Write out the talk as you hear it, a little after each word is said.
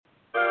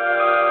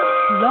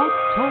Blog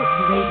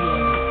Talk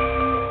Radio.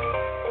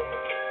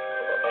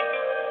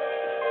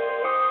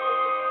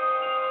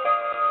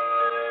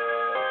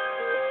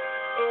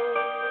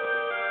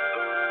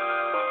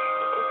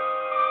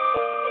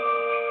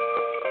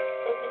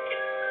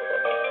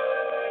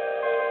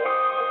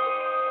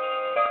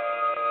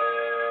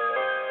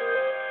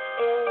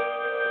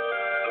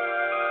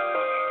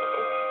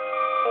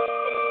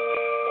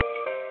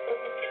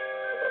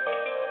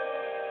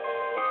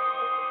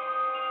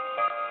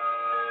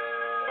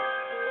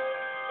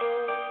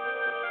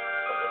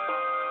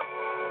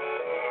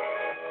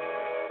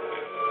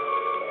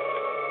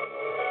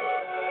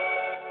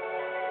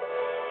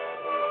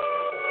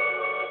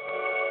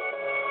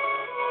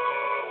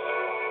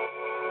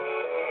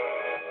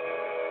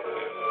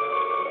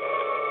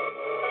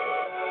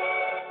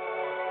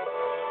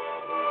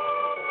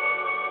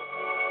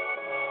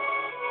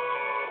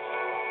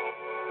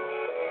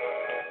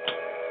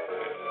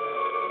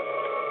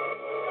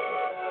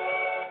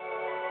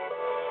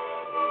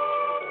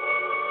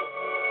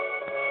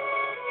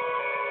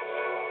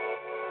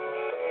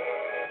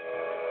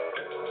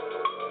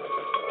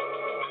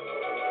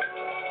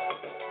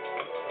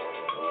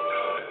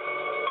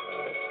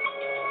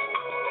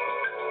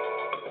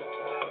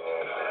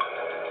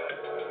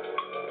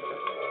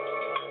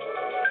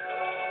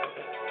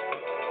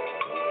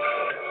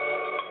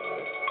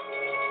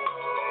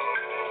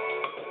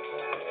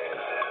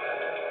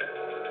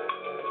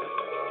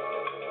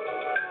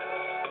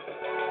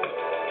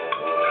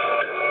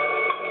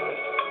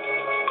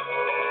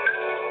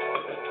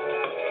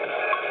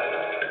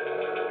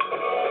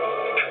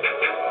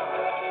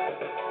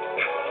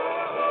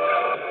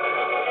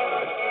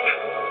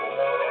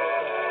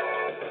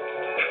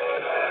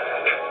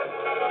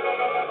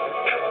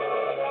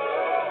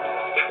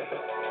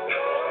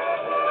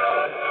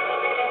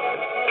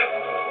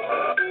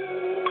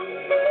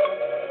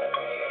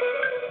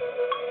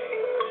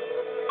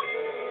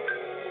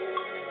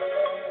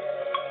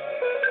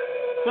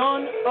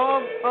 Son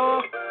of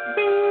a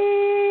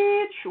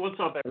bitch! What's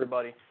up,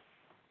 everybody?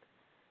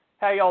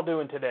 How y'all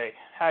doing today?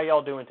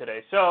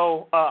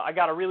 So, I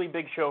got a really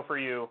big show for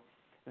you.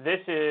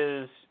 This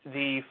is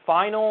the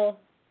final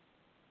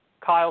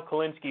Kyle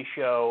Kulinski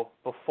show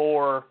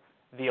before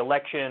the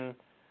election.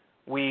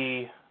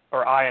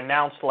 I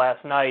announced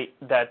last night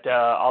that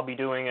I'll be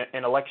doing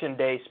an Election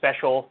Day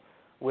special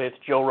with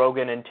Joe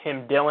Rogan and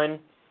Tim Dillon.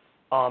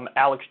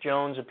 Alex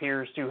Jones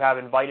appears to have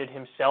invited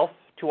himself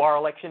to our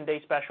Election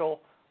Day special.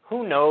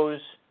 Who knows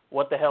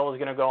what the hell is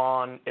going to go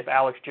on if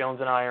Alex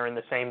Jones and I are in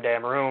the same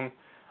damn room.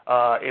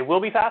 It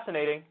will be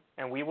fascinating,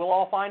 and we will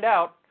all find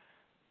out,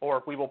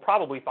 or we will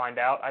probably find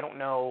out. I don't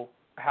know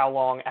how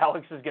long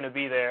Alex is going to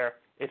be there,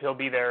 if he'll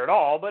be there at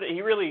all, but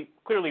he really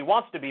clearly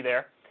wants to be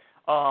there.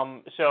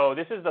 So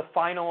this is the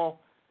final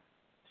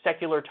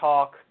Secular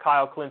Talk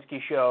Kyle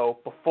Kulinski show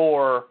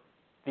before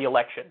the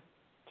election.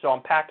 So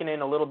I'm packing in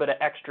a little bit of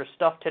extra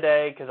stuff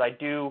today because I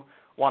do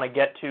want to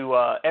get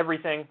to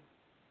everything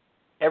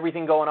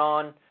going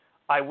on.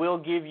 I will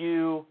give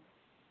you,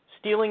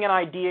 stealing an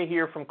idea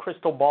here from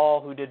Crystal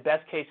Ball, who did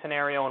best case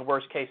scenario and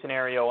worst case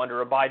scenario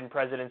under a Biden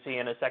presidency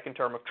and a second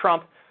term of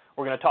Trump.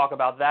 We're going to talk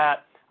about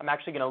that. I'm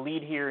actually going to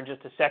lead here in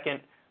just a second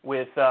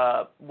with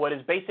what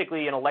is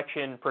basically an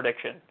election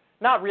prediction.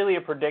 Not really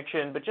a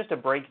prediction, but just a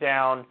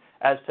breakdown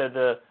as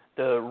to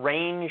the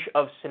range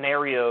of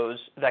scenarios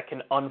that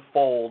can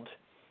unfold.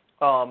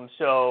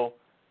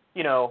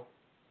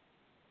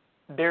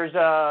 There's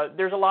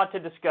a lot to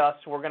discuss.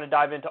 We're going to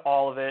dive into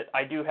all of it.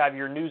 I do have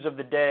your news of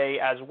the day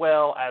as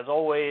well, as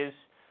always.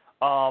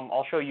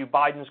 I'll show you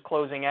Biden's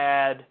closing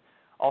ad.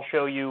 I'll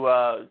show you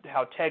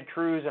how Ted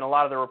Cruz and a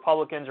lot of the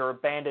Republicans are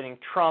abandoning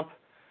Trump.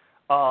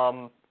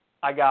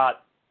 I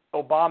got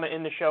Obama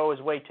in the show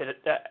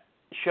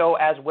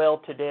as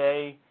well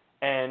today,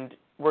 and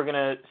we're going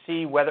to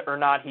see whether or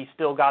not he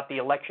still got the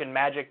election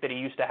magic that he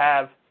used to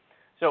have.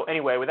 So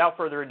anyway, without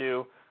further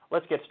ado,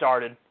 let's get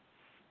started.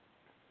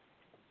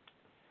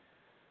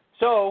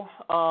 So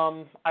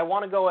I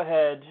want to go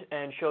ahead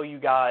and show you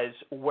guys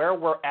where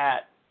we're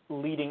at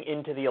leading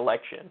into the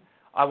election.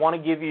 I want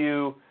to give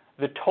you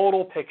the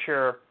total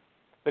picture,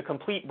 the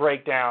complete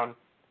breakdown.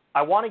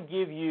 I want to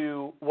give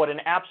you what an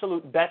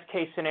absolute best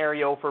case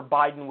scenario for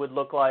Biden would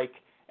look like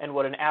and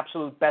what an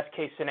absolute best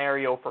case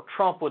scenario for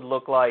Trump would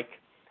look like,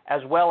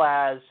 as well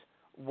as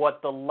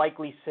what the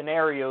likely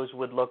scenarios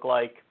would look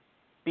like,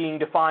 being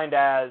defined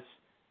as,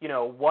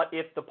 what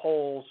if the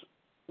polls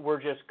were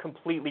just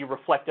completely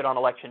reflected on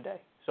Election Day.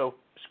 So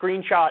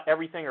screenshot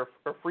everything or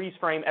freeze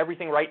frame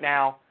everything right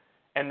now,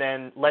 and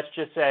then let's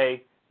just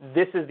say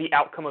this is the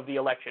outcome of the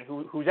election.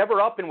 Who's ever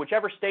up in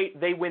whichever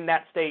state, they win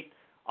that state.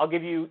 I'll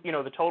give you,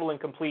 the total and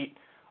complete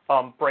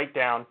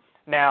breakdown.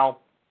 Now,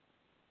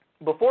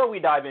 before we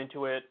dive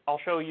into it,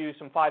 I'll show you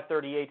some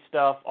 538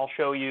 stuff. I'll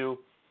show you,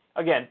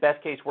 again,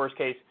 best case, worst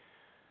case.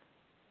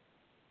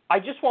 I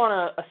just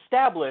want to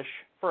establish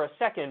for a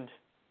second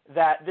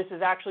that this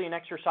is actually an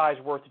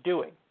exercise worth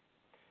doing.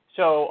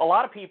 So a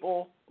lot of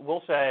people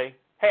will say,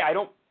 hey,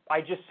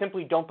 I just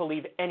simply don't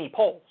believe any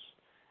polls.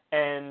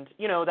 And,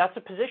 that's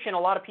a position a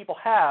lot of people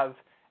have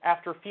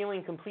after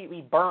feeling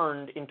completely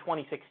burned in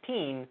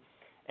 2016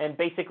 and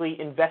basically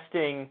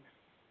investing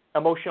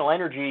emotional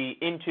energy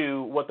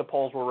into what the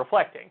polls were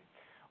reflecting.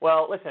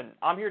 Well, listen,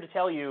 I'm here to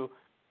tell you,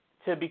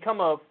 to become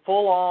a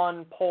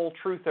full-on poll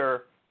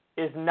truther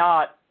is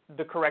not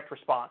the correct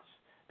response,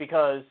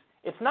 because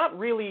it's not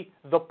really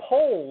the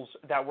polls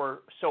that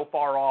were so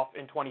far off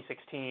in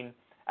 2016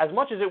 as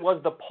much as it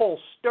was the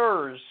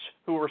pollsters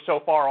who were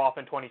so far off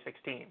in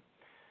 2016.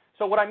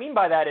 So what I mean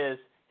by that is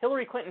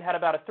Hillary Clinton had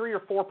about a 3 or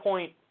 4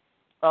 point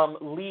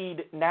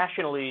lead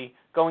nationally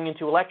going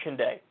into Election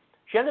Day.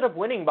 She ended up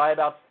winning by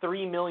about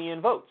 3 million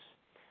votes.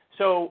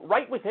 So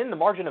right within the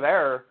margin of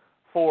error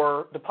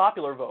for the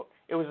popular vote.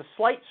 It was a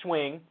slight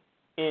swing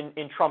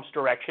in Trump's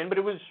direction, but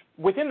it was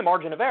within the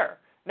margin of error.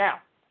 Now,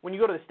 when you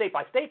go to the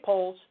state-by-state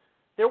polls,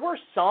 there were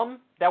some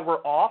that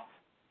were off,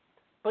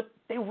 but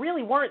they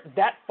really weren't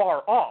that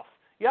far off.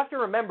 You have to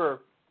remember,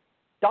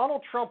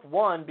 Donald Trump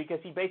won because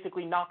he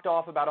basically knocked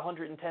off about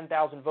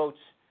 110,000 votes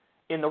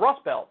in the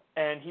Rust Belt,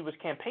 and he was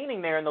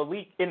campaigning there in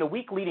the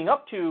week leading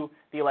up to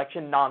the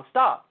election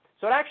nonstop.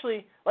 So it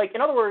actually,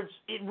 in other words,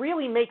 it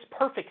really makes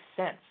perfect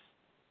sense.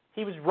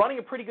 He was running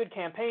a pretty good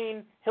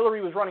campaign.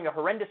 Hillary was running a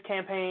horrendous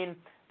campaign.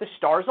 The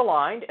stars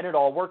aligned, and it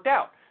all worked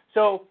out.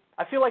 So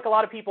I feel like a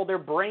lot of people, their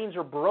brains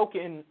are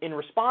broken in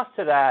response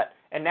to that,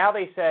 and now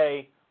they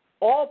say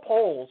all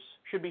polls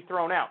should be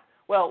thrown out.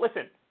 Well,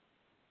 listen,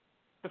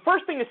 the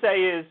first thing to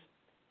say is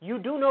you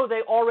do know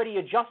they already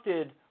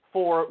adjusted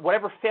for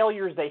whatever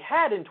failures they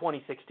had in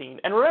 2016.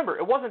 And remember,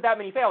 it wasn't that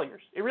many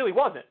failures. It really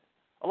wasn't.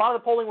 A lot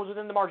of the polling was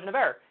within the margin of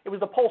error. It was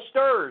the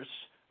pollsters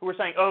who were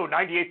saying,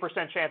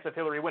 98% chance of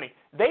Hillary winning.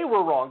 They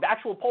were wrong. The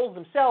actual polls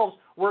themselves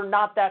were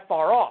not that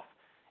far off.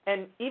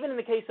 And even in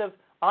the case of,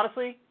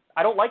 honestly,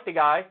 I don't like the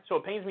guy, so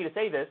it pains me to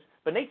say this,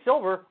 but Nate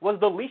Silver was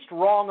the least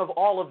wrong of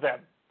all of them.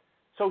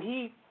 So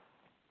he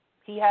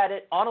had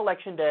it on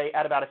Election Day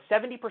at about a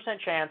 70%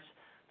 chance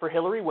for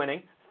Hillary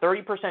winning,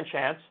 30%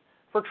 chance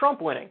for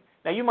Trump winning.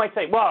 Now, you might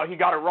say, well, he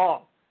got it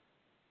wrong.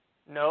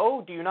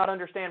 No, do you not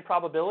understand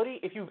probability?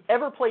 If you've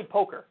ever played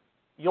poker,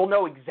 you'll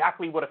know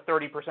exactly what a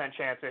 30%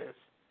 chance is.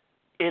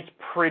 It's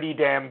pretty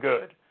damn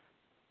good.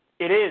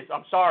 It is,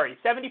 I'm sorry.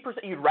 70%,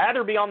 you'd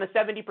rather be on the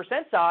 70%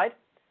 side,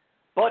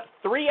 but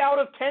 3 out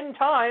of 10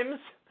 times,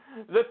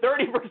 the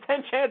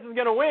 30% chance is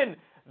going to win.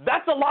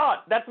 That's a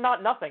lot. That's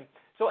not nothing.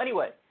 So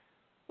anyway,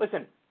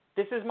 listen,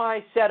 this is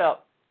my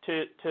setup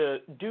to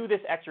do this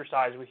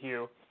exercise with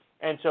you,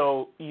 and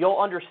so you'll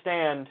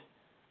understand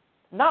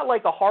not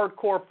like a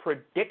hardcore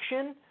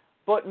prediction,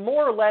 but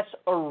more or less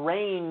a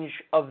range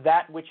of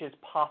that which is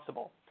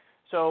possible.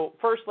 So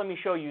first, let me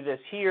show you this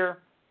here.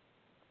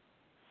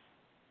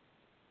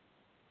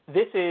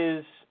 This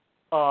is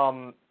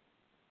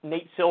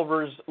Nate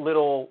Silver's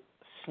little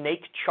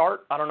snake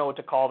chart. I don't know what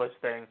to call this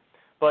thing,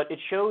 but it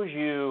shows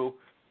you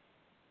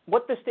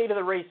what the state of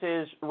the race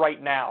is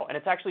right now, and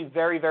it's actually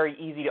very, very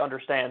easy to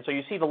understand. So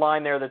you see the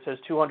line there that says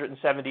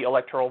 270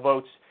 electoral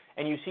votes,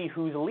 and you see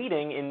who's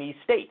leading in these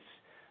states.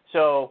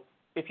 So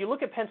if you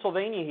look at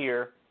Pennsylvania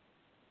here,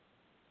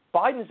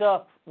 Biden's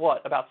up,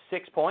 about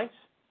 6 points?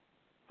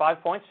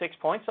 5 points, 6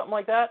 points, something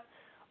like that?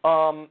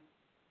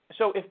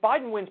 So if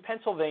Biden wins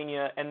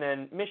Pennsylvania and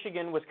then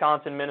Michigan,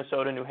 Wisconsin,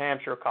 Minnesota, New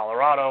Hampshire,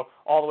 Colorado,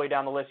 all the way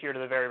down the list here to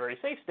the very, very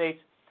safe states,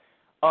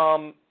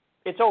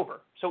 it's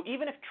over. So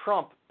even if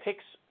Trump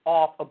picks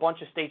off a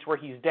bunch of states where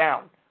he's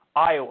down,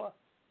 Iowa,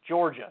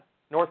 Georgia,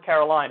 North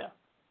Carolina,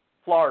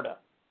 Florida,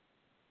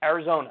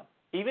 Arizona,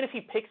 even if he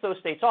picks those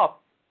states off,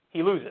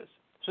 he loses.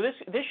 So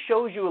this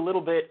shows you a little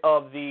bit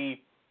of the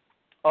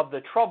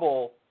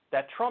trouble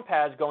that Trump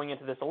has going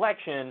into this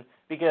election,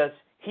 because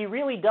he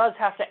really does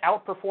have to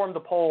outperform the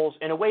polls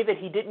in a way that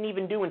he didn't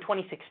even do in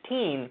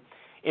 2016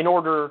 in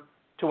order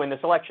to win this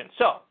election.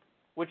 So,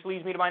 which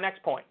leads me to my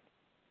next point.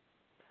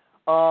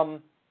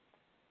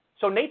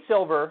 So Nate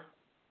Silver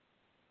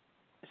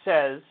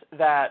says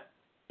that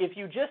if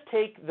you just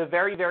take the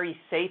very, very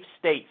safe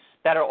states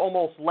that are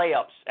almost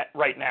layups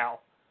right now,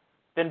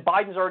 then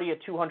Biden's already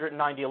at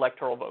 290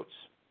 electoral votes.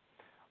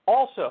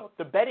 Also,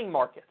 the betting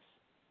markets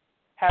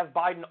have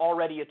Biden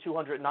already at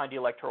 290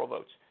 electoral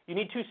votes. You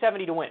need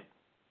 270 to win.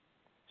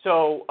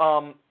 So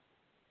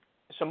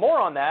some more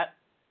on that,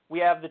 we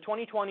have the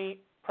 2020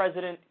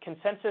 President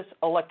Consensus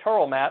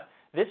Electoral Map.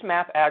 This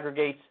map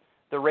aggregates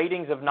the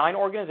ratings of 9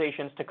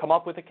 organizations to come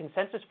up with a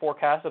consensus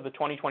forecast of the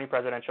 2020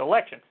 presidential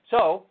election.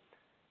 So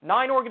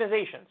 9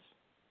 organizations,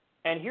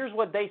 and here's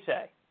what they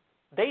say.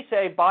 They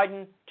say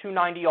Biden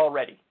 290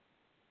 already.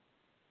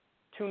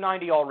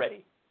 290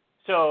 already.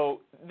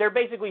 So they're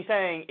basically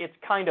saying it's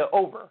kind of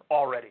over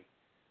already,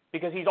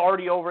 because he's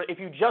already over. If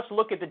you just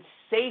look at the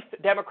safe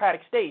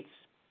Democratic states,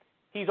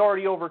 he's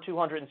already over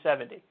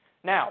 270.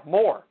 Now,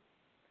 more.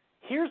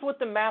 Here's what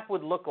the map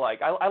would look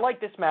like. I like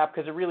this map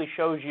because it really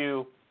shows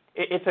you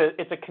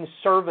it's a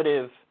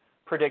conservative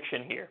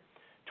prediction here.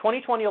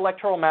 2020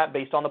 electoral map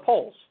based on the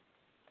polls.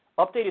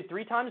 Updated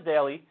 3 times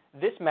daily,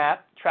 this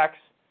map tracks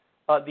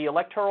the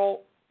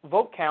electoral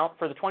vote count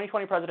for the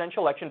 2020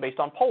 presidential election based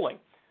on polling.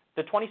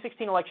 the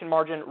 2016 election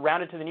margin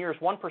rounded to the nearest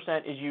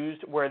 1% is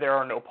used where there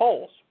are no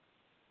polls.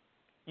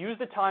 Use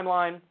the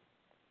timeline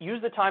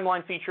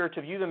feature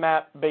to view the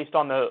map based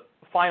on the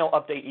final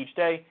update each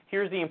day.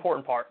 Here's the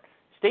important part.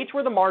 States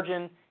where the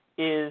margin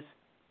is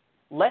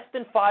less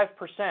than 5%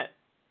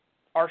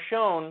 are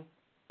shown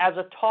as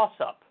a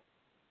toss-up.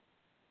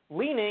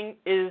 Leaning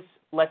is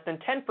less than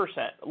 10%,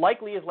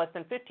 likely is less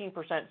than 15%,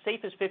 safe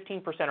is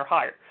 15% or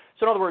higher.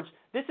 So in other words,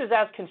 this is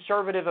as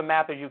conservative a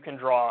map as you can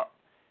draw.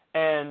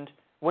 And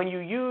when you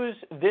use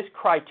this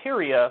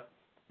criteria,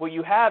 what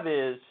you have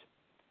is,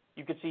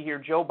 you can see here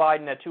Joe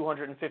Biden at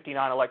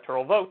 259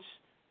 electoral votes,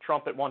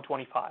 Trump at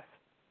 125.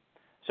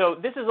 So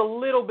this is a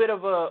little bit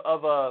of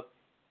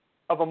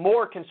a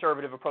more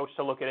conservative approach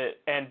to look at it,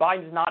 and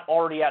Biden's not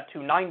already at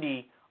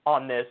 290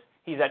 on this,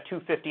 he's at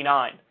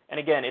 259. And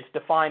again, it's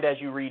defined as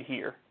you read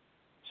here.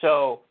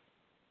 So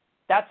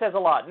that says a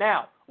lot.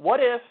 Now,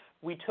 what if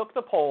we took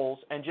the polls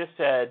and just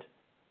said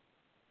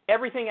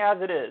everything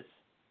as it is?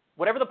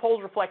 Whatever the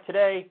polls reflect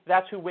today,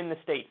 that's who win the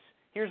states.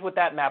 Here's what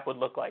that map would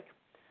look like.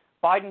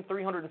 Biden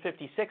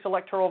 356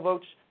 electoral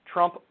votes,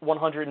 Trump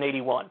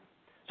 181.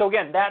 So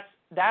again,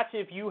 that's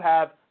if you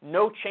have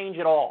no change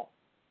at all.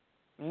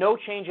 No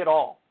change at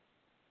all.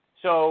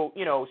 So,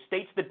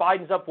 states that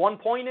Biden's up 1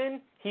 point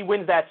in, he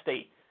wins that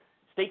state.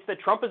 States that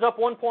Trump is up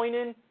 1 point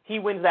in, he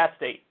wins that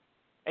state.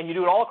 And you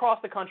do it all across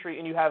the country,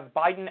 and you have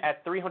Biden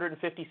at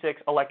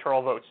 356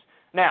 electoral votes.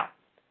 Now,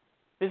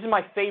 this is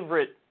my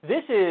favorite.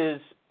 This is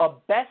a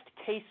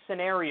best-case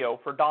scenario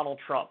for Donald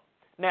Trump.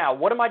 Now,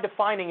 what am I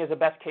defining as a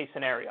best-case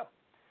scenario?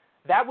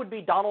 That would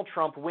be Donald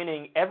Trump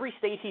winning every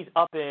state he's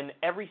up in,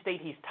 every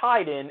state he's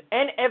tied in,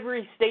 and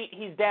every state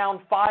he's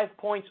down 5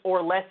 points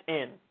or less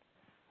in.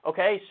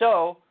 Okay,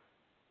 so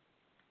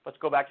let's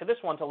go back to this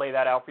one to lay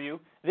that out for you.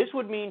 This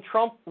would mean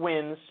Trump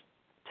wins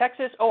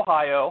Texas,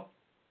 Ohio,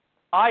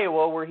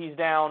 Iowa, where he's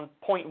down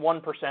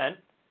 0.1%,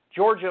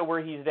 Georgia,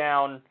 where he's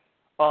down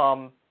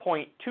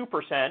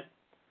 0.2%,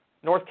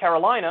 North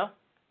Carolina,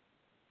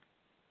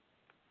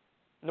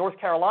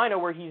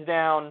 where he's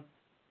down,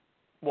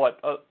 1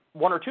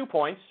 or 2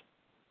 points,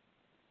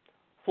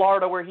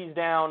 Florida, where he's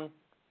down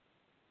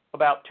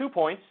about 2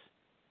 points,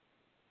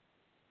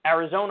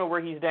 Arizona,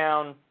 where he's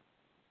down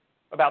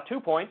about 2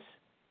 points,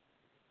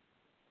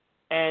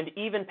 and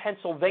even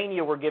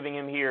Pennsylvania we're giving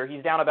him here.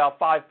 He's down about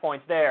 5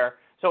 points there.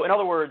 So in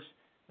other words,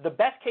 the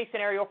best case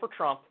scenario for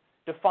Trump,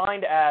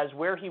 defined as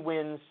where he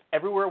wins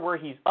everywhere where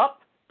he's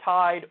up,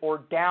 tied,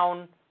 or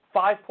down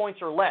 5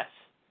 points or less,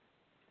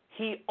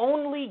 he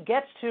only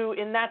gets to,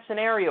 in that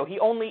scenario, he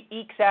only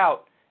ekes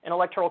out an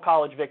electoral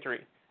college victory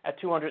at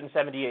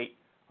 278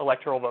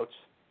 electoral votes.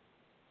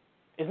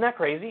 Isn't that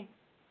crazy?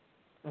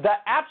 The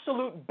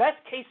absolute best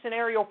case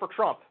scenario for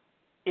Trump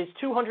is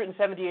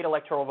 278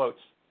 electoral votes.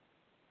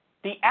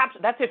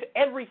 That's if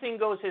everything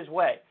goes his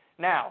way.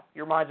 Now,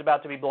 your mind's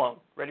about to be blown.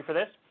 Ready for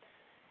this?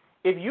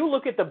 If you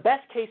look at the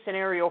best case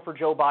scenario for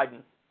Joe Biden,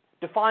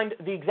 defined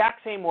the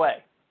exact same way.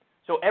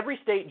 So every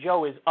state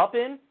Joe is up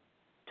in,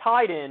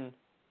 tied in,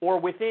 or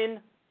within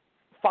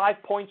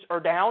 5 points or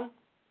down,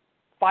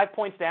 5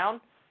 points down,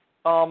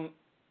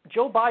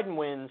 Joe Biden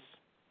wins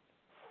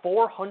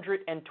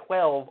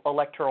 412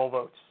 electoral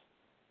votes.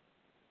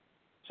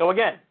 So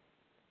again,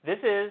 this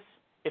is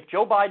if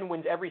Joe Biden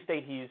wins every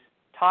state he's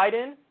tied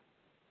in,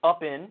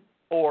 up in,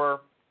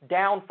 or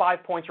down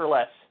 5 points or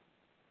less,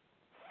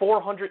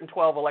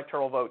 412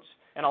 electoral votes.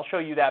 And I'll show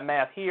you that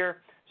math here.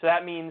 So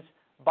that means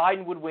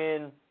Biden would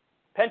win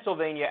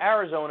Pennsylvania,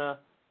 Arizona,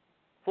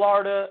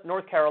 Florida,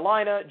 North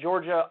Carolina,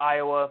 Georgia,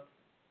 Iowa,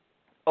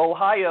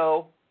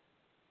 Ohio,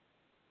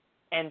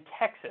 and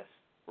Texas,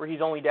 where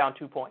he's only down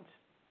 2 points.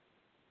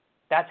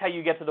 That's how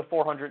you get to the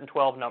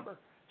 412 number.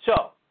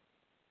 So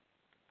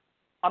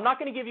I'm not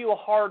going to give you a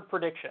hard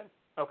prediction,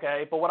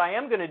 okay? But what I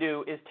am going to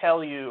do is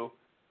tell you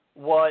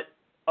what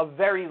a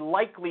very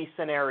likely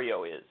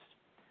scenario is.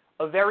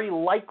 A very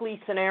likely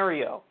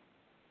scenario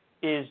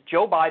is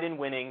Joe Biden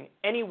winning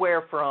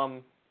anywhere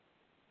from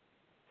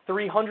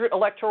 300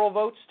 electoral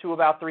votes to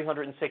about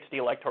 360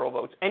 electoral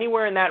votes.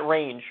 Anywhere in that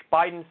range,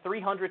 Biden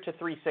 300 to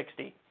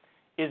 360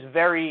 is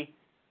very,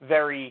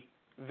 very,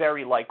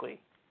 very likely.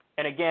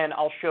 And again,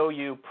 I'll show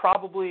you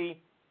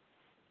probably,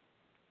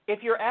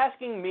 if you're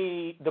asking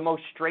me the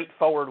most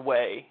straightforward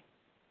way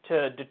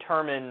to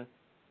determine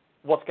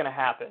what's going to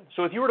happen.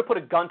 So if you were to put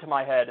a gun to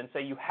my head and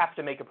say you have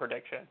to make a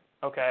prediction,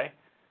 okay?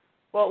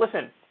 Well,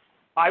 listen,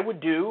 I would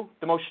do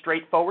the most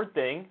straightforward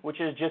thing, which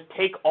is just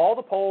take all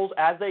the polls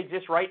as they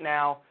exist right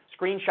now,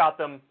 screenshot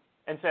them,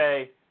 and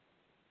say,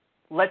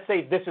 let's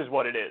say this is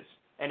what it is.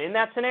 And in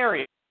that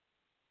scenario,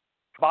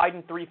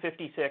 Biden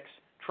 356,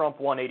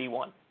 Trump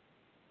 181.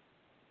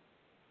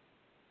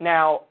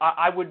 Now,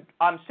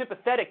 I'm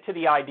sympathetic to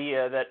the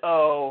idea that,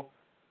 oh,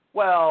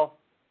 well,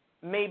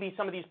 maybe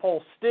some of these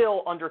polls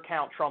still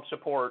undercount Trump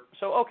support.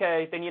 So,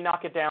 okay, then you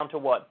knock it down to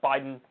what,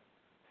 Biden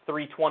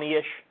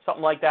 320-ish,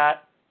 something like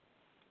that.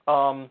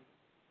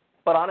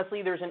 But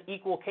honestly, there's an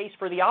equal case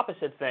for the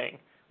opposite thing,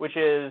 which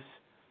is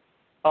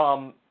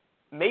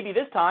maybe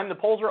this time the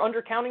polls are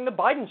undercounting the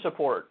Biden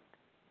support.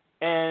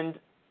 And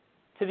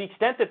to the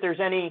extent that there's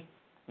any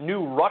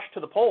new rush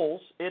to the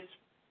polls, it's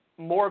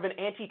more of an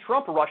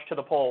anti-Trump rush to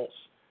the polls.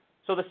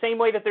 So the same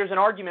way that there's an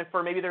argument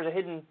for maybe there's a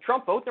hidden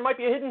Trump vote, there might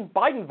be a hidden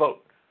Biden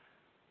vote.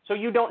 So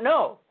you don't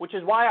know, which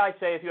is why I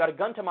say if you had a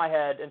gun to my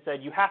head and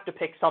said you have to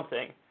pick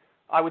something,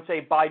 I would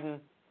say Biden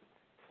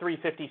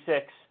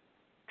 356,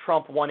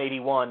 Trump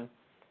 181.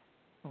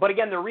 But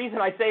again, the reason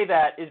I say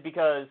that is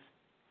because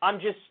I'm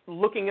just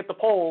looking at the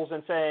polls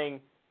and saying,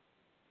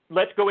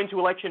 let's go into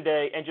Election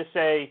Day and just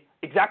say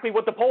exactly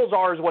what the polls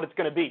are is what it's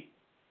going to be.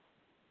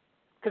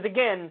 Because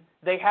again,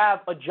 they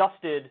have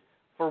adjusted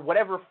for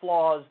whatever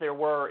flaws there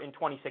were in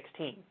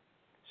 2016.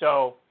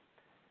 So,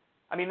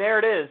 I mean, there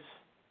it is.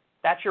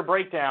 That's your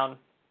breakdown.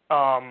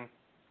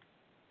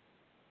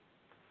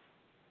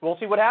 We'll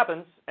see what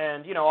happens.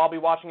 And, you know, I'll be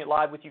watching it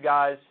live with you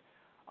guys.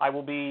 I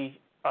will be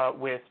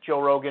with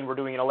Joe Rogan. We're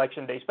doing an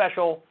Election Day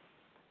special.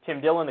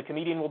 Tim Dillon, the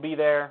comedian, will be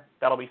there.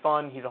 That'll be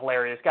fun. He's a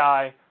hilarious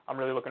guy. I'm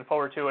really looking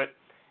forward to it.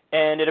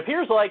 And it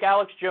appears like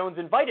Alex Jones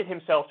invited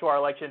himself to our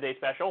Election Day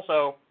special,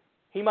 so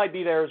he might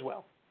be there as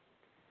well.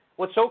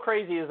 What's so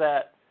crazy is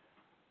that,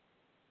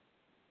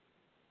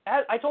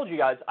 as I told you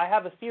guys, I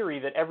have a theory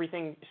that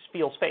everything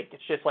feels fake.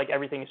 It's just like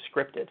everything is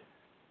scripted.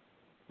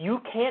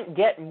 You can't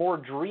get more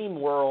dream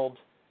world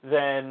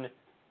than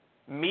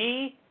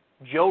me,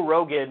 Joe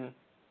Rogan,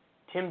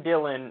 Tim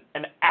Dillon,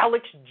 and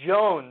Alex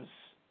Jones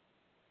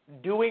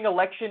doing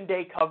Election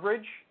Day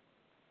coverage.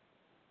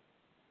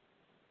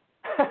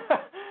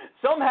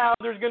 Somehow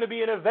there's going to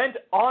be an event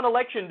on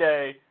Election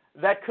Day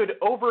that could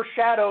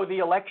overshadow the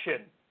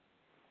election.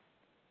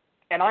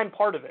 And I'm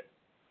part of it.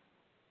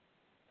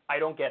 I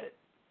don't get it.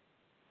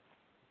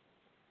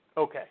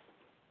 Okay.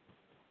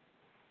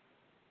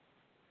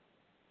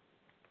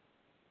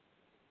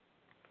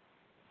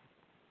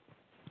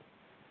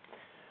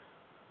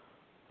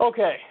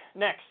 Okay,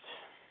 next.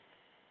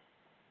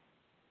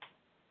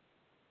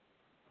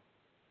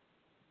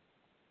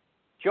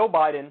 Joe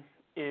Biden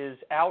is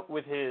out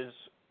with his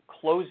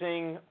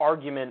closing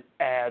argument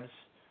ads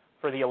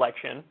for the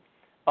election.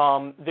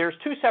 There's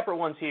two separate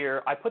ones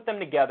here. I put them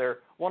together.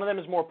 One of them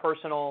is more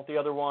personal. The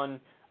other one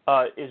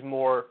is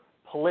more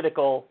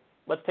political.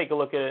 Let's take a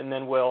look at it, and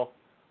then we'll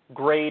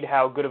grade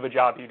how good of a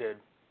job you did.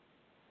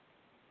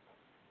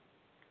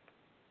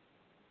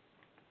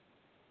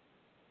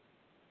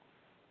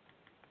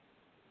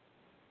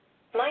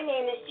 My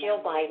name is Jill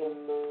Biden,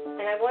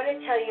 and I want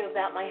to tell you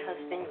about my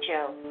husband,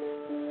 Joe.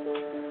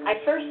 I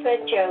first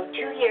met Joe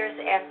 2 years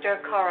after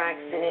a car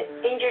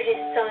accident injured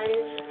his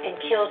sons and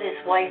killed his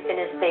wife and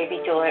his baby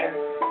daughter.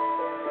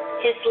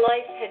 His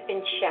life had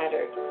been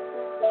shattered.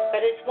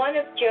 But as one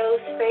of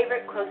Joe's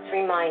favorite quotes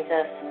reminds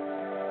us,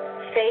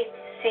 faith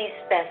sees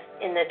best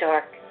in the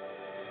dark.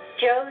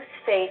 Joe's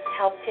faith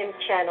helped him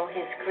channel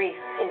his grief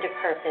into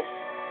purpose.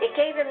 It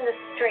gave him the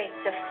strength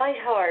to fight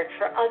hard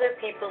for other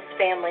people's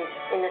families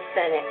in the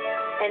Senate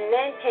and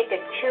then take a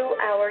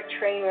 2-hour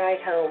train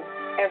ride home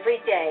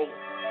every day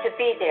to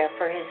be there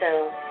for his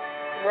own.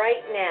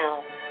 Right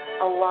now,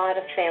 a lot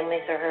of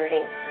families are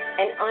hurting,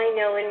 and I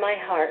know in my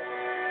heart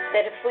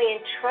that if we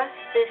entrust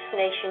this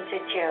nation to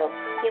Joe,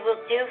 he will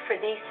do for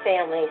these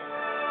families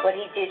what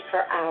he did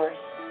for ours.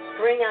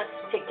 Bring us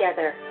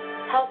together.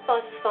 Help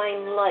us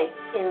find light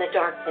in the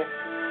darkness.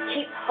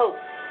 Keep hope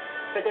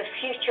for the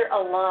future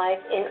alive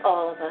in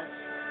all of us.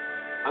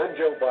 I'm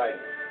Joe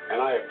Biden, and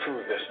I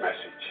approve this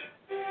message.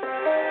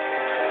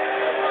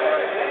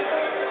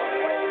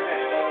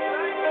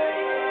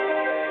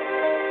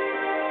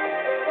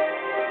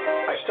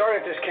 I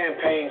started this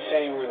campaign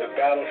saying we're in the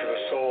battle for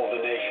the soul of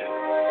the nation.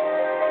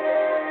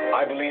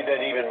 I believe that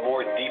even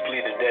more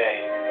deeply today.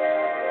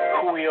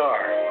 Who we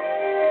are,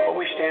 what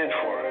we stand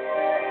for,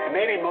 and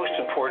maybe most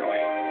importantly,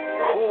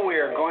 who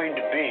we are going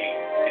to be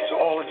is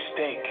all at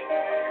stake.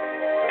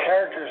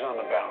 Characters on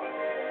the ballot,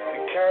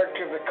 the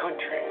character of the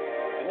country.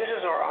 And this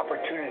is our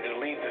opportunity to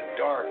leave the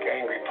dark,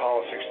 angry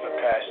politics of the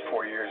past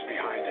 4 years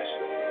behind us.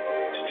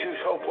 To choose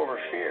hope over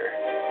fear,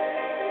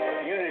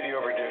 unity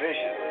over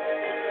division,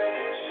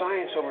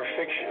 science over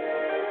fiction.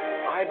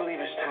 I believe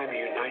it's time to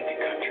unite the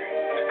country,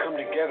 to come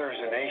together as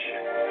a nation.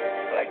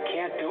 But I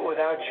can't do it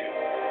without you.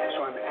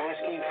 So I'm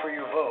asking for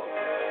your vote.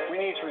 We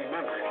need to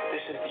remember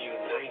this is the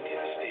United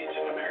States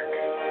of America.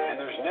 And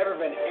there's never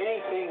been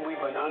anything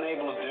we've been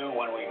unable to do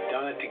when we've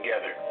done it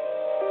together.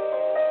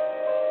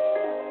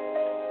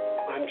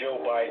 I'm Joe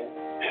Biden,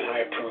 and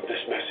I approve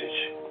this message.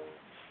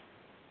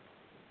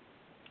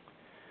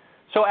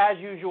 So as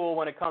usual,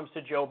 when it comes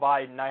to Joe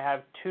Biden, I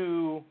have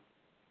two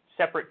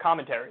separate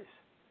commentaries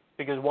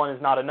because one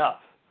is not enough.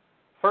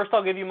 First,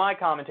 I'll give you my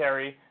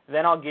commentary.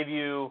 Then I'll give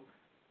you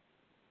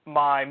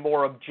my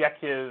more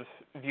objective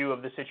view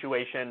of the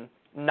situation,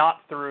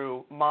 not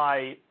through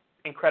my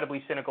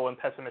incredibly cynical and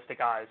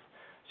pessimistic eyes.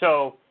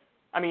 So,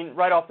 I mean,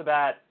 right off the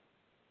bat,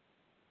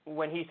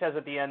 when he says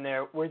at the end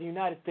there, we're the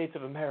United States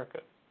of America,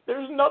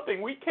 there's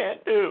nothing we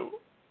can't do.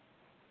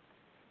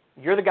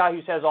 You're the guy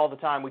who says all the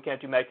time we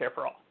can't do Medicare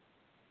for all.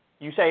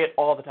 You say it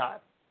all the time.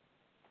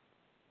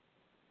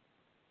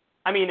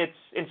 I mean, it's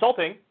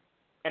insulting,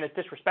 and it's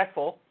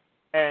disrespectful,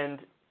 and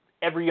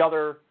every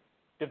other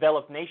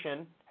developed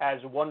nation has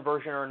one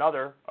version or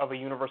another of a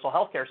universal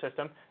healthcare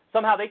system.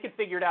 Somehow they could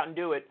figure it out and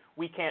do it.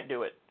 We can't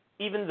do it.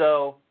 Even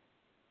though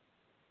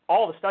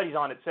all the studies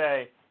on it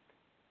say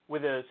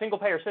with a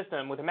single-payer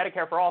system, with a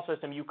Medicare for all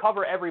system, you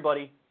cover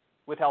everybody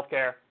with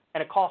healthcare,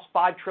 and it costs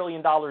 $5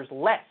 trillion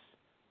less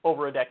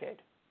over a decade.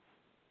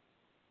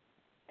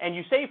 And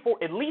you save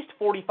for at least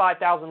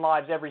 45,000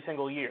 lives every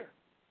single year.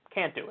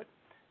 Can't do it.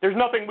 There's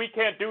nothing we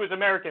can't do as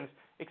Americans,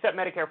 except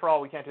Medicare for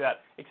all, we can't do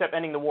that. Except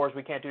ending the wars,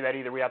 we can't do that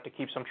either. We have to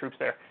keep some troops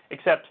there.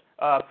 Except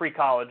free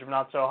college, I'm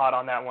not so hot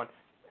on that one.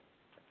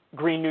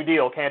 Green New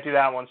Deal, can't do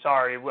that one,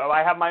 sorry.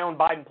 I have my own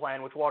Biden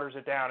plan, which waters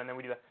it down, and then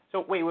we do that.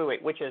 So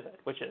wait, which is it?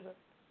 Which is it?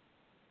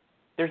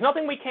 There's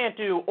nothing we can't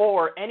do,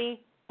 or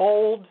any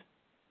bold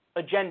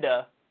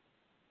agenda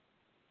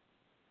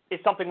is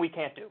something we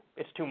can't do.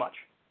 It's too much.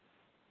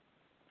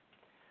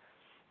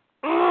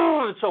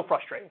 It's so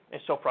frustrating.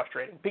 It's so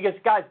frustrating. Because,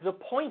 guys, the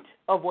point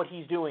of what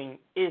he's doing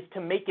is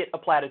to make it a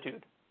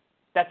platitude.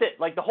 That's it.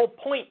 Like, the whole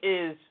point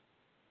is,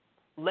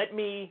 let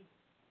me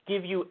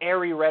give you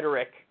airy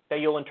rhetoric that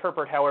you'll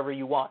interpret however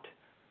you want.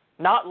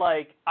 Not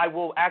like, I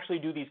will actually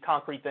do these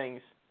concrete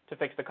things to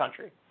fix the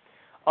country.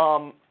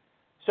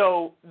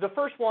 So the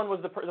first one was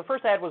the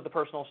first ad was the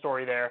personal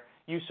story there.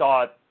 You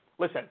saw it.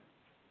 Listen,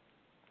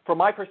 from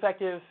my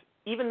perspective,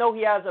 even though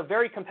he has a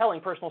very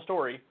compelling personal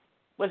story,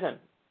 listen,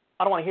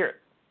 I don't want to hear it.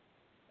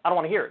 I don't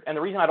want to hear it. And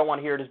the reason I don't want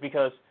to hear it is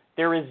because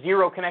there is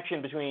zero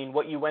connection between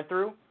what you went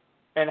through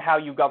and how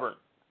you govern.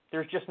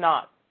 There's just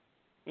not.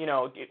 You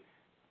know,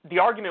 the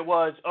argument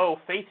was, oh,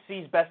 faith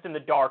sees best in the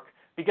dark.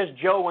 Because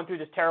Joe went through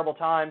this terrible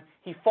time,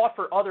 he fought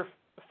for other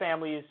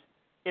families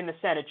in the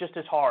Senate just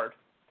as hard.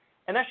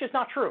 And that's just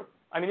not true.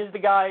 I mean, this is the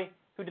guy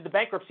who did the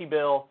bankruptcy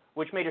bill,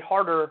 which made it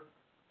harder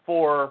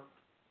for,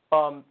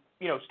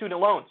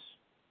 student loans.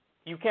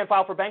 You can't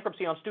file for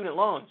bankruptcy on student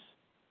loans.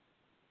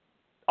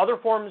 Other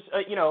forms,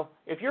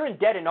 if you're in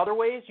debt in other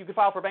ways, you can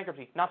file for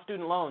bankruptcy, not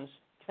student loans.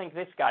 Thank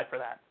this guy for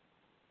that.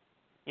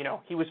 You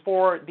know, he was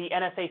for the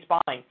NSA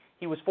spying.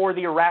 He was for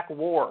the Iraq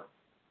war.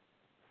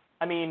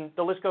 I mean,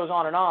 the list goes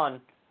on and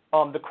on.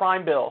 The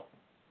crime bill.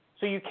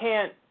 So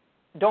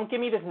don't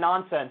give me this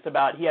nonsense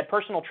about he had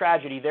personal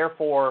tragedy,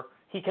 therefore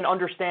he can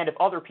understand if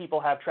other people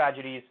have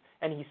tragedies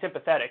and he's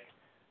sympathetic.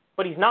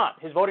 But he's not.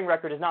 His voting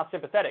record is not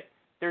sympathetic.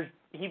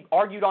 He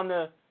argued on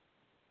the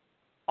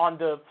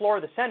floor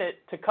of the Senate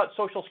to cut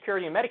Social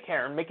Security and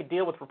Medicare and make a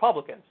deal with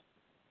Republicans.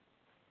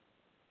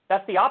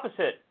 That's the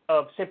opposite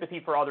of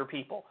sympathy for other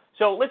people.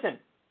 So listen,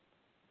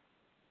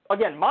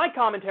 again, my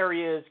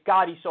commentary is,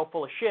 God, he's so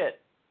full of shit.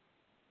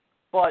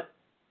 But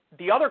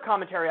the other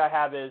commentary I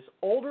have is,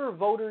 older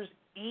voters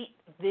eat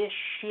this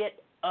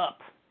shit up.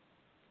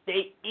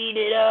 They eat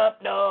it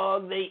up,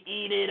 dog. They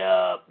eat it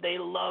up. They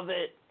love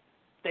it.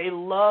 They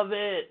love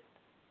it.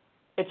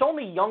 It's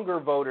only younger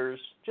voters,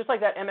 just like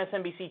that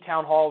MSNBC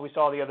town hall we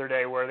saw the other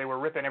day where they were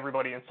ripping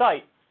everybody in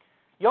sight.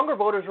 Younger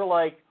voters were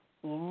like,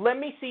 let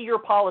me see your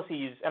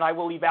policies and I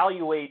will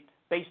evaluate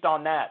based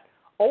on that.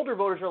 Older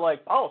voters are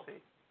like,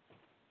 policy?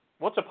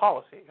 What's a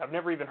policy? I've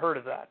never even heard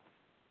of that.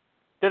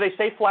 Do they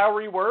say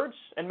flowery words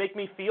and make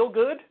me feel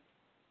good?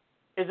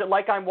 Is it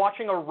like I'm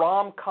watching a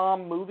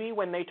rom-com movie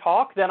when they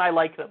talk? Then I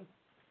like them.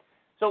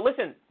 So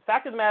listen,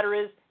 fact of the matter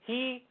is,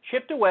 he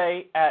chipped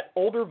away at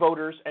older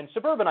voters and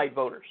suburbanite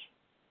voters.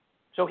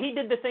 So he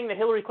did the thing that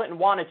Hillary Clinton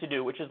wanted to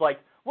do, which is like,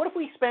 what if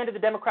we expanded the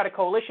Democratic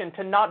coalition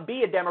to not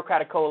be a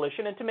Democratic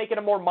coalition and to make it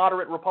a more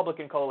moderate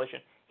Republican coalition?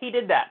 He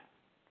did that.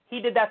 He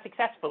did that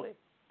successfully.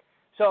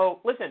 So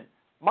listen,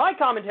 my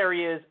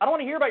commentary is, I don't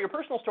want to hear about your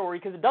personal story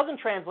because it doesn't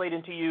translate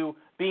into you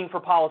being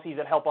for policies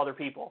that help other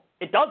people.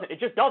 It doesn't. It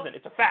just doesn't.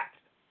 It's a fact.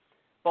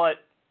 But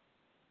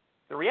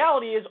the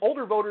reality is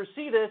older voters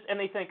see this and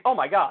they think, oh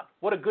my God,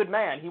 what a good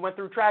man. He went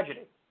through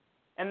tragedy.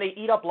 And they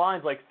eat up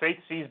lines like faith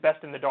sees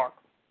best in the dark.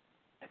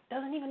 That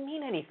doesn't even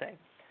mean anything.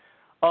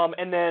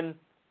 And then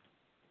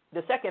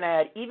the second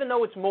ad, even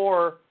though it's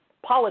more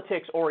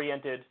politics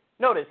oriented,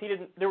 notice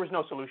there was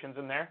no solutions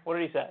in there. What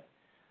did he say?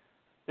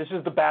 This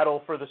is the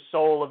battle for the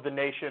soul of the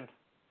nation.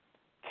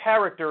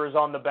 Character is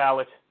on the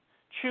ballot.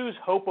 Choose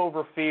hope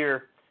over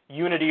fear,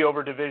 unity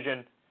over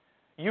division.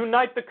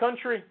 Unite the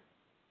country.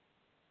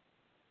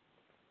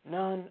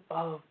 None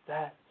of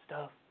that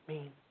stuff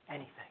means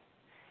anything.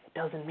 It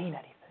doesn't mean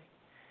anything.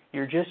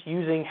 You're just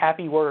using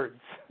happy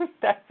words.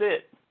 That's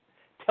it.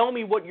 Tell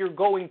me what you're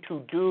going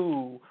to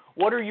do.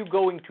 What are you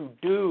going to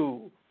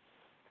do?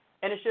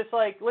 And it's just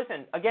like,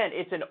 listen, again,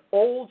 it's an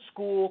old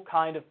school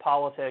kind of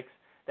politics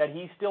that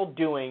he's still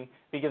doing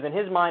because in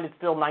his mind it's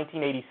still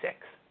 1986.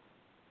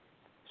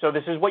 So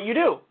this is what you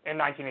do in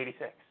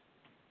 1986.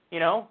 You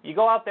know, you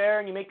go out there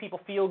and you make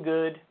people feel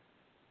good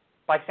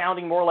by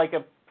sounding more like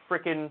a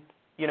frickin',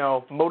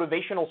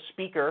 motivational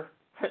speaker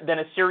than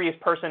a serious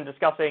person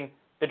discussing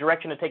the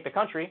direction to take the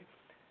country.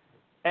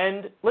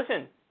 And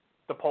listen,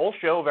 the polls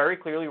show very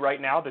clearly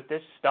right now that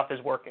this stuff is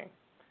working.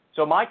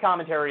 So my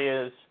commentary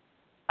is,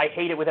 I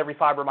hate it with every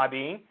fiber of my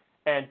being,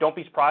 and don't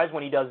be surprised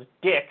when he does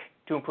dick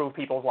to improve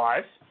people's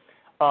lives.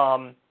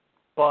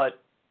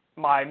 But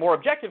my more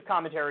objective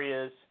commentary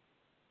is,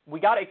 we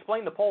got to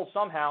explain the polls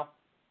somehow.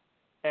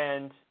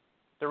 And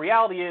the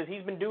reality is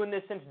he's been doing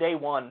this since day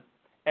one.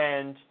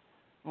 And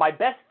my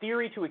best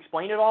theory to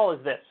explain it all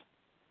is this.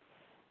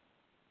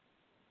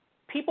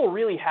 People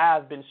really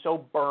have been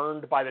so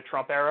burned by the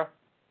Trump era.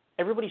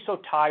 Everybody's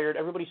so tired.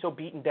 Everybody's so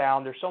beaten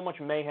down. There's so much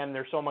mayhem.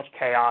 There's so much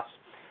chaos.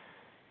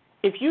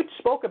 If you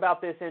spoke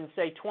about this in,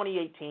 say,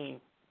 2018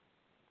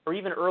 or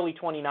even early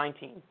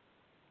 2019,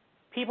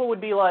 people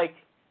would be like,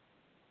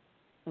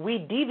 we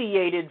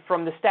deviated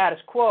from the status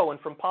quo and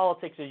from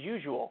politics as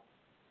usual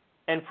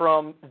and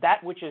from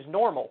that which is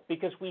normal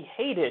because we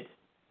hated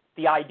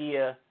the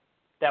idea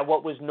that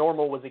what was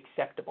normal was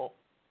acceptable.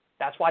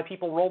 That's why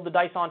people rolled the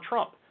dice on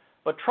Trump.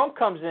 But Trump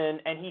comes in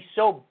and he's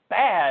so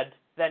bad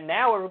that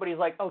now everybody's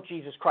like, oh,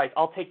 Jesus Christ,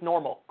 I'll take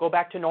normal. Go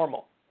back to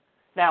normal.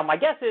 Now, my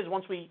guess is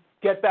once we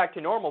get back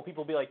to normal,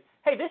 people will be like,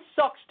 hey, this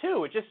sucks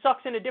too. It just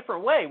sucks in a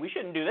different way. We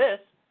shouldn't do this.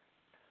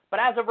 But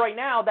as of right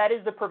now, that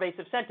is the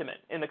pervasive sentiment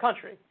in the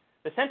country.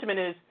 The sentiment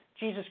is,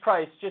 Jesus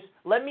Christ, just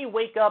let me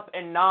wake up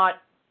and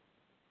not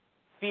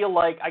feel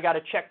like I got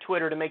to check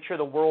Twitter to make sure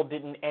the world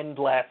didn't end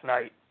last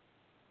night.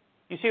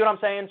 You see what I'm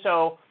saying?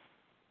 So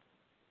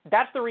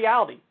that's the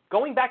reality.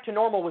 Going back to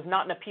normal was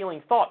not an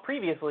appealing thought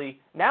previously.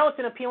 Now it's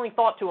an appealing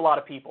thought to a lot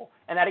of people,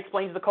 and that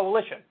explains the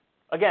coalition.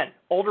 Again,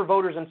 older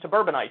voters and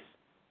suburbanites.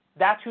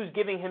 That's who's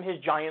giving him his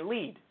giant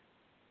lead.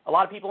 A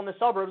lot of people in the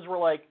suburbs were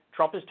like,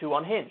 Trump is too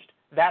unhinged.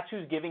 That's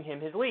who's giving him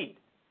his lead.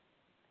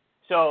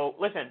 So,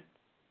 listen,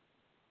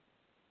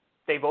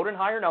 they vote in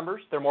higher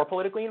numbers. They're more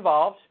politically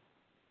involved.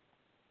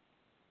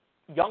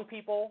 Young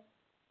people,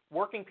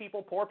 working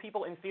people, poor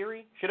people, in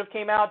theory, should have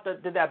came out,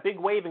 did that big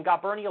wave and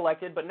got Bernie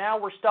elected, but now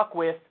we're stuck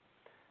with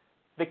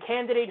the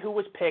candidate who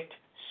was picked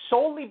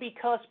solely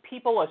because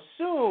people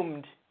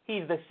assumed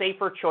he's the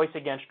safer choice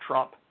against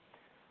Trump.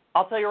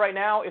 I'll tell you right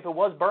now, if it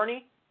was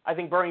Bernie, I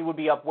think Bernie would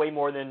be up way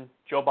more than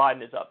Joe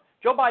Biden is up.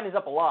 Joe Biden is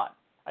up a lot.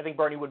 I think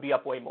Bernie would be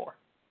up way more.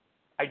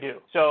 I do.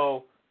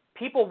 So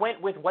people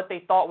went with what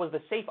they thought was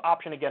the safe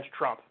option against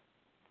Trump.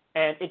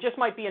 And it just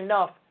might be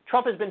enough.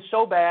 Trump has been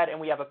so bad, and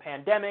we have a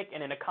pandemic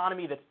and an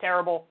economy that's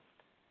terrible.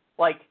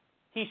 Like,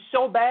 he's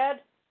so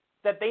bad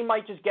that they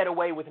might just get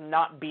away with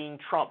not being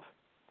Trump.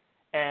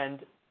 And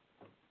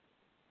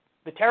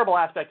the terrible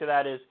aspect of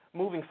that is,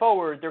 moving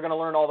forward, they're going to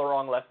learn all the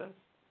wrong lessons.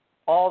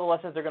 All the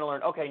lessons they're going to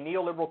learn, okay,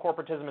 neoliberal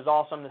corporatism is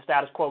awesome, the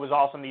status quo is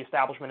awesome, the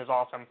establishment is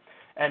awesome,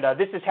 and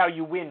this is how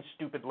you win,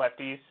 stupid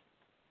lefties.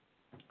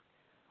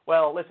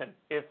 Well, listen,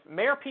 if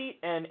Mayor Pete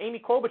and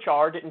Amy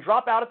Klobuchar didn't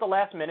drop out at the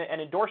last minute and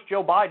endorse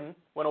Joe Biden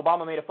when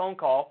Obama made a phone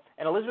call,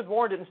 and Elizabeth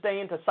Warren didn't stay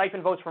in to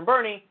siphon votes from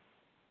Bernie,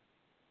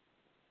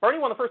 Bernie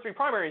won the first three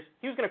primaries.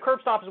 He was going to curb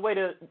stomp his way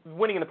to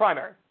winning in the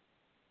primary.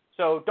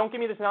 So don't give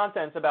me this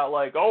nonsense about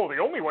like, oh,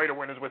 the only way to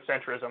win is with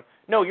centrism.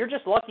 No, you're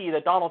just lucky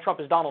that Donald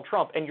Trump is Donald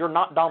Trump and you're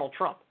not Donald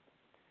Trump.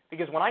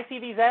 Because when I see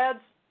these ads,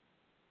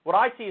 what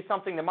I see is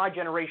something that my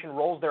generation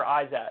rolls their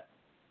eyes at.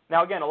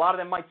 Now, again, a lot of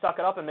them might suck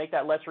it up and make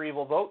that lesser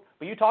evil vote,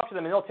 but you talk to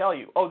them and they'll tell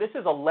you, oh, this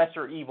is a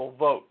lesser evil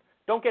vote.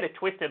 Don't get it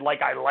twisted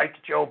like I like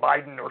Joe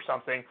Biden or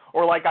something,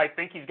 or like I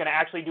think he's going to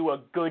actually do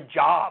a good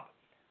job.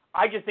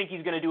 I just think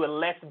he's going to do a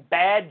less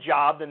bad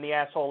job than the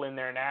asshole in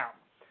there now.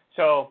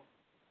 So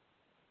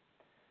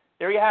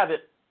there you have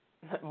it.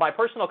 My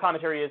personal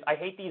commentary is I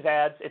hate these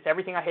ads. It's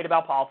everything I hate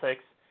about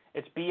politics.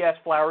 It's BS,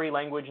 flowery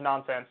language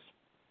nonsense.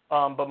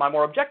 But my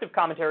more objective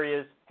commentary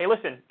is, hey,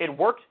 listen, it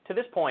worked to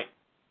this point.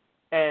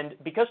 And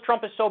because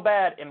Trump is so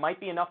bad, it might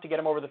be enough to get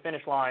him over the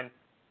finish line.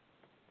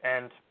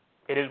 And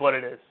it is what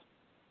it is.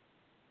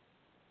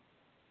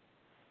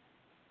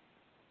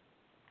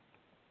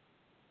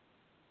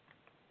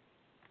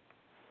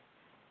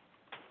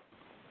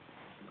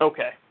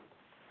 Okay.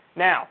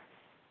 Now,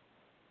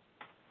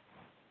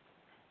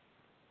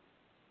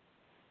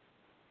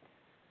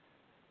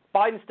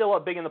 Biden's still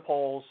up big in the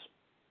polls.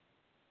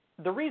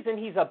 The reason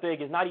he's up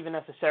big is not even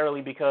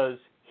necessarily because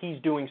he's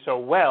doing so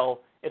well.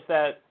 It's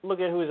that look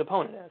at who his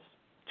opponent is.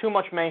 Too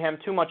much mayhem,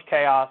 too much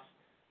chaos.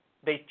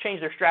 They change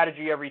their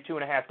strategy every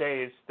 2.5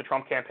 days, the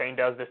Trump campaign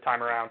does this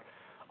time around.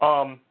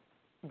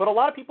 But a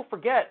lot of people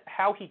forget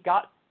how he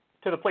got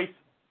to the place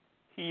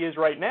he is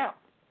right now.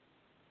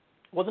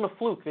 It wasn't a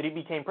fluke that he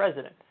became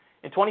president.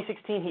 In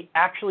 2016, he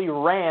actually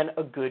ran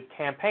a good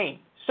campaign.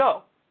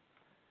 So,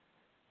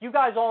 you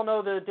guys all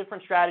know the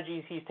different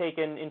strategies he's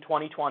taken in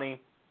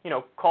 2020. You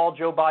know, call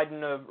Joe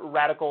Biden a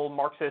radical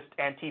Marxist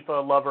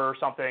Antifa lover or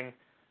something.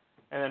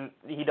 And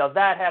then he does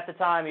that half the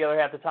time. The other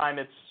half the time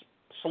it's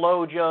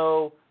slow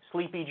Joe,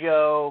 sleepy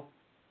Joe.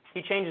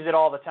 He changes it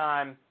all the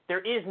time.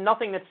 There is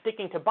nothing that's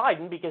sticking to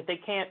Biden because they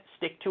can't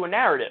stick to a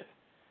narrative.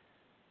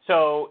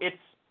 So it's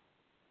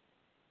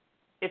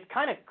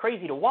kind of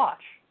crazy to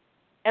watch.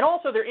 And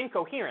also they're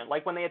incoherent.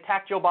 Like when they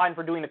attack Joe Biden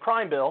for doing the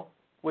crime bill,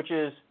 which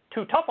is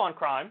too tough on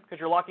crime because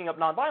you're locking up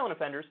nonviolent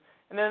offenders.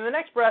 And then in the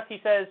next breath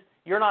he says,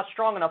 you're not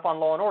strong enough on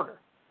law and order.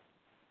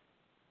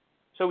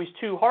 So he's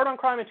too hard on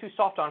crime and too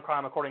soft on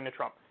crime, according to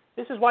Trump.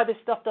 This is why this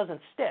stuff doesn't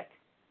stick,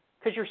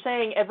 because you're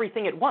saying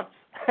everything at once.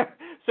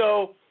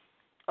 So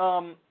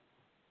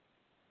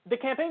the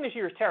campaign this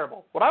year is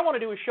terrible. What I want to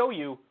do is show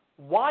you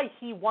why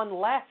he won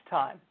last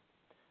time.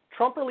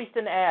 Trump released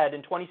an ad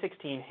in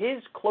 2016,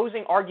 his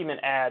closing argument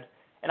ad,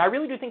 and I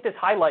really do think this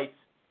highlights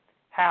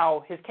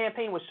how his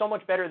campaign was so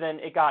much better than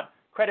it got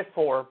credit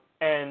for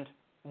and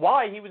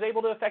why he was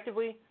able to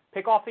effectively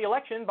pick off the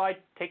election by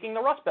taking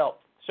the Rust Belt.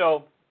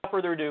 So, without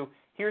further ado,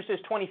 here's his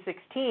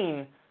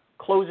 2016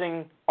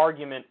 closing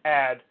argument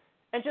ad.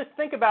 And just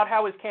think about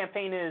how his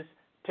campaign is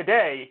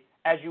today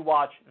as you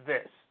watch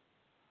this.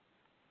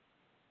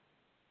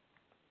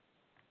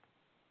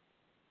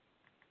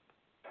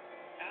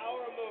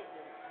 Our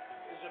movement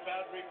is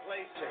about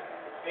replacing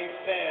a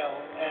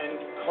failed and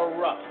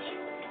corrupt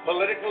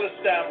political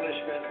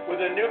establishment with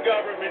a new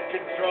government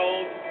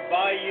controlled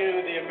by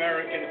you, the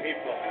American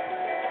people.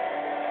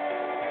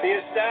 The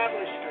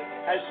establishment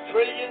has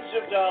trillions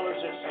of dollars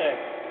at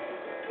stake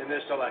in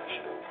this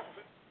election.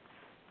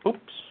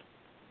 Oops.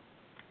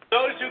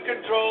 Those who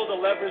control the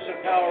levers of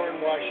power in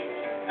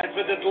Washington, and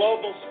for the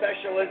global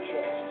special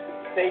interest,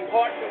 they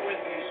partner with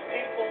these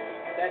people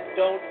that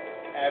don't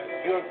have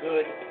your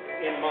good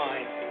in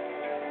mind.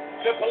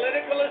 The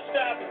political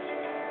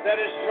establishment that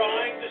is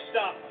trying to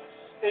stop us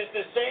is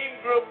the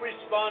same group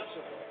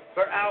responsible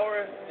for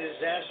our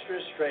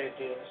disastrous trade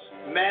deals,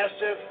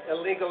 massive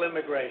illegal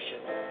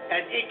immigration,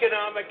 and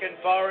economic and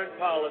foreign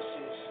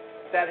policies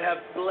that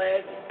have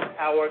bled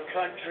our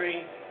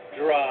country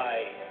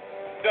dry.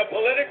 The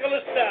political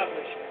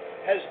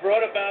establishment has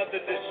brought about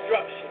the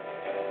destruction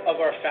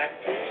of our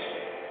factories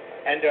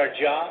and our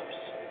jobs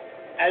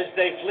as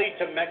they flee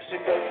to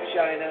Mexico,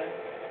 China,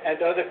 and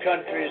other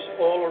countries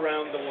all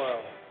around the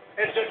world.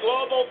 It's a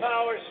global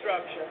power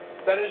structure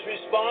that is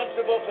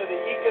responsible for the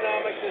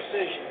economic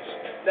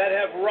decisions that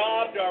have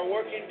robbed our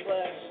working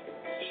class,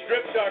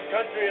 stripped our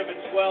country of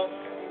its wealth,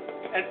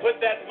 and put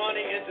that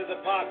money into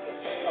the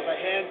pockets of a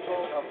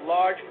handful of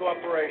large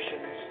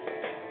corporations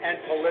and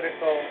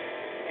political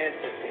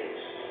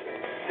entities.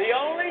 The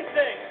only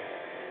thing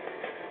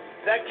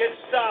that can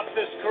stop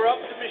this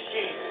corrupt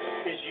machine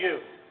is you.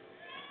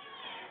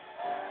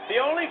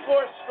 The only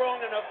force strong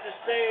enough to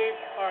save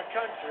our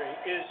country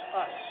is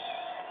us.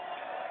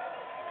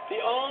 The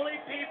only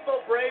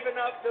people brave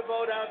enough to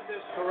vote out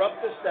this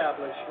corrupt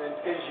establishment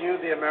is you,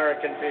 the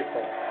American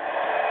people.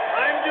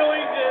 I'm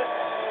doing this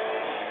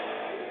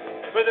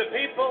for the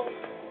people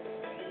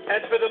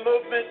and for the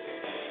movement,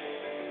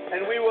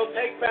 and we will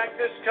take back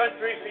this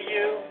country for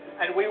you,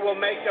 and we will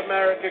make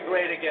America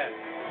great again.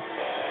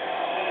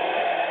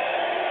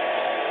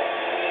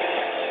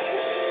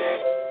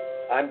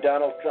 I'm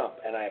Donald Trump,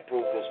 and I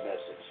approve this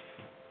message.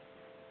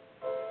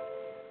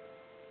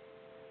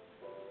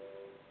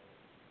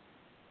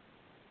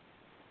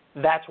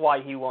 That's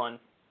why he won.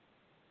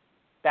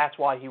 That's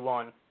why he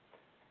won.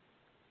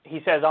 He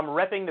says, I'm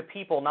repping the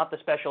people, not the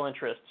special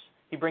interests.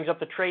 He brings up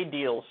the trade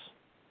deals,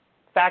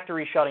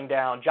 factories shutting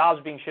down, jobs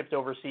being shipped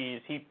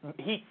overseas. He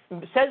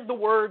says the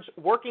words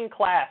working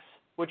class,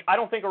 which I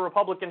don't think a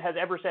Republican has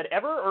ever said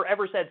ever or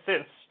ever said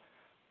since.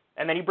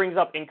 And then he brings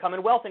up income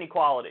and wealth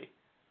inequality.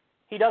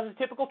 He does his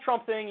typical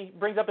Trump thing. He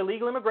brings up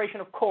illegal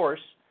immigration, of course.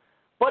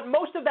 But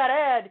most of that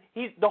ad,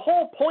 the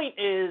whole point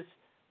is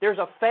there's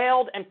a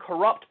failed and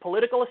corrupt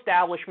political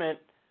establishment.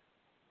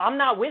 I'm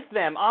not with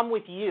them. I'm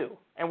with you.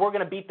 And we're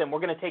going to beat them. We're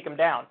going to take them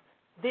down.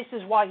 This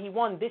is why he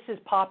won. This is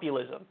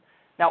populism.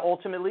 Now,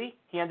 ultimately,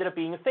 he ended up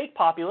being a fake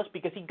populist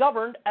because he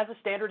governed as a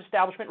standard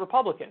establishment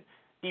Republican.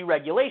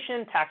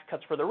 Deregulation, tax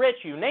cuts for the rich,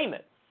 you name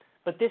it.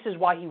 But this is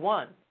why he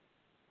won.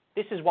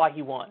 This is why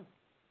he won.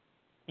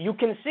 You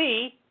can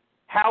see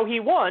how he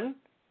won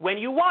when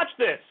you watch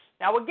this.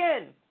 Now,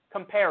 again,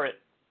 compare it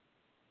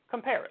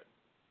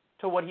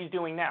to what he's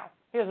doing now.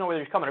 He doesn't know whether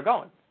he's coming or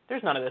going.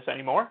 There's none of this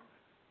anymore.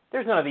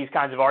 There's none of these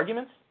kinds of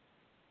arguments.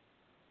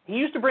 He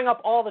used to bring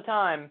up all the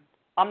time,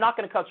 I'm not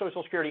going to cut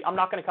Social Security. I'm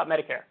not going to cut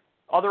Medicare.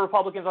 Other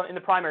Republicans in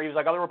the primary, he was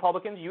like, other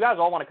Republicans, you guys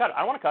all want to cut it. I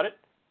don't want to cut it.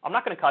 I'm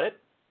not going to cut it.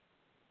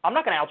 I'm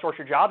not going to outsource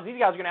your jobs. These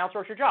guys are going to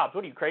outsource your jobs.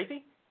 What are you,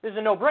 crazy? This is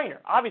a no-brainer.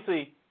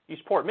 Obviously, you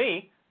support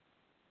me.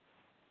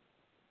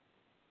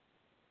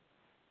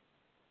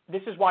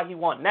 This is why he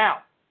won. Now,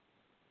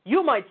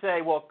 you might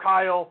say, well,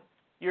 Kyle,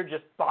 you're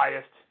just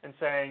biased in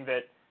saying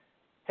that,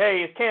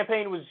 hey, his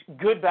campaign was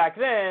good back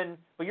then,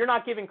 but you're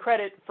not giving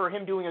credit for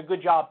him doing a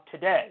good job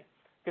today.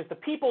 Because the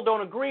people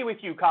don't agree with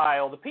you,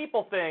 Kyle. The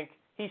people think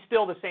he's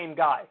still the same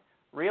guy.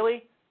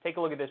 Really? Take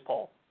a look at this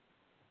poll.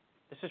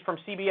 This is from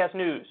CBS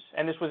News,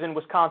 and this was in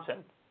Wisconsin,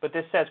 but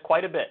this says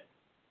quite a bit.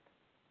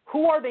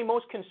 Who are they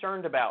most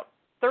concerned about?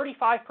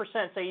 35%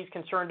 say he's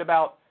concerned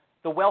about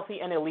the wealthy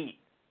and elite.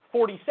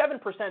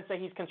 47% say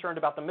he's concerned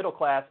about the middle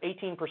class.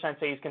 18%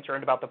 say he's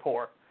concerned about the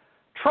poor.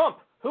 Trump,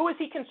 who is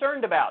he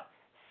concerned about?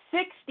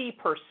 60%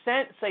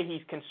 say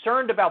he's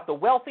concerned about the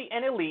wealthy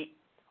and elite.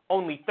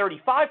 Only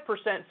 35%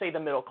 say the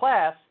middle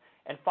class,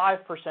 and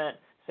 5%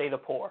 say the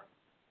poor.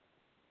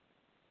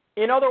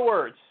 In other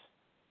words,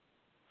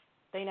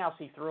 they now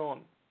see through him.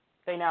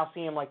 They now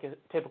see him like a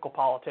typical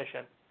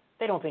politician.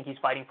 They don't think he's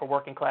fighting for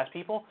working class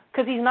people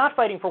because he's not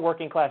fighting for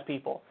working class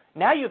people.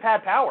 Now you've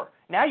had power.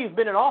 Now you've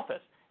been in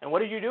office. And what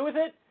did you do with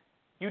it?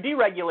 You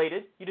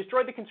deregulated, you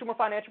destroyed the Consumer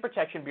Financial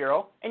Protection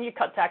Bureau, and you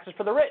cut taxes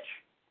for the rich.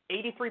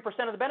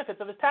 83% of the benefits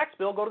of his tax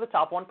bill go to the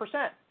top 1%.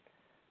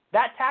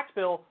 That tax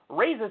bill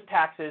raises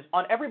taxes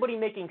on everybody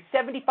making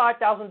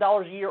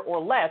 $75,000 a year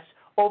or less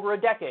over a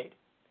decade.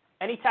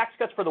 Any tax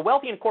cuts for the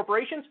wealthy and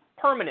corporations,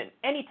 permanent.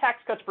 Any tax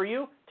cuts for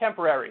you,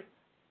 temporary.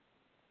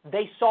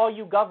 They saw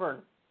you govern,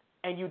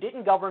 and you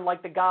didn't govern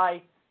like the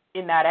guy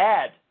in that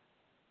ad.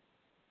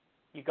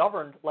 You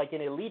governed like an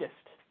elitist.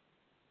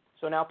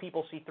 So now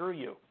people see through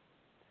you.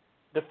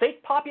 The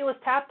fake populist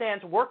tap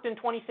dance worked in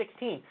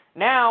 2016.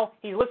 Now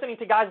he's listening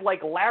to guys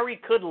like Larry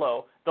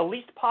Kudlow, the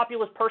least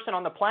populist person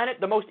on the planet,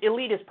 the most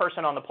elitist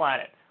person on the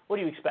planet. What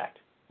do you expect?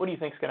 What do you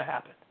think is going to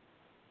happen?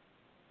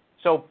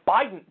 So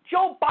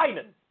Joe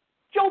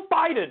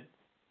Biden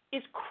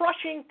is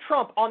crushing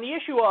Trump on the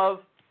issue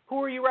of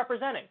who are you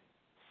representing?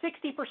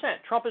 60%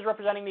 Trump is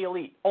representing the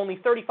elite.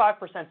 Only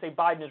 35% say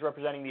Biden is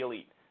representing the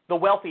elite, the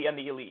wealthy and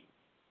the elite.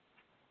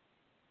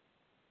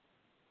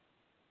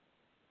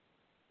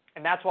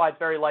 And that's why it's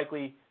very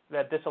likely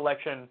that this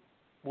election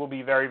will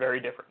be very, very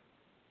different.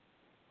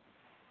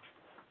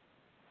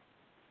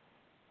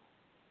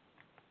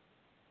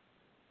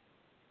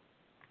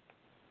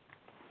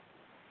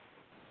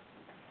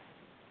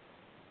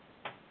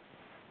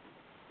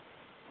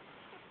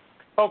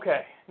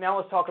 Okay, now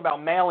let's talk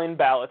about mail-in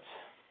ballots.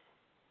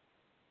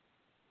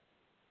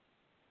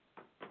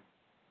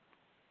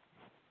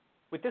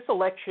 With this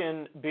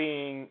election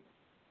being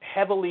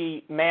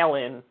heavily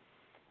mail-in,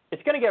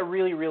 it's going to get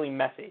really, really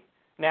messy.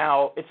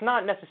 Now, it's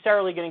not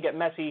necessarily going to get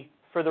messy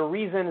for the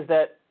reasons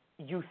that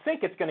you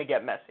think it's going to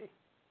get messy.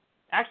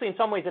 Actually, in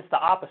some ways, it's the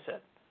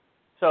opposite.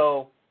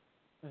 So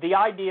the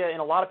idea in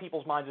a lot of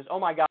people's minds is, oh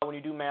my God, when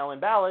you do mail-in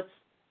ballots,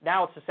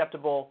 now it's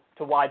susceptible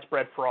to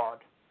widespread fraud.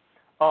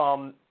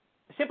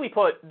 Simply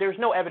put, there's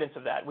no evidence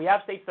of that. We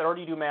have states that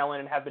already do mail-in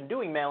and have been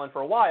doing mail-in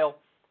for a while.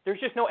 There's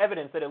just no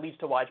evidence that it leads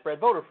to widespread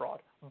voter fraud.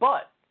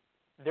 But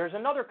there's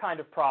another kind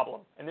of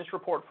problem, and this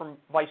report from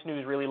Vice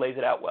News really lays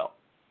it out well.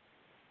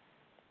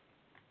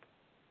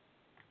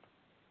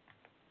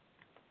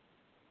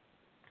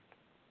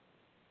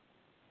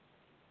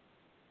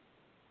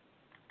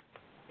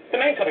 The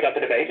main topic of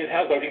the debate is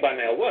how voting by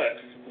mail works.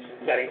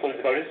 That includes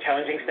voters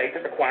challenging states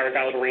that require a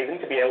valid reason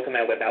to be able to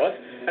mail their ballots,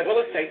 as well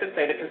as states that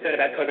say that concern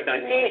about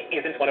COVID-19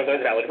 isn't one of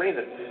those valid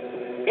reasons.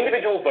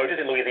 Individual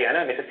voters in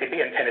Louisiana, Mississippi,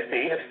 and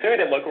Tennessee have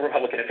sued their local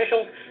Republican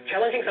officials,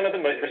 challenging some of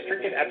the most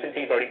restrictive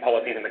absentee voting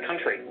policies in the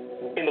country.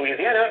 In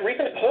Louisiana,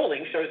 recent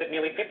polling shows that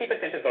nearly 50%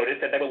 of voters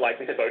said they were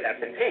likely to vote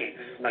absentee.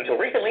 Until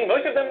recently,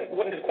 most of them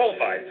wouldn't have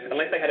qualified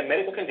unless they had a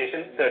medical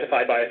condition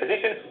certified by a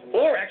physician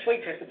or actually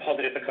tested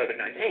positive for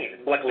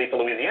COVID-19. Luckily for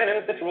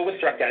Louisianans, this rule was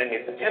struck down in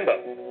mid-September.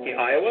 In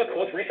Iowa,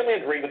 courts recently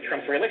agreed with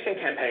Trump's re-election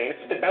campaign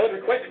that ballot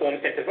request forms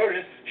sent to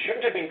voters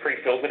shouldn't have been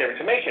pre-filled with their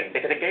information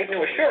because it gave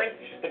no assurance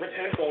that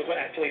return forms were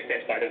actually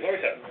sent by the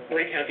voter.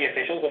 3 county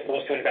officials were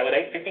forced to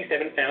invalidate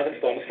 57,000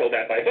 forms filled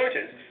out by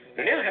voters,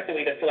 who now have to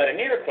either fill out a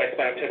new request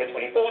by October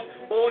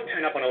 24th or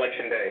turn up on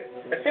Election Day.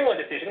 A similar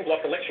decision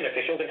blocked election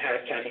officials in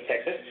Harris County,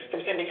 Texas,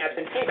 from sending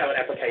absentee ballot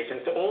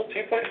applications to all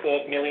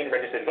 2.4 million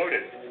registered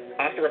voters.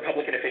 After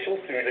Republican officials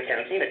sued the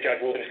county and a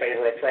judge ruled in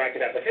favor of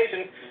proactive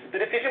applications,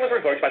 the decision was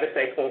revoked by the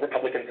state's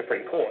all-Republican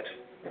Supreme Court.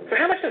 So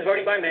how much does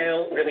voting by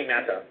mail really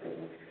matter?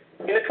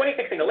 In the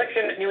 2016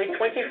 election, nearly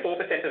 24%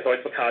 of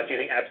votes were cast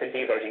using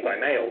absentee voting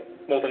by mail.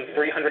 More than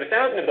 300,000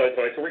 of those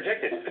votes were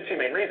rejected for 2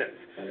 main reasons: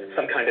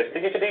 some kind of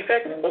signature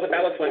defect, or the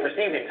ballots weren't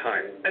received in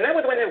time. And that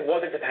was when there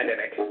wasn't a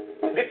pandemic.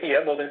 This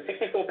year, more than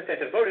 64%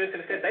 of voters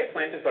have said they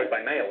plan to vote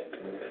by mail.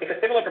 If a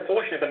similar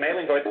proportion of the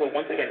mail-in votes were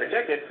once again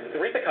rejected, the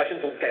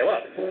repercussions will scale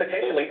up,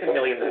 potentially to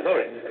millions of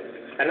votes.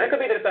 And that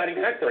could be the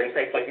deciding factor in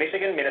states like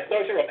Michigan,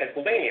 Minnesota, or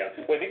Pennsylvania,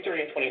 where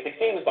victory in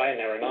 2016 was by a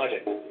narrow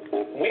margin.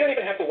 We don't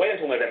even have to wait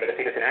until November to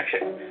see this in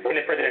action. In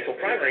the presidential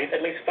primaries, at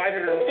least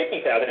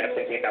 550,000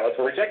 absentee ballots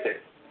were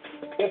rejected.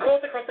 In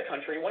courts across the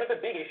country, one of the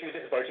big issues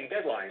is voting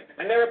deadlines,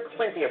 and there are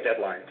plenty of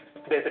deadlines.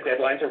 There's the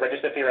deadline to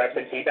register for your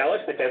absentee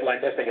ballot, the deadline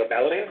to send your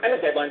ballot in, and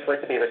the deadline for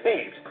it to be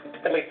received.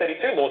 At least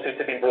 32 lawsuits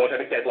have been brought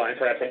over deadlines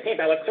for absentee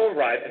ballots to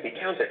arrive and be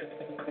counted.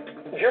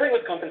 During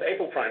Wisconsin's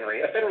April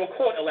primary, a federal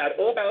court allowed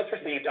all ballots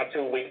received up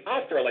to a week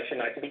after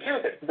election night to be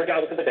counted,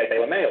 regardless of the date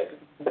they were mailed.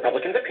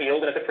 Republicans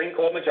appealed, and a Supreme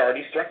Court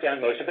majority struck down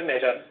most of the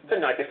measure the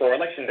night before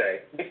Election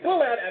Day. It still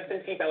allowed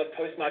absentee ballots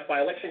postmarked by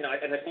election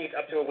night and received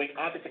up to a week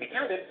after to be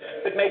counted,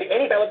 but made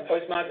any ballots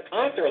postmarked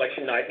after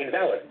election night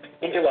invalid.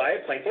 In July,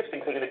 plaintiffs,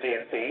 including the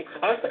DNC,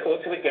 asked the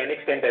court to again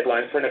extend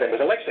deadlines for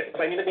November's election,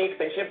 claiming that the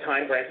extension of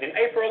time granted in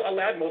April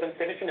allowed more than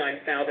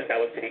 79,000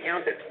 ballots to be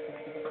counted.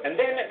 And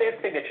then there's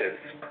signatures.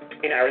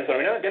 In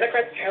Arizona,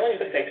 Democrats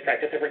challenged the state's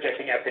practice of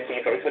rejecting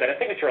absentee votes without a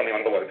signature on the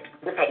envelope.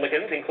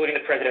 Republicans, including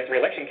the president's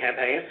re-election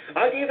campaign,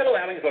 argue that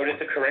allowing voters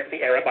to correct the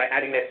error by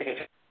adding their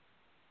signature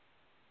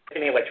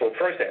in the electoral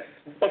process.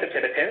 On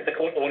September 10th, the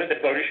court ordered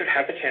that voters should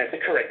have the chance to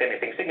correct their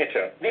missing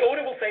signature. The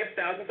order will save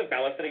thousands of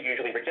ballots that are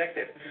usually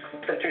rejected.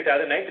 From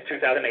 2008 to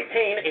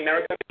 2018, in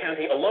Maricopa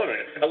County alone,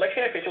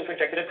 election officials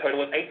rejected a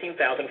total of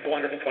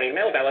 18,420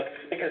 mail ballots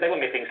because they were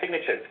missing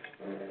signatures.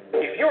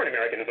 If you're an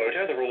American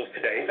voter, the rules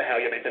today for how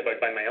you're meant to vote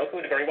by mail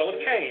could very well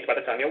have changed by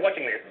the time you're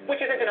watching this,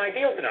 which isn't an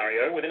ideal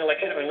scenario with an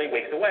election only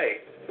weeks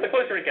away. The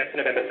closer it gets to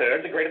November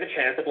 3rd, the greater the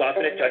chance that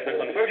last-minute judgments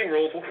on voting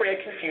rules will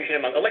create confusion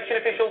among election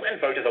officials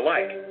and voters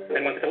alike.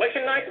 And once it's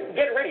election night,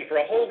 get ready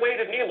for a whole wave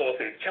of near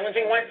lawsuits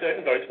challenging why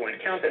certain votes weren't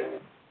counted.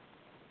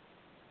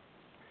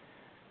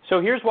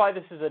 So here's why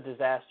this is a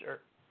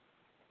disaster.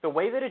 The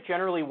way that it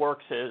generally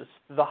works is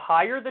the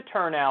higher the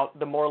turnout,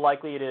 the more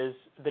likely it is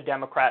the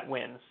Democrat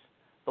wins.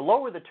 The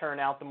lower the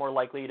turnout, the more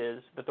likely it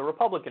is that the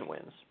Republican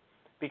wins.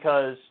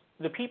 Because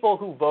the people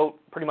who vote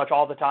pretty much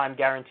all the time,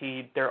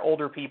 guaranteed, they're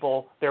older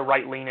people, they're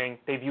right-leaning,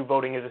 they view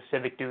voting as a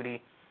civic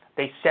duty,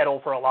 they settle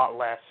for a lot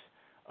less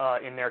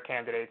in their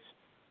candidates.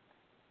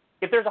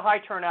 If there's a high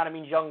turnout, it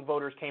means young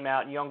voters came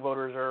out, and young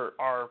voters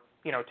are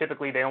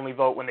typically they only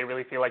vote when they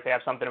really feel like they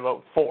have something to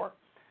vote for.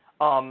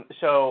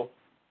 So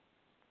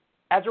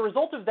as a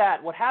result of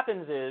that, what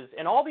happens is,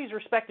 in all these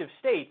respective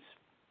states,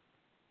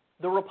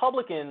 the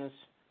Republicans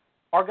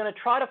are going to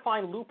try to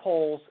find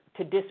loopholes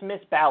to dismiss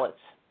ballots.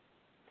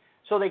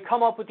 So they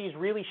come up with these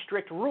really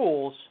strict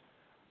rules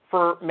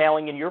for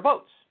mailing in your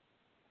votes.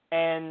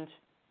 And,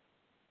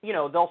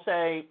 they'll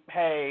say,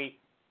 hey,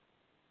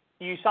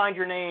 you signed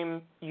your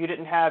name, you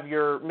didn't have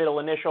your middle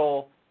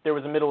initial, there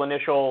was a middle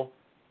initial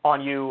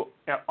on you,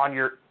 on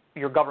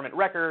your government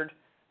record,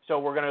 so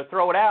we're going to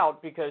throw it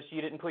out because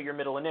you didn't put your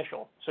middle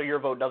initial, so your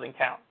vote doesn't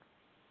count.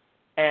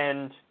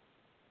 And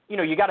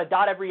you got to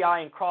dot every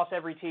I and cross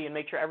every T and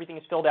make sure everything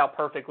is filled out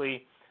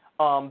perfectly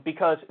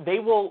because they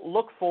will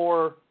look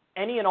for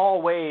any and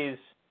all ways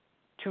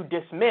to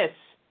dismiss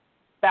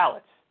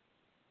ballots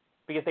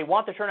because they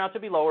want the turnout to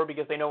be lower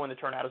because they know when the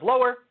turnout is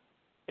lower,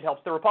 it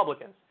helps the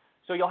Republicans.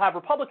 So you'll have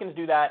Republicans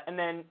do that, and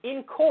then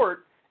in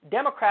court,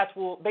 Democrats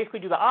will basically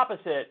do the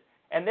opposite,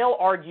 and they'll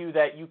argue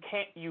that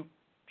you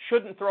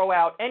shouldn't throw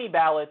out any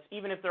ballots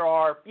even if there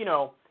are,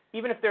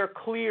 even if there are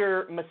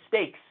clear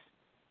mistakes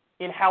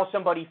in how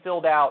somebody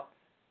filled out,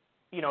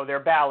 their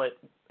ballot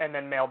and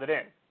then mailed it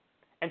in.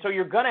 And so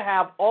you're going to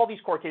have all these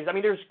court cases. I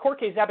mean, there's court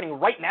cases happening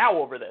right now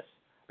over this.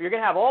 But you're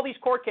going to have all these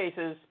court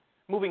cases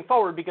moving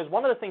forward because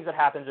one of the things that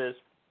happens is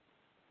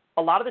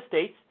a lot of the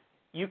states,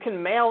 you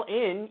can mail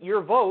in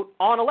your vote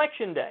on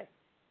Election Day.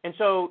 And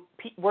so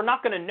we're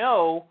not going to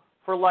know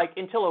for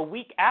until a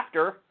week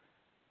after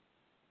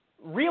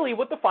really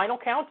what the final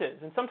count is.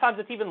 And sometimes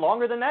it's even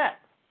longer than that.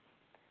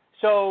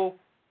 So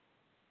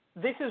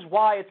this is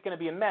why it's going to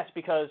be a mess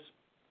because,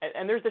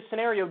 and there's this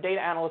scenario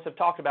data analysts have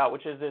talked about,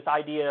 which is this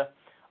idea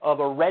of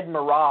a red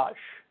mirage,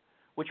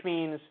 which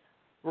means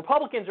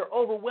Republicans are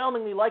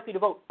overwhelmingly likely to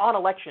vote on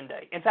Election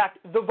Day. In fact,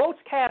 the votes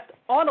cast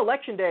on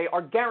Election Day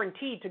are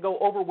guaranteed to go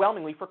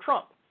overwhelmingly for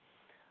Trump.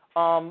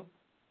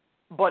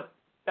 But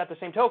by the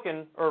same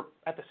token,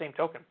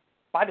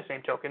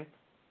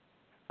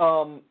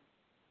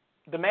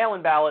 the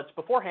mail-in ballots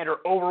beforehand are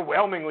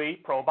overwhelmingly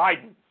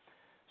pro-Biden.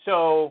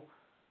 So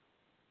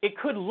it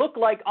could look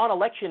like on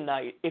election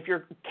night, if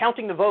you're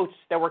counting the votes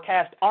that were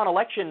cast on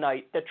election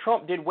night, that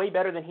Trump did way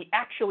better than he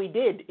actually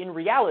did in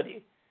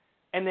reality.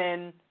 And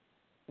then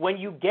when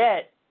you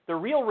get the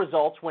real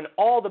results, when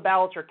all the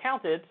ballots are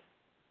counted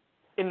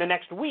in the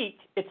next week,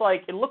 it's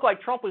like it looked like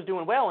Trump was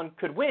doing well and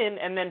could win,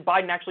 and then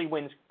Biden actually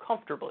wins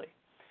comfortably.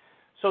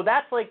 So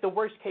that's the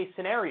worst case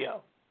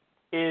scenario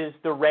is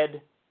the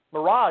red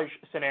mirage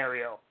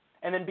scenario.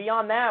 And then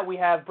beyond that, we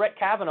have Brett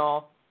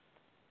Kavanaugh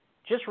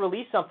just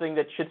released something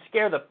that should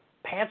scare the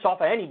pants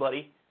off of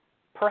anybody.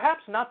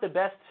 Perhaps not the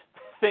best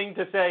thing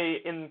to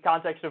say in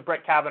context of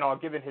Brett Kavanaugh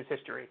given his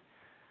history.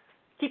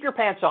 Keep your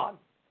pants on.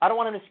 I don't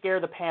want him to scare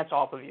the pants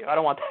off of you. I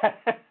don't want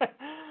that.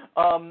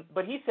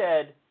 But he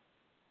said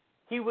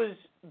he was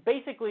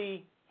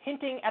basically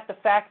hinting at the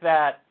fact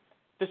that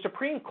the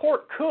Supreme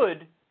Court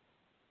could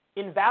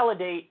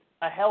invalidate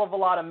a hell of a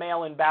lot of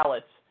mail-in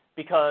ballots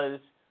because,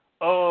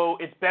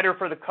 it's better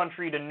for the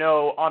country to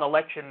know on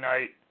election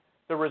night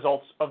the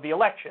results of the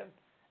election.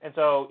 And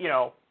so,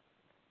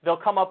 they'll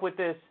come up with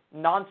this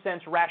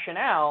nonsense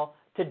rationale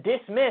to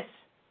dismiss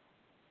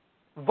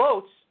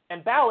votes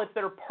and ballots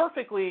that are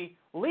perfectly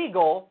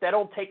legal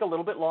that'll take a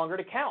little bit longer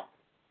to count.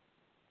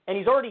 And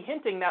he's already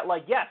hinting that,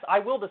 yes, I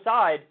will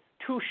decide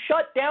to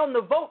shut down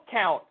the vote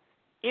count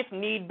if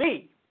need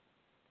be.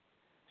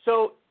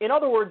 So, in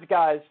other words,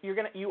 guys,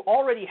 you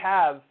already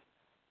have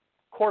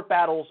court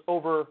battles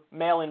over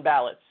mail-in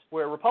ballots,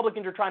 where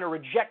Republicans are trying to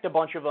reject a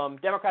bunch of them,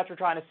 Democrats are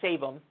trying to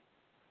save them.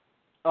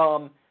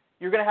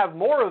 You're going to have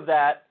more of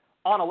that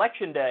on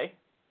Election Day,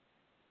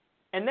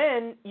 and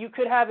then you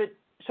could have it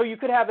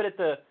at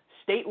the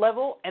state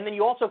level, and then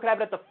you also could have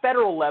it at the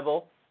federal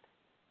level.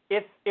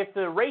 If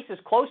the race is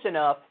close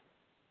enough,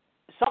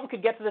 something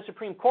could get to the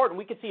Supreme Court, and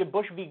we could see a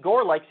Bush v.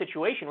 Gore-like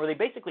situation where they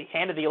basically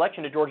handed the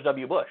election to George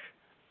W. Bush,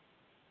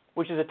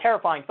 which is a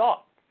terrifying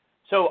thought.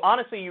 So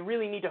honestly, you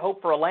really need to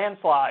hope for a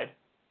landslide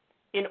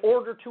in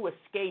order to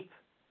escape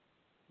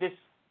this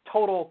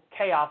total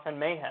chaos and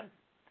mayhem,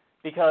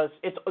 because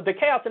the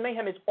chaos and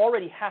mayhem is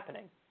already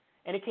happening,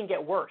 and it can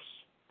get worse.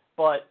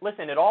 But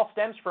listen, it all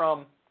stems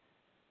from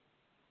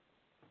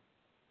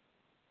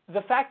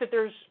the fact that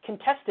there's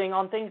contesting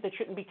on things that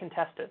shouldn't be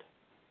contested.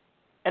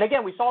 And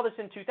again, we saw this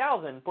in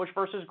 2000, Bush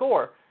versus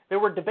Gore. There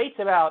were debates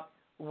about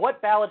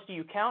what ballots do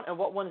you count and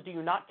what ones do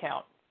you not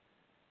count.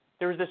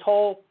 There was this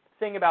whole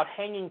thing about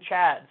hanging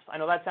chads. I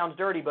know that sounds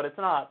dirty, but it's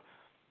not.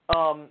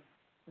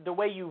 The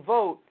way you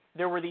vote,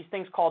 there were these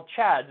things called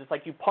chads. It's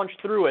like you punch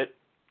through it,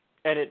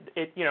 and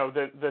it you know,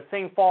 the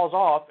thing falls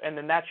off, and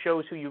then that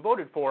shows who you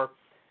voted for.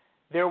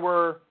 There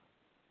were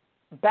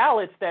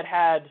ballots that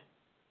had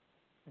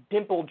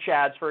dimpled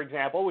chads, for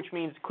example, which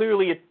means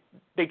clearly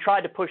they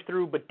tried to push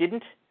through but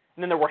didn't.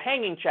 And then there were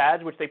hanging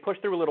chads, which they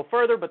pushed through a little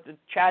further, but the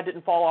chad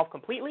didn't fall off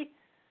completely.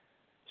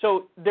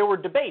 So there were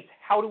debates.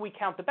 How do we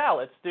count the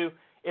ballots?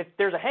 If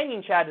there's a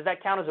hanging chad, does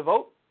that count as a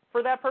vote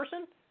for that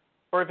person?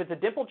 Or if it's a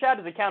dimpled chad,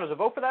 does it count as a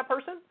vote for that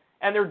person?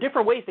 And there are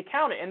different ways to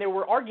count it, and there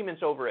were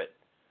arguments over it.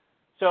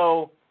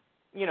 So,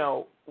 you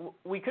know,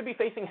 we could be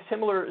facing a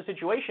similar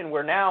situation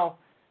where now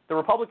the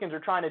Republicans are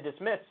trying to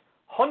dismiss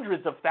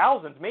hundreds of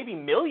thousands, maybe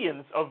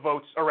millions of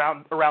votes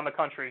around the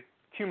country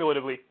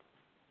cumulatively.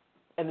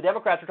 And the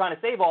Democrats are trying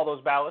to save all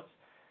those ballots.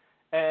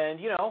 And,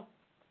 you know,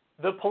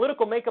 the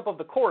political makeup of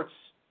the courts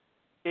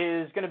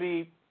is going to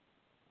be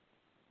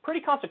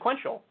pretty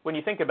consequential when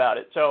you think about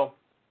it. So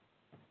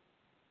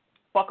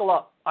buckle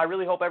up. I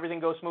really hope everything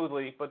goes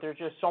smoothly, but there's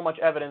just so much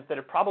evidence that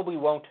it probably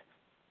won't.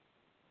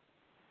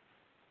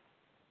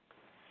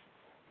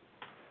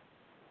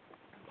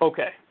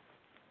 Okay.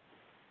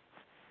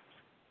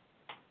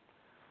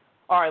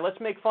 All right, let's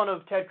make fun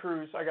of Ted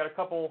Cruz. I got a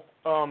couple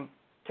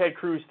Ted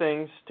Cruz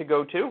things to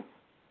go to.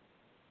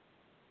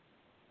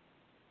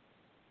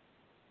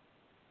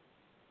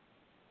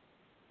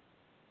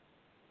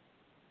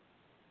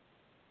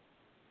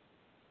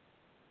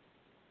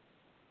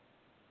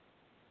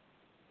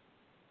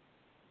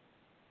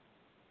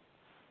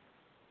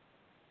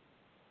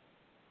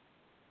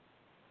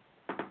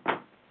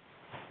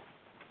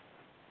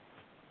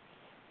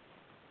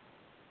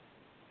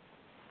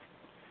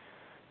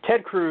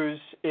 Ted Cruz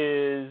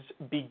is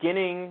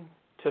beginning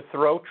to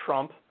throw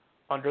Trump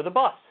under the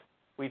bus.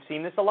 We've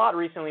seen this a lot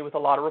recently with a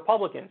lot of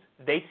Republicans.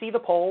 They see the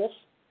polls.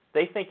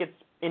 They think it's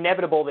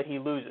inevitable that he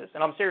loses.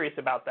 And I'm serious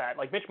about that.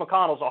 Like Mitch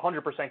McConnell's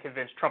 100%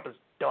 convinced Trump is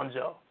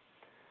donezo.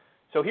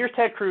 So here's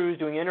Ted Cruz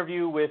doing an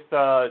interview with,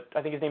 I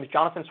think his name is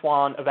Jonathan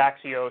Swan of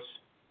Axios.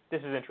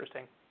 This is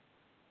interesting.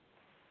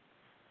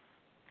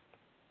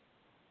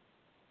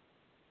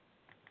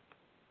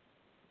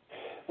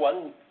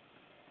 One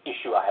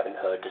issue I haven't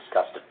heard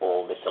discussed at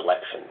all this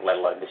election, let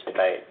alone this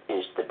debate,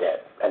 is the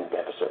debt and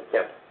deficit.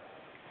 Yeah.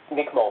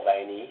 Nick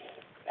Mulvaney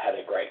had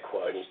a great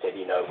quote. He said,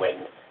 you know,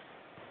 when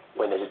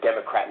there's a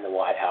Democrat in the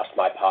White House,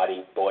 my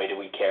party, boy, do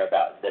we care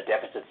about the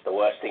deficit's the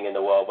worst thing in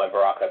the world when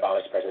Barack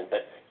Obama's president.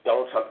 But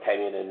Donald Trump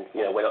came in and,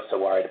 you know, we're not so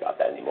worried about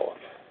that anymore.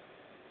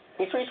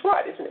 He's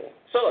right, isn't he?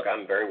 So, look,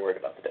 I'm very worried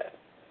about the debt.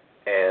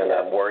 And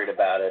I'm worried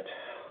about it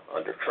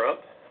under Trump.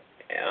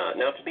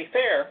 Now, to be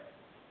fair,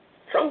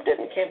 Trump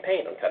didn't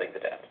campaign on cutting the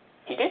debt.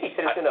 He did. He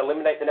said he's going to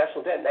eliminate the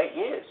national debt in 8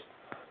 years.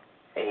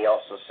 And he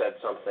also said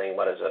something,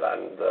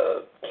 I'm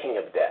the king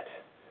of debt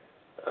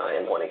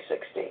in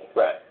 2016.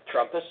 Right.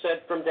 Trump has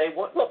said from day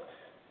one, look,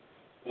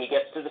 he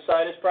gets to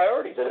decide his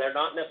priorities, and they're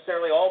not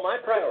necessarily all my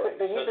priorities.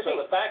 But here's the thing.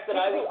 The fact that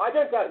I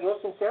don't doubt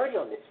your sincerity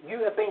on this.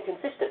 You have been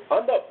consistent.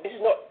 This is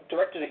not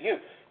directed at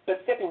you.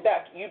 But stepping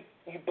back, you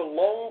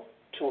belong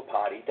to a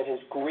party that has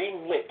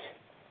greenlit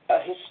a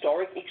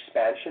historic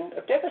expansion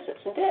of deficits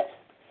and debt.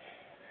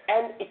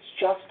 And it's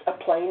just a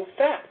plain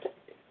fact.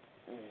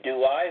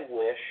 Do I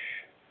wish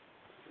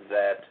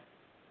that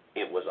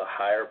it was a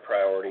higher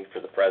priority for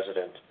the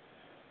president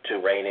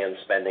to rein in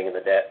spending and the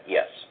debt?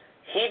 Yes.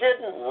 He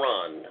didn't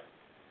run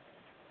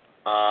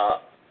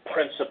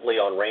principally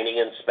on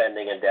reining in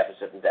spending and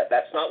deficit and debt.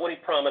 That's not what he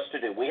promised to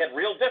do. We had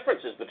real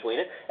differences between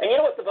it. And you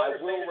know what the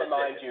voters will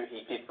remind you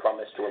he did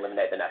promise to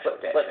eliminate the national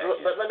debt. But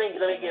let me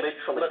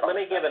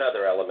give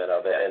another element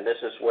of it, and this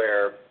is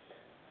where,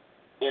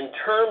 in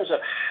terms of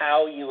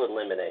how you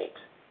eliminate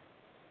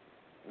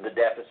the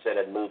deficit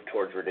and move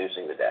towards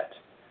reducing the debt,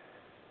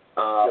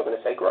 you're going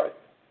to say growth.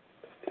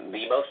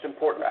 The most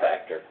important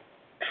factor.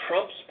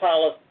 Trump's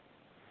policies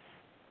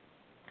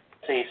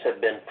have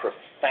been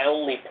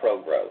profoundly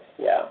pro-growth.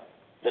 Yeah.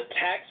 The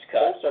tax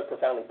cuts. Also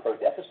profoundly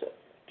pro-deficit.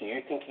 Do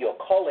you think your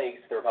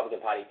colleagues, the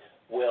Republican Party,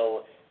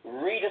 will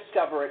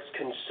rediscover its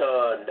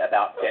concern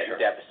about debt and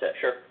deficit?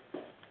 Sure.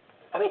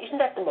 I mean, isn't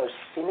that the most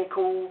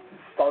cynical,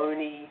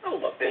 phony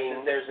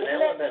thing? There's an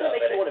element of it.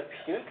 Makes you want to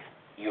puke?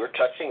 You're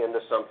touching into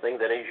something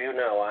that, as you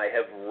know, I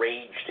have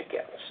raged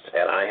against.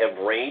 And I have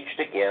raged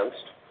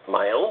against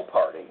my own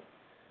party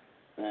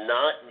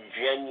not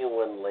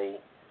genuinely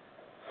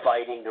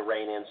fighting to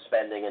rein in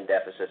spending and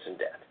deficits and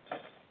debt.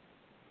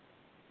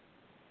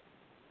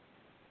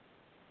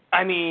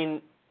 I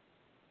mean,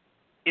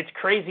 it's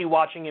crazy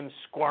watching him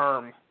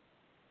squirm,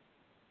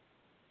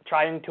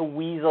 trying to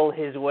weasel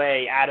his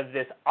way out of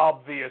this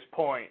obvious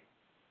point.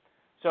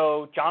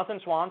 So Jonathan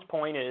Swan's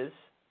point is,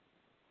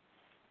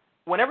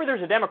 whenever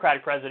there's a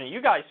Democratic president,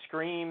 you guys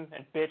scream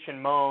and bitch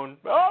and moan,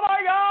 oh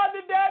my God,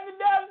 the debt and the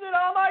deficit,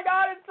 oh my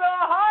God, it's so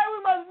high,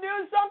 we must do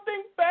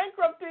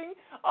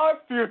our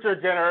future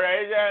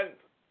generations.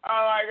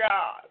 Oh my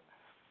God.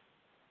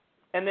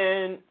 And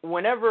then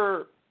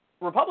whenever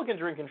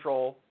Republicans are in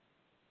control,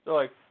 they're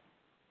like,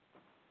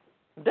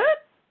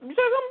 debt? You said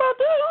something about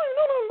that? I don't even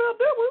know nothing about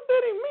that. Well,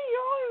 that ain't me.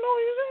 I don't even know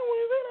what you're saying when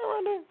you say that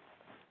right there.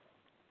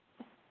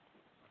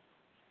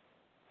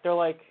 They're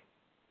like,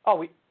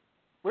 oh,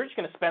 we're just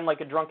going to spend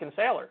like a drunken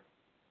sailor.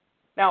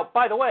 Now,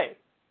 by the way,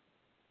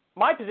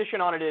 my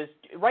position on it is,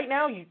 right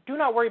now, you do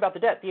not worry about the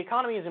debt. The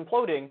economy is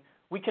imploding.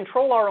 We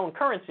control our own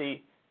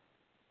currency.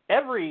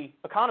 Every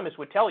economist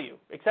would tell you,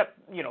 except,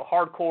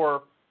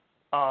 hardcore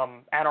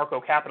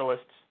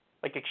anarcho-capitalists,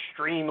 like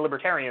extreme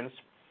libertarians,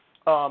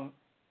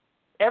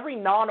 every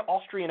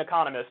non-Austrian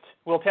economist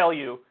will tell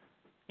you,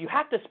 you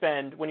have to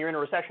spend when you're in a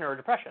recession or a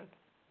depression.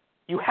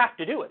 You have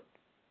to do it,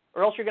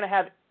 or else you're going to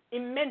have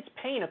immense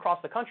pain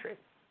across the country.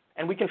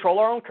 And we control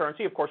our own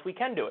currency. Of course, we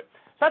can do it.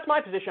 So that's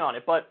my position on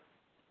it. But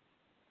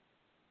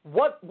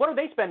what are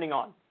they spending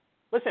on?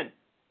 Listen,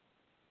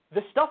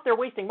 the stuff they're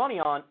wasting money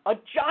on, a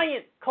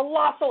giant,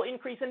 colossal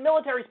increase in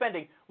military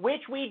spending,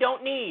 which we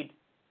don't need.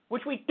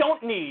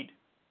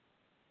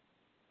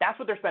 That's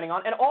what they're spending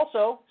on. And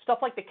also, stuff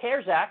like the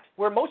CARES Act,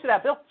 where most of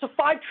that bill, it's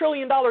a $5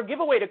 trillion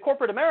giveaway to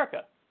corporate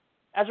America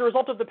as a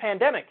result of the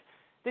pandemic.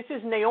 This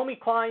is Naomi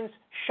Klein's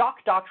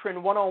shock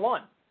doctrine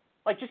 101.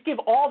 Like, just give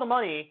all the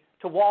money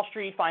to Wall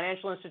Street,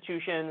 financial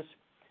institutions,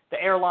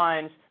 the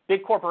airlines,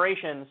 big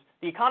corporations.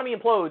 The economy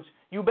implodes.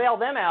 You bail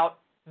them out.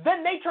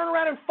 Then they turn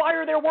around and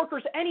fire their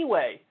workers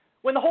anyway,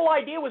 when the whole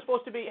idea was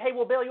supposed to be, hey,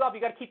 we'll bail you out, but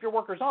you got to keep your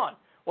workers on.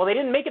 Well, they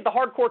didn't make it the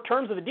hardcore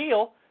terms of the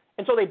deal,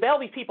 and so they bail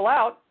these people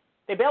out,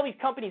 they bail these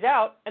companies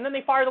out, and then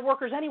they fire the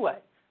workers anyway.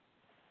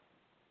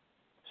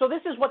 So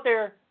this is what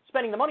they're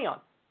spending the money on: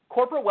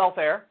 corporate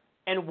welfare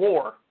and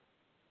war.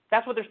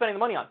 That's what they're spending the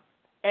money on.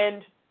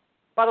 And,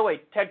 by the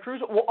way, Ted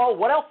Cruz,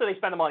 what else do they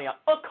spend the money on?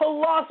 A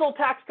colossal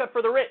tax cut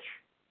for the rich.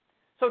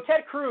 So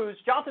Ted Cruz,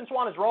 Jonathan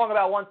Swan is wrong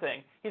about one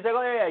thing. He's like,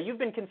 oh, yeah, you've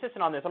been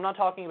consistent on this. I'm not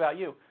talking about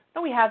you.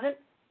 No, he hasn't.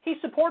 He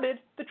supported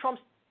the Trump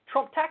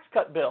tax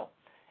cut bill.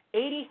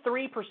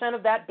 83%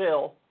 of that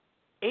bill,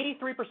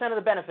 83% of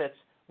the benefits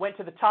went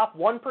to the top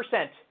 1%.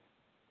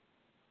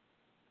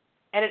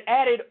 And it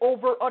added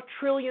over $1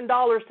 trillion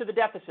to the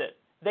deficit.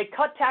 They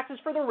cut taxes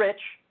for the rich.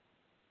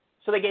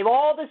 So they gave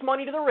all this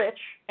money to the rich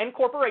and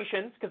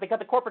corporations, because they cut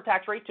the corporate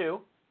tax rate too.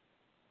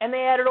 And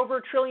they added over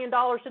 $1 trillion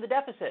to the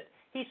deficit.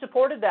 He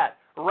supported that.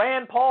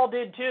 Rand Paul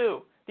did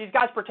too. These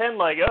guys pretend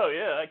like, oh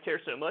yeah, I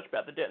care so much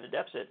about the debt and the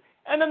deficit.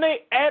 And then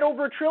they add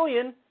over $1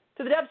 trillion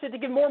to the deficit to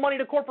give more money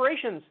to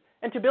corporations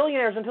and to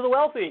billionaires and to the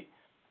wealthy.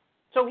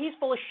 So he's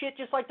full of shit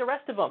just like the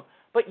rest of them.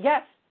 But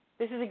yes,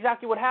 this is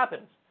exactly what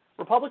happens.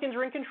 Republicans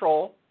are in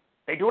control.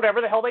 They do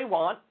whatever the hell they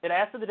want. It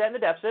adds to the debt and the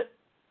deficit.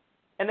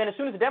 And then as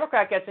soon as the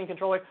Democrat gets in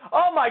control, like,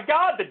 oh my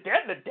God, the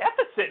debt and the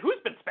deficit. Who's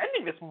been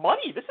spending this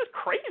money? This is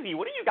crazy.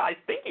 What are you guys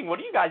thinking? What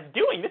are you guys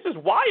doing? This is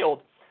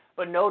wild.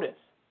 But notice,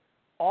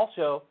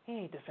 also, he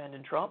ain't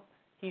defending Trump.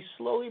 He's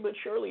slowly but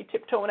surely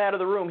tiptoeing out of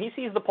the room. He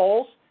sees the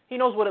polls. He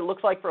knows what it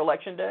looks like for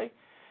Election Day.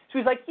 So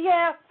he's like,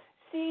 yeah,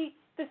 see,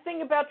 the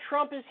thing about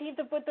Trump is he's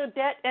with the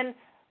debt. And,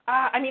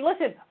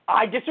 listen,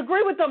 I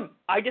disagree with them.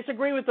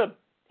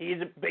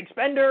 He's a big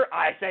spender.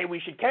 I say we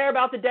should care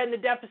about the debt and the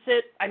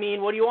deficit.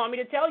 What do you want me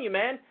to tell you,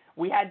 man?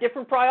 We had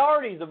different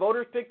priorities. The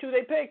voters picked who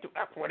they picked.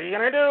 What are you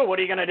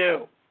going to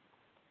do?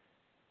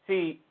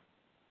 See,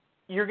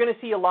 you're going to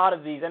see a lot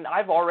of these, and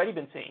I've already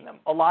been seeing them,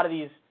 a lot of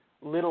these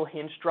little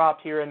hints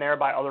dropped here and there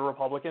by other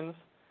Republicans.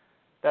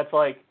 That's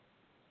like,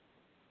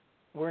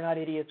 we're not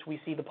idiots. We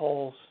see the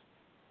polls.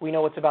 We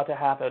know what's about to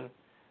happen.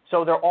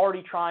 So they're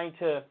already trying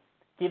to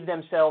give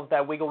themselves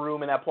that wiggle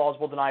room and that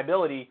plausible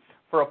deniability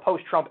for a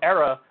post-Trump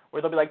era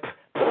where they'll be like,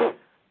 who,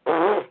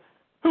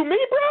 me,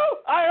 bro?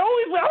 I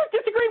was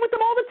disagreeing with them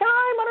all the time.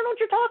 I don't know what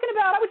you're talking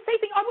about. I would say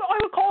things. I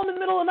would call them in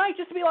the middle of the night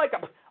just to be like,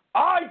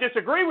 I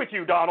disagree with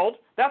you, Donald.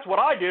 That's what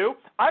I do.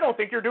 I don't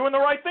think you're doing the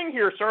right thing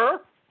here, sir.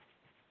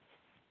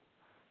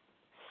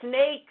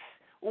 Snakes,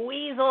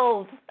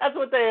 weasels. That's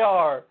what they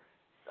are.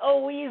 So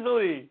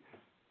weaselly.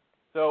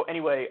 So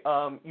anyway,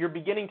 you're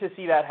beginning to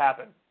see that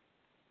happen.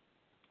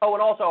 Oh,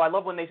 and also, I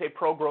love when they say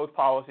pro-growth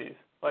policies.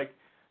 Like,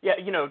 yeah,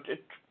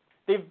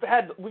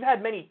 we've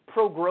had many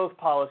pro-growth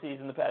policies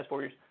in the past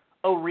 4 years.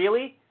 Oh,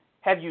 really?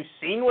 Have you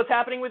seen what's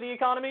happening with the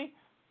economy?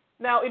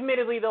 Now,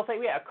 admittedly, they'll say,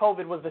 yeah,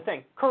 COVID was the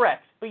thing.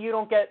 Correct, but you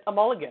don't get a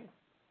mulligan.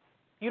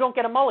 You don't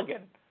get a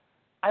mulligan.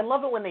 I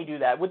love it when they do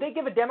that. Would they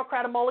give a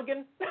Democrat a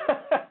mulligan?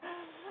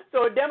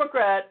 So a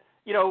Democrat,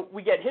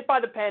 we get hit by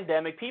the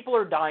pandemic, people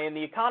are dying,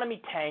 the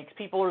economy tanks,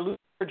 people are losing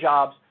their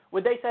jobs.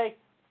 Would they say,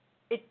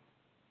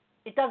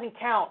 it doesn't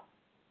count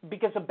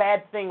because a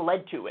bad thing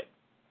led to it?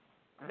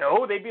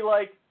 No, they'd be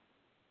like,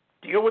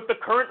 deal with the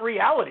current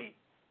reality.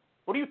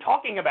 What are you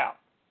talking about?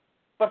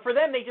 But for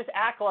them, they just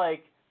act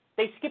like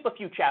they skip a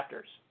few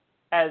chapters,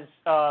 as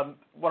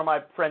one of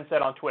my friends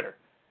said on Twitter.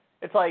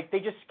 It's like they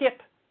just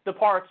skip the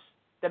parts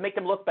that make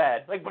them look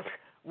bad. Like,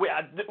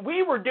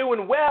 we were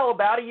doing well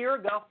about a year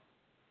ago.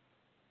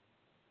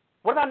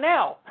 What about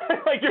now?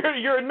 Like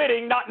you're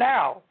admitting not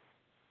now.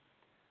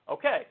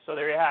 Okay, so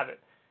there you have it.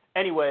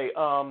 Anyway,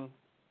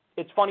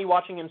 it's funny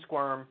watching him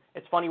squirm.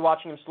 It's funny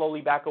watching him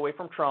slowly back away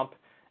from Trump.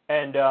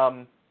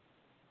 And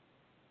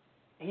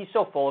he's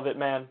so full of it,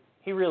 man.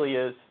 He really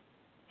is.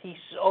 He's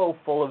so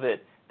full of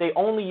it. They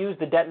only use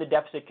the debt and the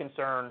deficit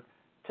concern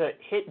to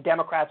hit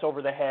Democrats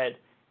over the head.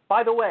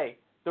 By the way,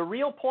 the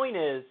real point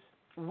is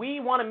we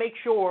want to make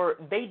sure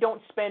they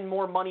don't spend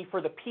more money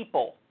for the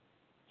people.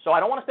 So I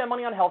don't want to spend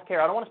money on health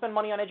care. I don't want to spend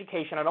money on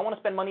education. I don't want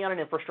to spend money on an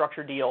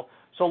infrastructure deal.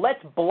 So let's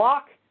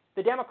block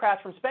the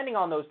Democrats from spending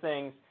on those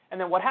things. And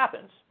then what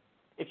happens?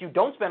 If you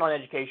don't spend on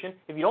education,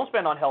 if you don't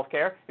spend on health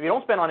care, if you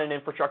don't spend on an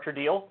infrastructure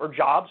deal or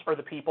jobs for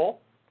the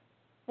people,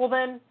 well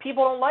then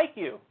people don't like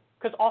you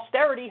because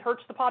austerity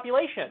hurts the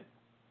population.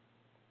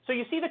 So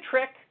you see the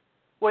trick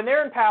when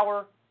they're in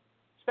power,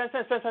 spend,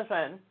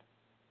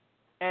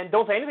 and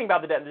don't say anything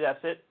about the debt and the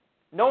deficit,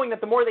 knowing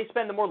that the more they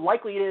spend, the more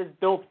likely it is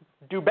they'll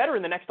do better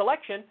in the next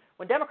election.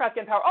 When Democrats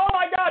get in power, oh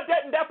my God,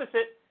 debt and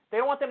deficit. They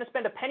don't want them to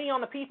spend a penny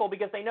on the people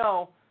because they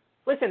know,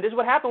 listen, this is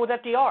what happened with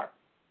FDR.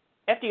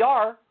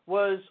 FDR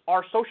was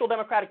our social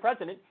democratic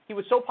president. He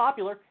was so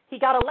popular, he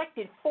got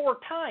elected 4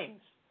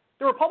 times.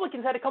 The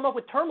Republicans had to come up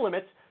with term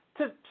limits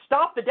to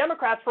stop the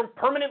Democrats from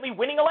permanently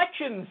winning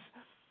elections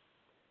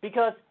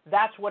because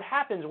that's what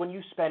happens when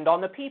you spend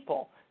on the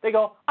people. They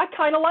go, I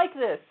kind of like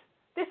this.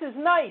 This is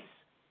nice.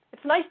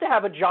 It's nice to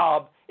have a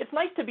job. It's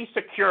nice to be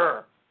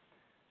secure.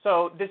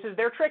 So this is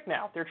their trick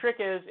now. Their trick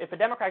is if a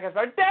Democrat gets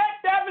debt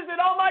deficit,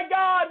 oh my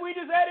God, we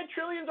just added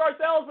trillions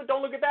ourselves, but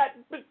don't look at that.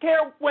 But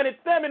care when it's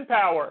them in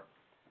power.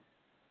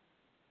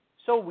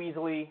 So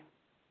weaselly,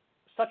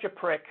 such a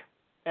prick.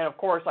 And of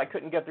course, I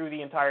couldn't get through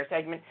the entire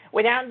segment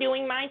without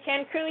doing my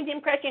Ted Cruz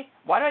impression.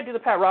 Why did I do the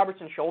Pat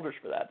Robertson shoulders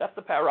for that? That's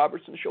the Pat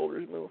Robertson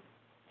shoulders move.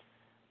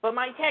 But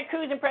my Ted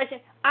Cruz impression,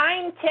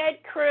 I'm Ted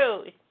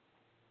Cruz.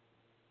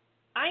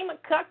 I'm a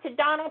cuck to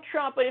Donald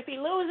Trump, but if he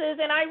loses,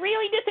 and I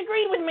really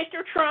disagreed with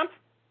Mr. Trump,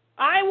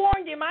 I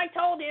warned him, I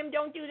told him,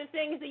 don't do the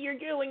things that you're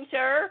doing,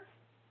 sir.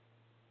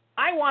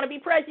 I want to be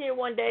president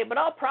one day, but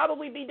I'll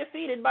probably be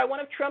defeated by one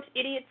of Trump's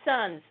idiot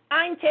sons.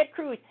 I'm Ted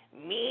Cruz.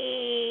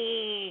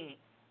 Me.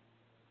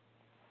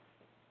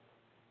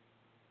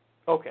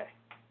 Okay.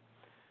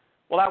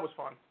 Well, that was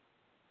fun.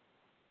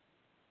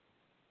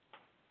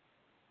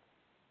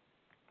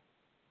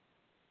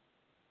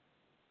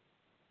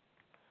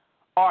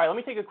 All right, let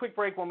me take a quick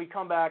break. When we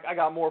come back, I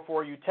got more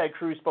for you. Ted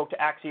Cruz spoke to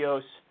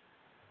Axios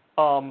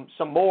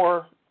some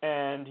more,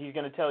 and he's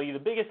going to tell you the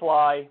biggest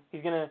lie.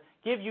 He's going to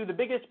give you the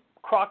biggest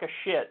crock of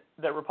shit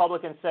that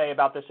Republicans say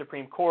about the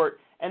Supreme Court,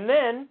 and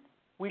then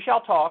we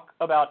shall talk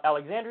about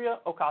Alexandria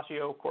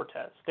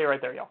Ocasio-Cortez. Stay right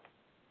there, y'all.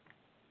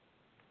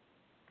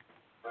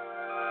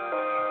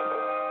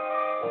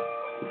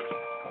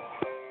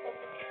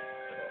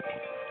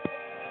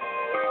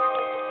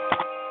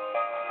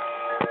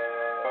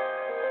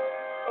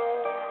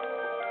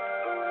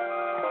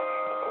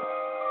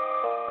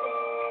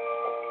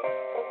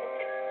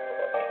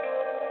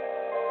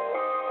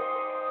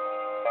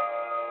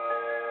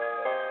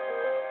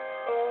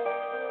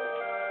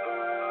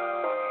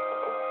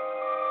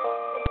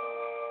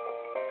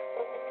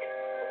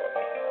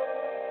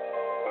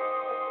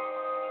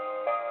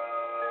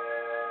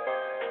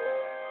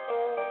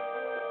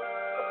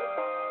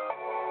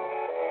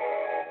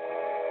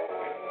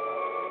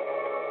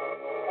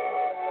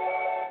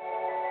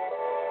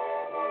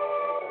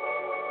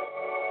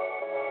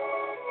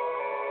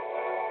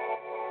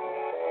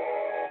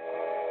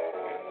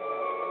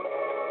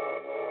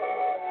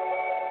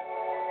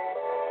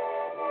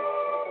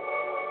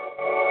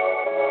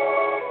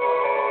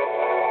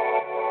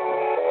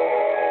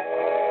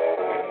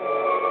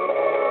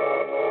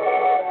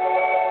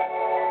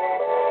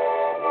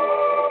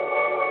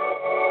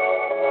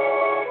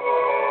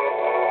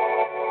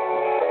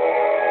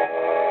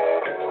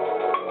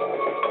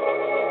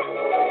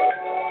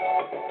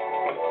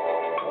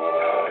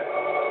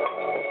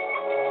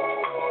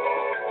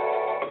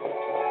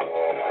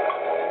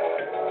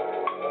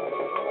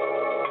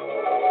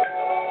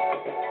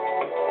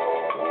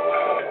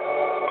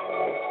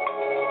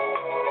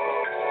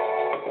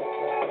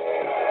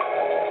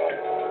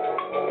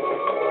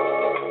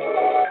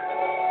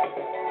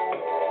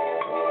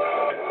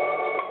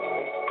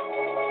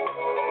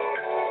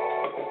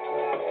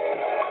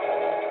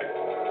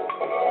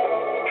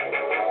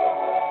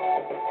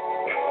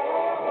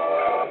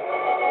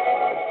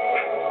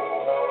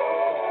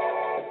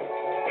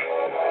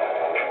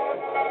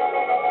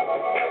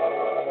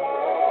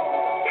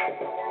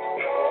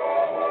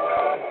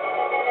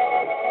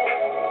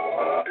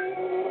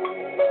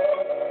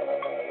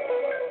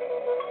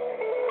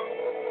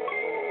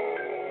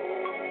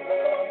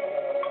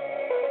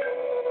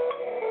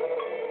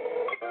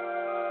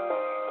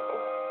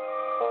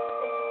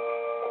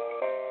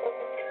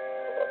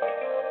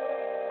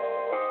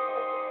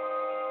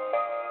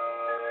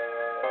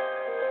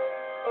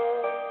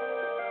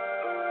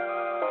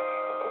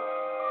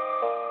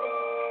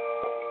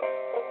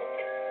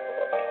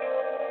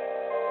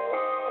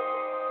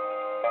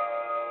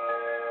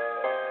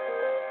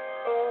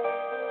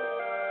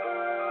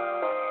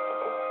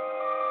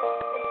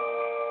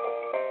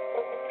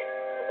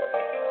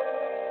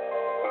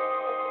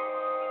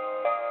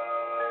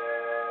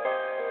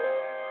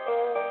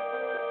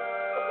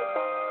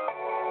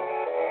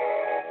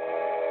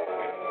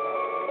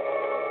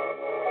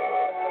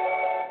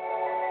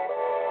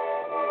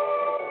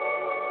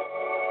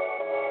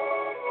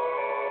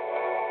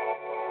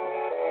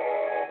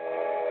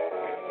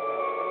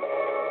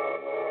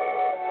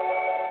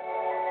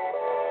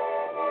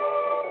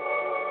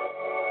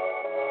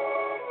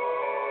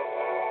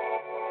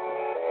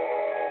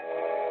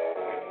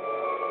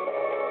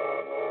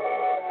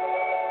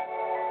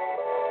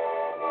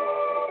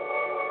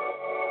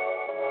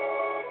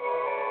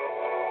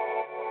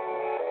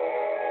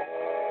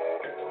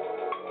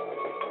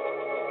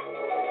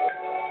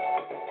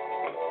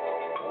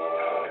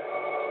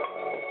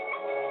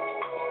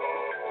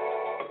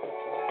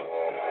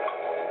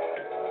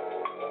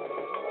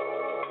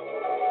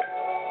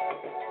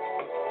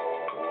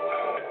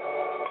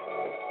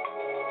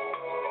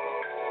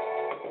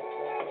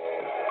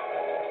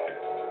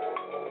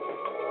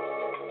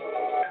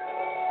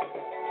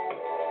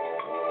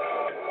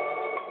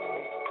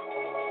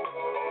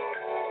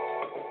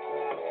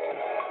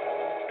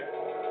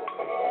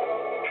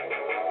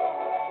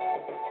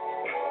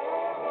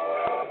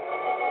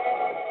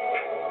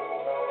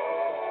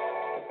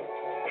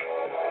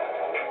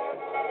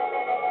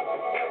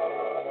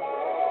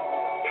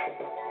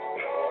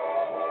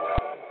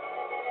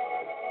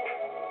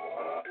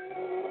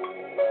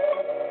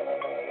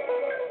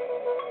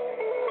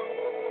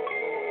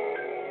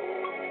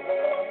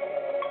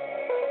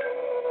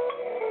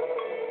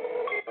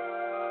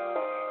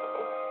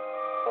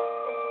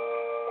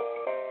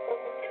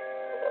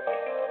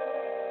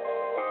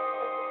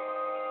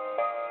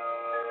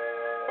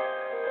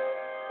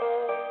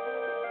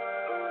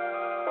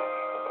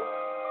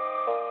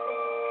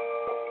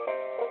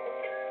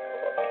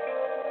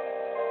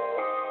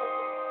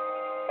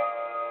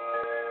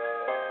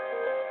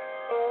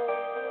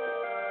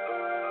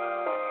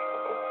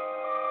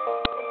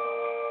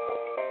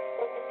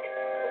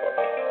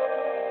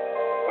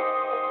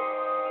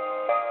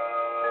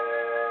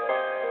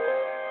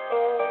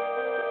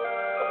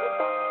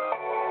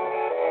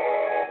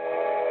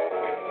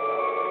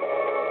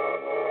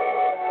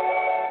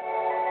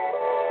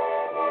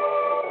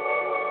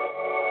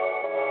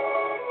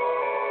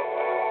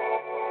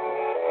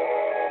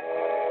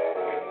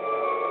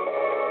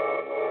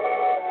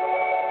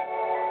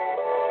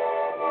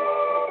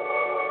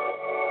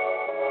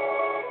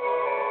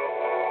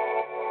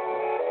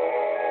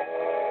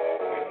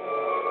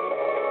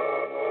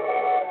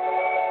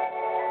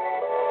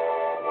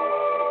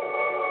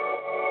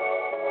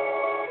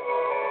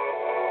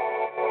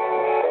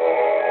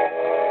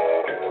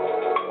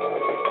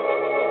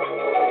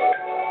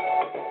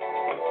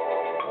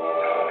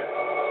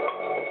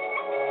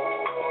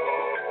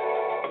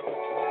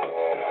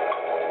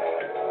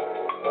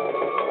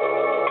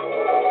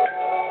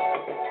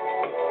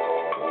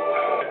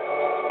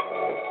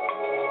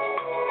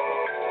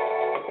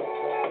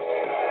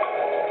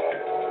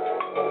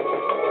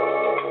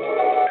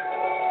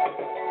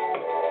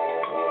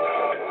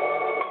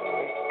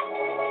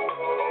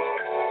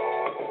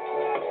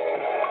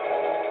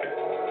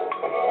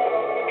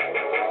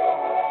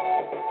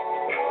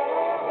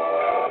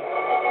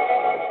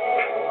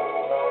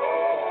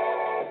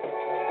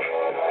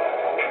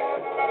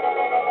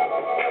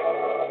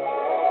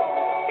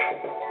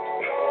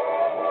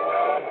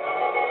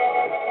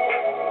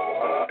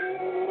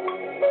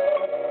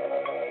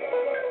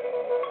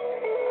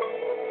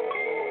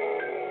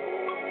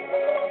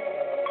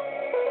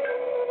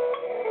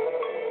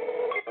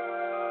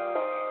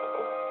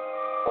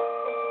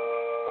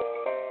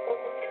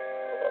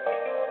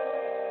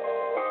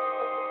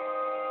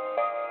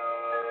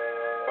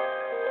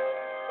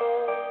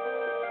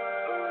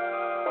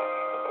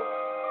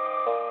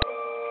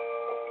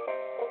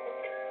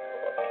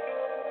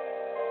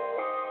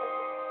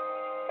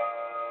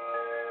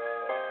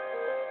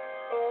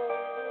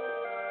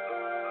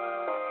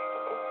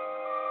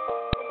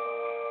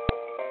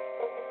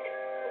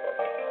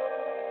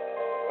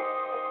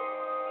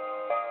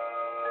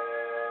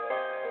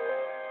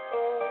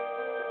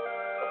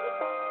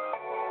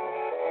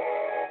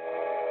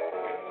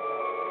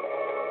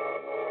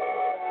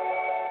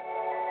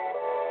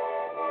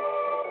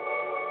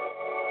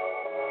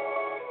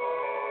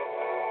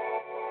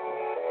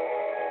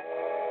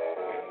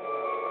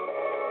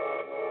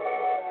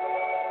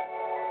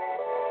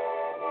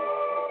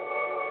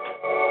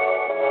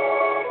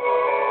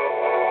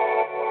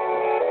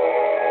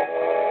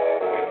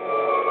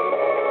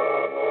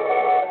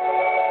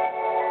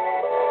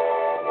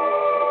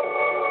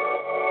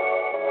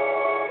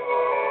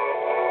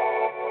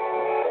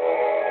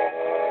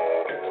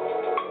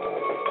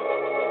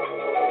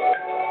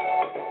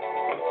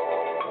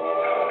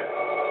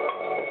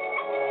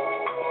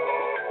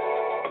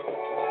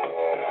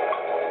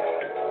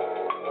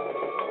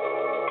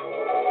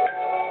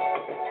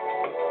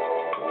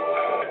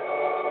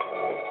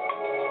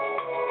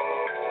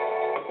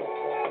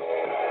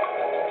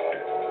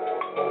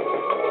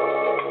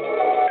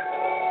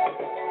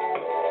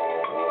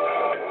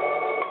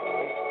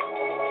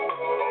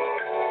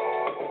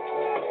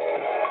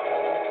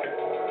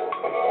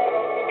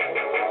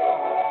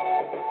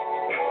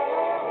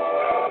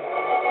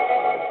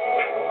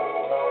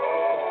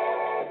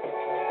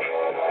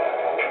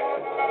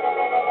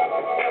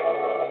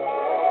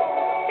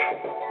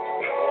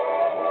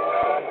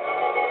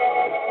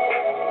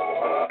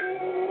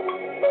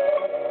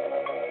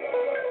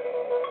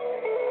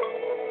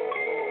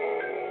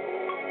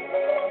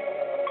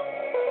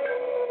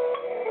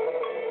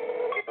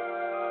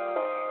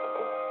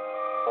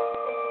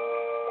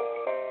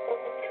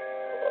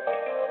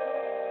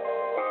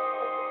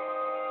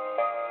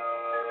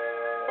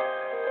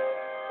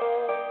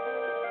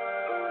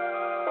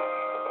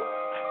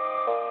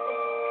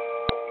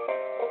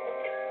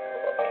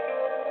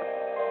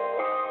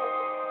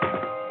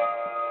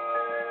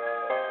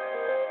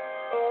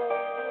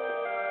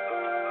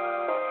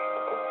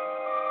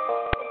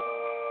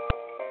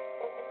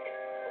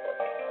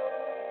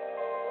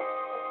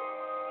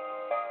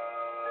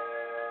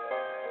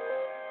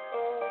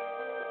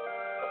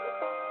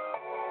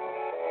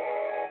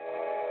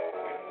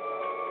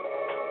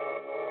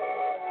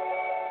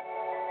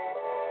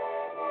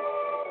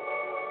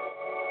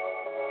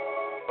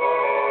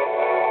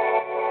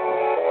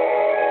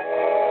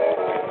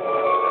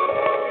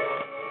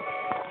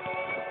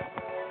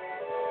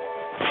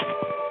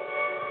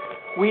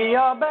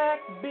 are back,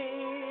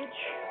 bitch.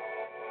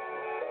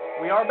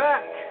 We are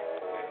back.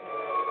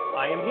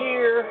 I am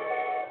here.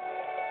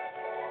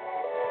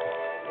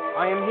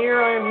 I am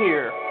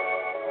here.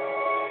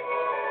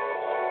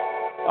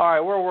 All right,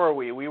 where were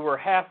we? We were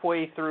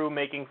halfway through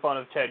making fun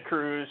of Ted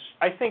Cruz.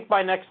 I think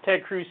my next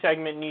Ted Cruz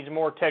segment needs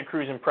more Ted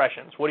Cruz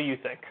impressions. What do you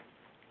think?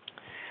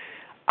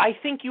 I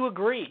think you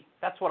agree.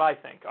 That's what I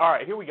think. All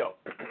right, here we go.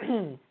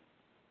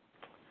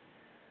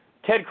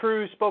 Ted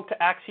Cruz spoke to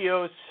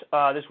Axios.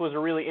 This was a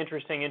really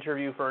interesting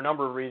interview for a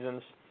number of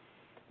reasons.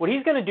 What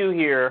he's going to do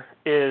here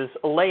is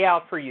lay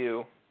out for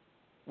you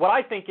what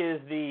I think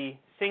is the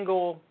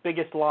single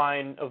biggest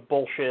line of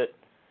bullshit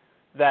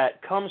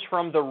that comes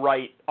from the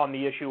right on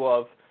the issue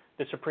of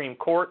the Supreme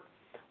Court.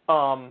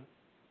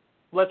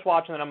 Let's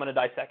watch, and then I'm going to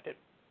dissect it.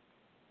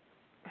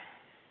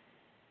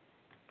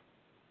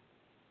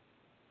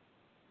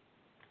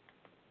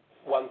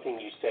 One thing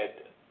you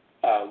said,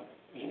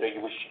 you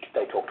wish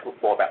they talked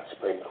more about the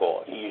Supreme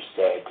Court. You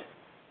said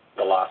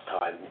the last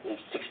time, in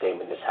 2016,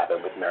 when this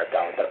happened with Merrick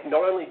Garland, that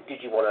not only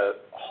did you want to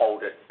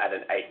hold it at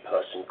an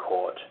 8-person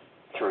court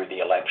through the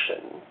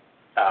election,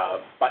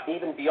 but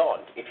even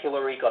beyond. If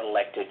Hillary got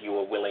elected, you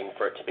were willing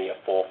for it to be a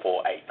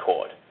 4-4-8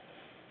 court.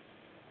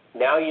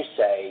 Now you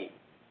say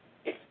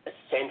it's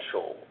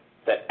essential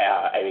that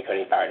Amy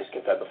Coney Barrett is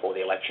confirmed before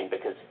the election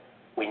because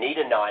we need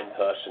a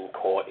 9-person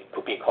court. It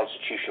could be a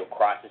constitutional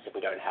crisis if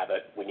we don't have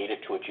it. We need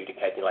it to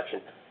adjudicate the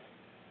election.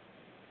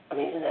 I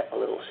mean, isn't that a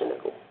little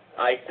cynical?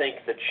 I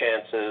think the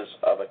chances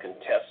of a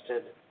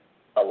contested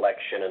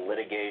election and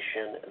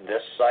litigation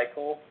this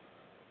cycle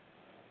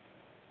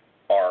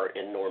are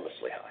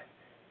enormously high.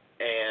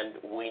 And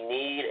we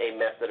need a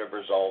method of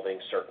resolving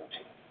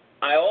certainty.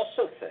 I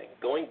also think,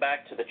 going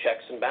back to the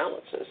checks and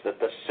balances, that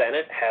the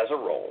Senate has a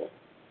role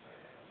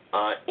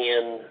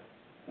in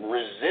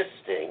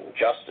resisting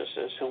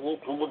justices who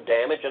will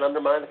damage and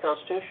undermine the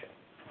Constitution.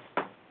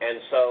 And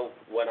so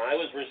when I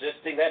was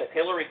resisting that, if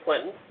Hillary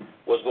Clinton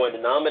was going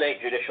to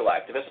nominate judicial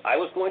activists, I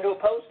was going to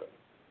oppose them.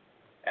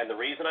 And the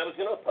reason I was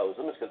going to oppose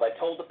them is because I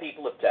told the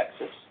people of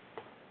Texas,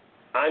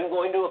 I'm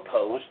going to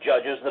oppose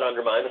judges that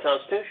undermine the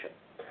Constitution.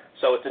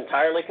 So it's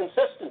entirely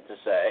consistent to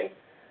say,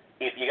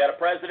 if you got a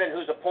president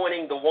who's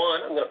appointing the one,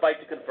 I'm going to fight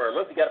to confirm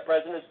him. If you got a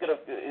president who's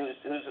appointing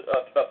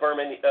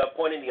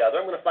the other,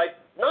 I'm going to fight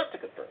not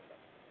to confirm him.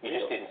 You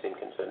just didn't seem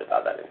concerned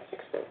about that in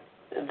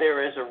 2016.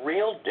 There is a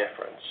real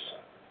difference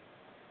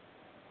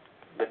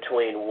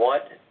between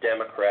what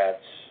Democrats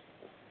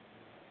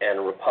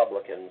and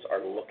Republicans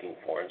are looking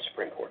for in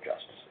Supreme Court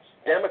justices.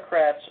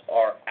 Democrats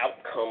are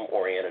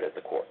outcome-oriented at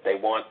the court.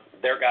 They want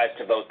their guys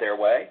to vote their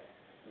way.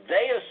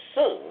 They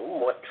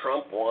assume what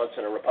Trump wants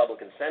and a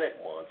Republican Senate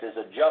wants is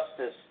a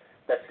justice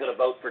that's going to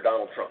vote for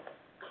Donald Trump.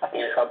 I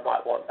think Trump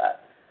might want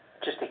that.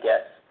 Just a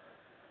guess.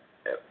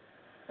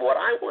 What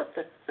I want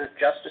the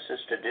justices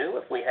to do,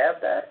 if we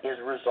have that, is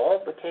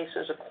resolve the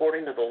cases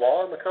according to the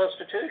law and the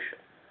Constitution.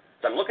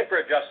 So I'm looking for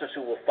a justice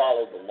who will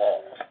follow the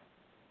law.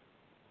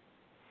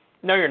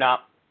 No, you're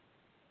not.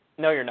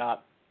 No, you're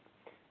not.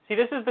 See,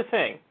 this is the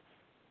thing.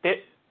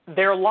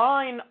 Their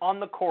line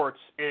on the courts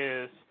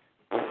is,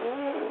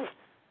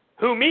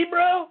 who, me,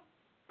 bro?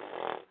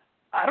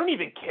 I don't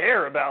even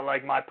care about,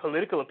 my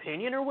political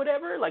opinion or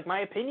whatever. My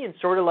opinion's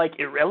sort of,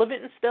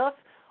 irrelevant and stuff.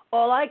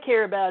 All I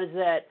care about is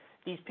that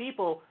these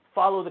people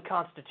follow the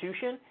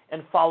Constitution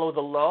and follow the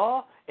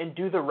law and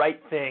do the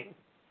right thing.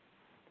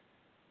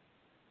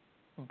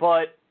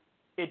 But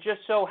it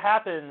just so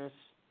happens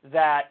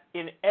that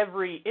in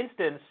every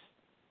instance,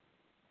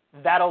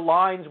 that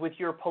aligns with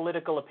your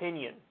political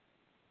opinion.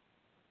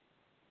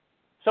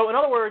 So in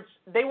other words,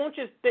 they won't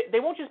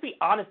just be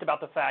honest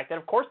about the fact that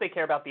of course they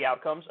care about the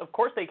outcomes, of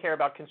course they care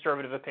about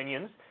conservative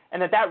opinions,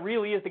 and that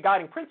really is the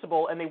guiding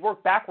principle, and they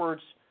work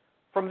backwards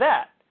from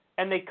that.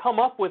 And they come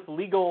up with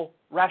legal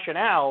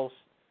rationales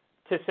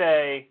to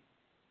say,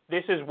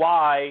 this is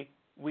why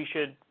we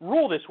should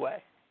rule this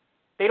way.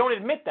 They don't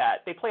admit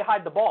that. They play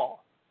hide the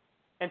ball.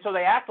 And so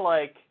they act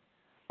like,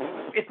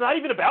 it's not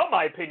even about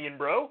my opinion,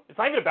 bro. It's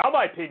not even about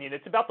my opinion.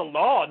 It's about the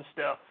law and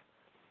stuff.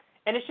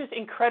 And it's just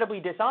incredibly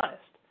dishonest.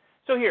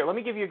 So here, let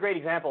me give you a great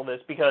example of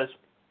this, because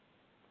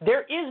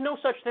there is no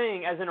such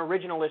thing as an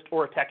originalist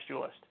or a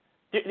textualist.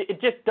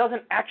 It just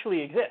doesn't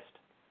actually exist.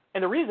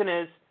 And the reason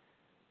is,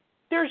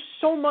 there's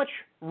so much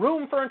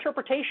room for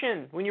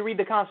interpretation when you read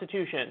the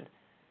Constitution.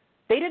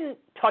 They didn't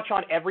touch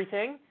on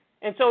everything,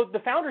 and so the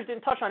founders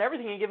didn't touch on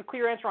everything and give a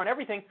clear answer on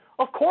everything.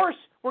 Of course,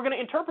 we're going to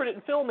interpret it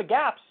and fill in the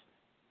gaps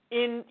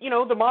in,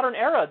 the modern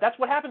era. That's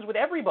what happens with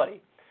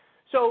everybody.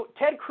 So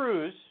Ted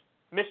Cruz,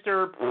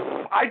 Mr.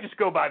 I just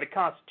go by the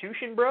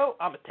Constitution, bro.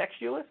 I'm a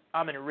textualist.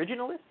 I'm an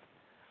originalist.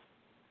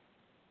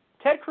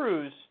 Ted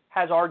Cruz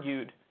has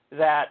argued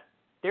that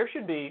there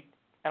should be,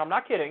 and I'm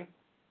not kidding,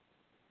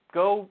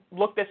 go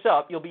look this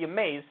up, you'll be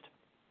amazed.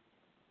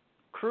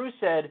 Cruz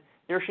said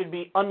there should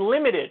be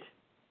unlimited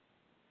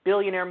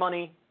billionaire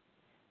money,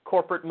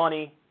 corporate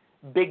money,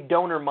 big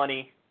donor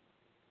money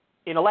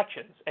in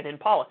elections and in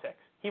politics.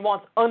 He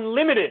wants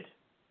unlimited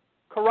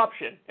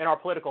corruption in our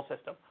political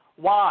system.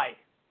 Why?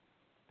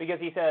 Because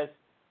he says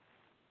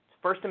it's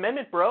First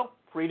Amendment, bro,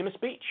 freedom of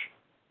speech.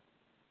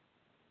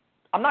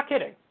 I'm not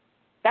kidding.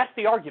 That's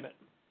the argument.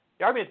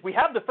 The argument is we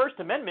have the First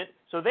Amendment,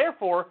 so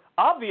therefore,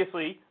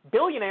 obviously,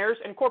 billionaires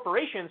and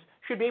corporations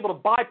should be able to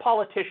buy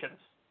politicians.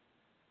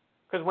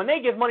 Because when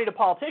they give money to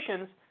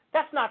politicians,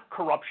 that's not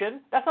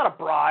corruption. That's not a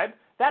bribe.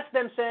 That's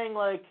them saying,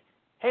 like,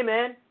 hey,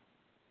 man,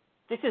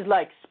 this is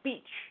like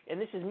speech,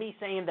 and this is me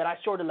saying that I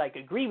sort of like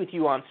agree with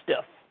you on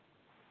stuff.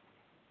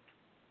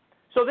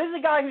 So this is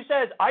a guy who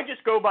says, I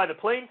just go by the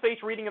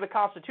plain-faced reading of the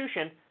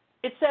Constitution.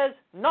 It says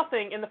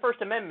nothing in the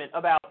First Amendment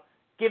about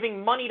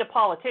giving money to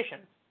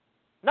politicians.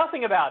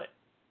 Nothing about it.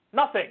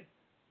 Nothing.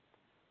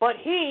 But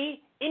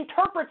he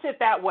interprets it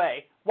that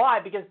way.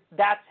 Why? Because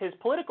that's his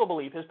political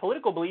belief. His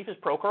political belief is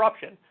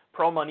pro-corruption,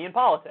 pro-money in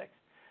politics.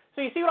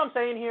 So you see what I'm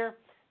saying here?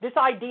 This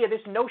idea,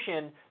 this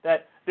notion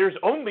that there's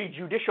only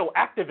judicial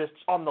activists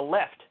on the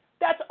left,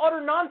 that's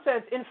utter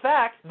nonsense. In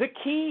fact, the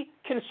key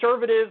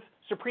conservative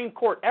Supreme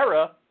Court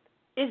era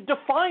is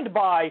defined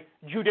by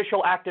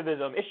judicial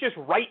activism. It's just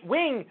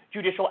right-wing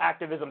judicial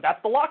activism.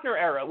 That's the Lochner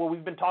era, what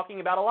we've been talking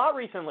about a lot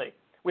recently,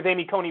 with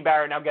Amy Coney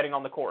Barrett now getting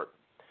on the court.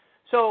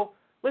 So,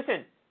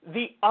 listen,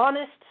 the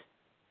honest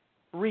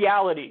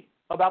reality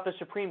about the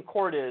Supreme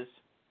Court is,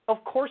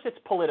 of course it's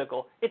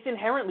political. It's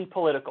inherently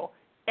political.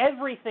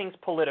 Everything's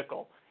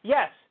political.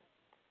 Yes,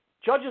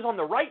 judges on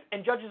the right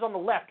and judges on the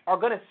left are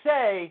going to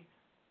say,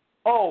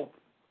 oh,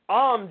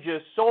 I'm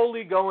just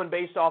solely going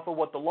based off of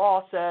what the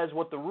law says,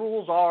 what the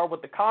rules are,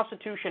 what the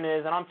Constitution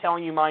is, and I'm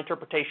telling you my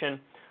interpretation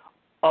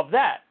of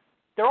that.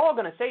 They're all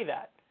going to say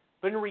that.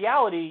 But in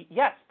reality,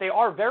 yes, they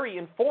are very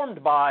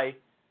informed by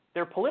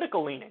their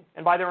political leaning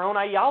and by their own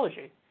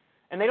ideology.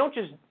 And they don't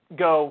just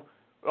go,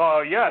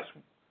 yes,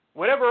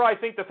 whatever I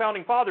think the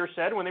Founding Fathers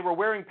said when they were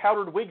wearing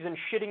powdered wigs and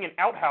shitting in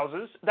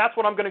outhouses, that's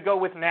what I'm going to go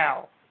with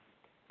now.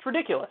 It's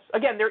ridiculous.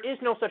 Again, there is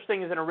no such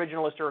thing as an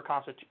originalist or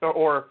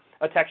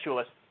a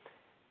textualist.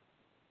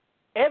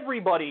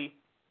 Everybody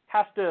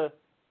has to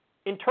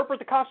interpret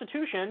the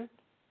Constitution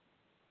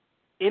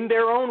in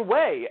their own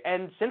way.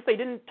 And since they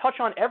didn't touch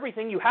on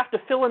everything, you have to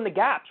fill in the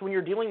gaps when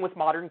you're dealing with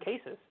modern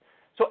cases.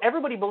 So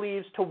everybody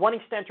believes, to one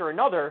extent or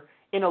another,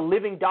 in a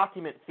living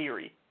document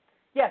theory.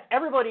 Yes,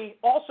 everybody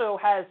also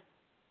has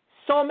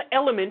some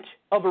element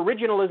of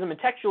originalism and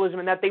textualism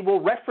in that they will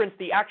reference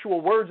the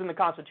actual words in the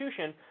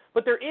Constitution,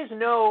 but there is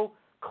no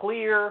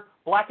clear,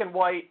 black and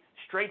white,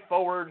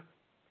 straightforward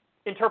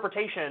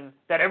interpretation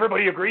that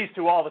everybody agrees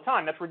to all the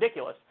time. That's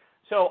ridiculous.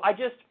 So I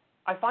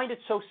find it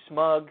so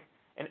smug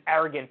and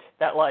arrogant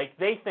that, like,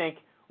 they think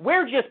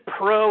we're just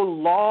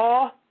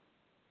pro-law.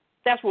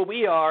 That's what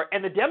we are.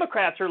 And the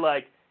Democrats are,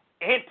 like,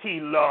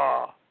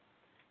 anti-law.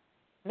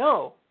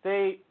 No,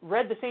 they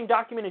read the same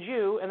document as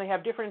you, and they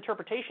have different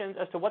interpretations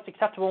as to what's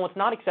acceptable and what's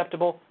not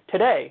acceptable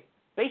today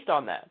based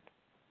on that.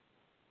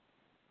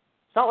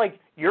 It's not like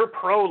you're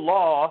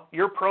pro-law,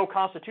 you're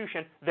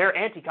pro-Constitution, they're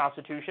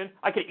anti-Constitution.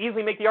 I could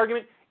easily make the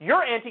argument,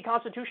 you're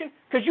anti-Constitution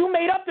because you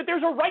made up that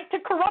there's a right to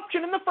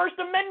corruption in the First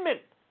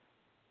Amendment.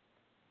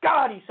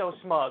 God, he's so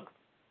smug.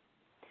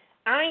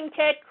 I'm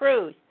Ted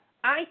Cruz.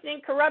 I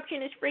think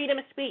corruption is freedom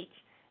of speech.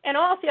 And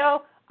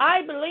also,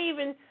 I believe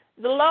in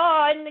the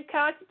law and the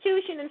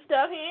Constitution and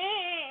stuff.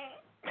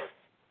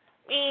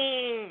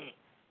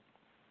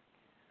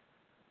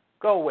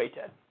 Go away,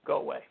 Ted. Go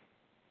away.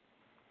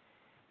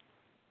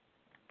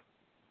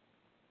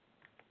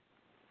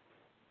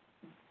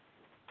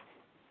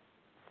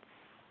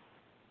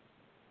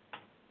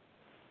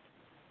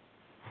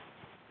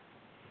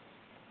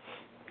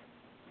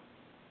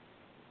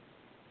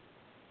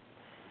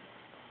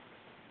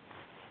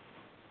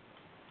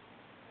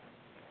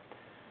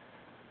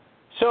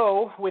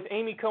 So, with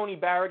Amy Coney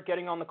Barrett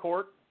getting on the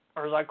court,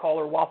 or as I call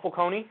her, Waffle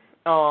Coney,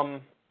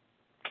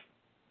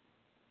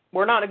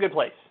 we're not in a good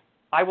place.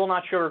 I will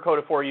not sugarcoat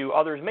it for you.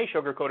 Others may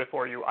sugarcoat it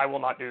for you. I will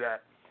not do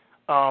that.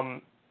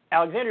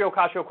 Alexandria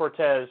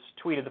Ocasio-Cortez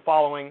tweeted the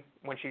following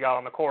when she got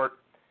on the court.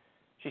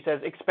 She says,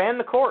 expand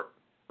the court.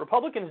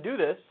 Republicans do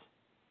this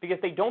because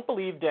they don't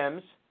believe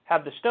Dems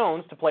have the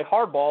stones to play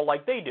hardball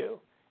like they do.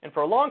 And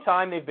for a long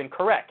time, they've been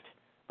correct.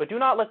 But do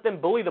not let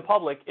them bully the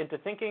public into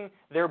thinking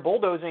their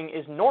bulldozing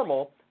is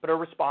normal, but our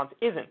response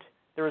isn't.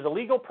 There is a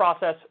legal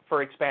process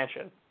for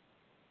expansion.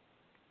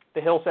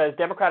 The Hill says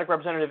Democratic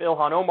Representative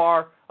Ilhan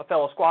Omar, a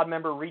fellow squad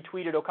member,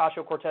 retweeted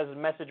Ocasio-Cortez's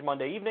message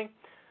Monday evening.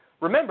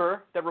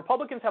 Remember that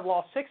Republicans have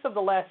lost 6 of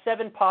the last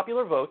 7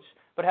 popular votes,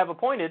 but have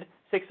appointed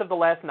 6 of the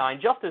last 9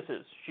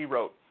 justices, she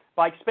wrote.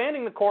 By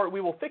expanding the court,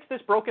 we will fix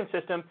this broken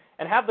system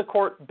and have the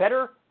court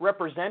better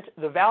represent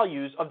the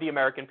values of the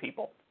American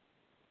people.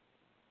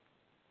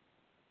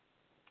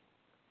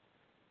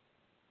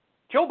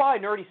 Joe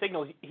Biden already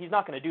signals he's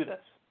not going to do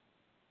this.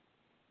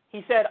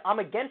 He said, I'm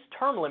against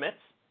term limits.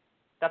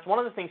 That's one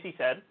of the things he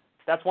said.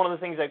 That's one of the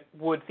things that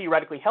would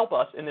theoretically help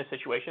us in this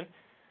situation.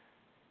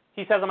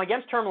 He says, I'm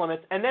against term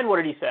limits. And then what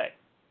did he say?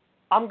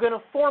 I'm going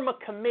to form a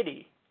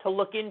committee to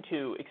look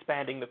into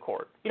expanding the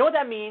court. You know what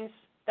that means?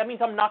 That means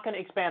I'm not going to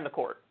expand the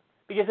court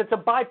because it's a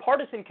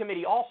bipartisan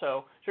committee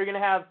also. So you're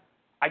going to have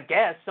I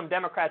guess some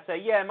Democrats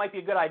say, yeah, it might be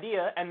a good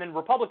idea, and then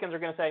Republicans are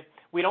going to say,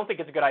 we don't think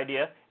it's a good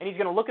idea, and he's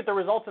going to look at the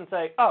results and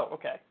say, oh,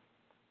 okay.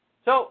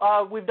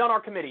 So we've done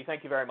our committee.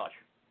 Thank you very much.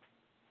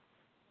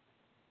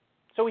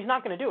 So he's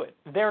not going to do it.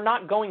 They're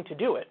not going to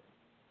do it.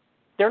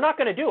 They're not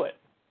going to do it.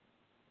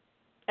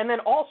 And then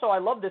also I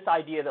love this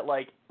idea that,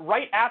 like,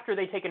 right after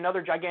they take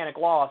another gigantic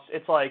loss,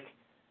 it's like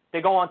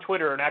they go on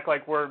Twitter and act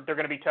like they're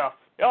going to be tough.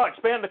 Oh,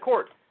 expand the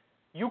court.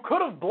 You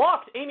could have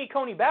blocked Amy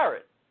Coney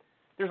Barrett.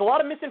 There's a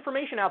lot of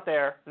misinformation out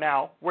there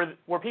now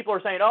where people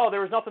are saying, oh,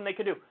 there was nothing they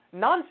could do.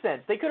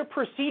 Nonsense. They could have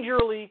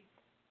procedurally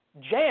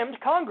jammed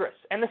Congress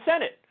and the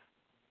Senate.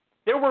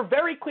 There were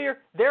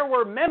there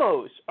were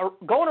memos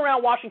going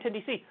around Washington,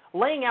 D.C.,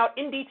 laying out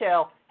in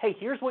detail, hey,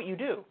 here's what you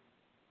do.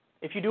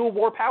 If you do a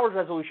war powers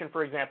resolution,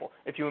 for example,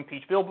 if you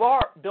impeach Bill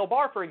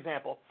Barr, for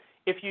example,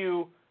 if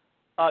you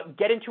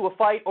get into a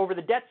fight over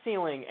the debt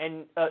ceiling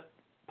and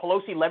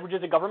Pelosi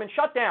leverages a government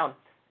shutdown,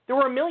 there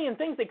were a million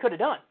things they could have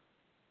done.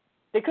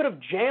 They could have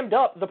jammed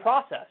up the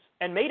process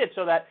and made it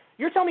so that,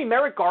 you're telling me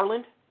Merrick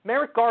Garland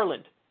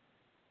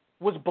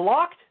was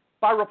blocked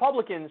by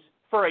Republicans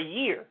for a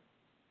year,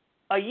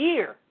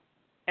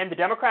 and the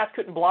Democrats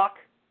couldn't block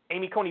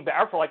Amy Coney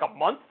Barrett for like a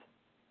month?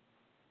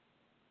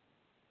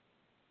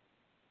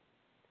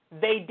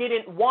 They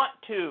didn't want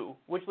to,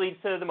 which leads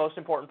to the most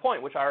important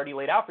point, which I already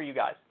laid out for you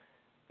guys.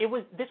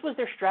 This was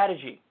their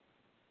strategy.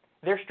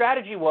 Their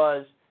strategy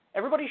was,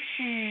 everybody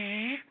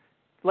shh,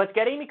 let's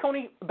get Amy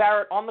Coney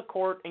Barrett on the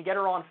court and get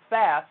her on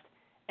fast,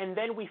 and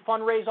then we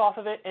fundraise off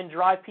of it and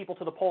drive people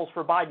to the polls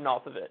for Biden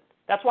off of it.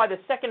 That's why the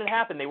second it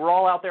happened, they were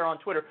all out there on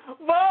Twitter,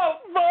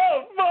 vote,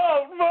 vote,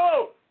 vote,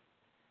 vote.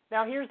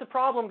 Now here's the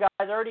problem, guys.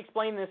 I already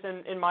explained this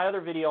in my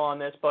other video on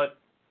this, but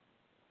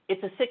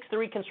it's a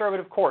 6-3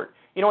 conservative court.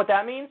 You know what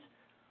that means?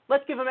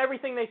 Let's give them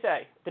everything they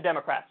say, the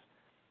Democrats.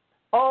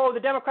 Oh, the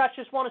Democrats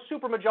just want a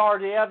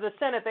supermajority. They have the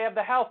Senate, they have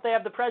the House, they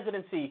have the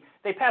presidency.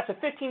 They pass a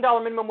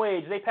 $15 minimum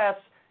wage. They pass,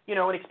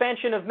 an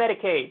expansion of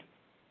Medicaid.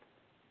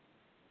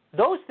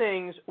 Those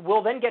things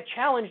will then get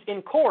challenged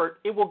in court.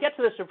 It will get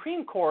to the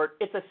Supreme Court.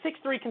 It's a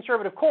 6-3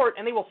 conservative court,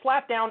 and they will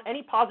slap down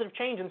any positive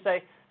change and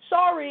say,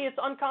 sorry, it's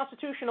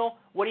unconstitutional.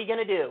 What are you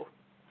going to do?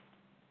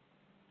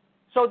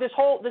 So this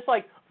vote,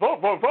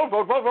 vote, vote, vote,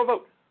 vote, vote,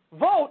 vote.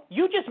 Vote,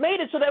 you just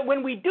made it so that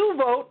when we do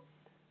vote,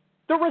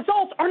 the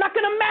results are not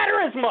going to matter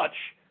as much.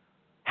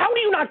 How do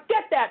you not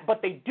get that?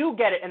 But they do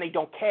get it, and they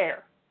don't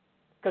care.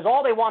 Because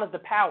all they want is the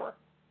power.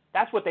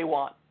 That's what they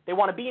want. They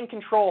want to be in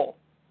control.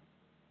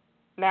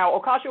 Now,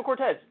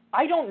 Ocasio-Cortez,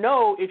 I don't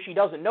know if she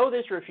doesn't know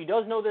this or if she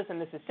does know this and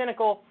this is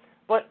cynical,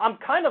 but I'm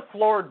kind of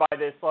floored by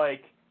this.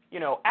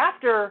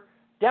 After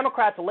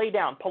Democrats lay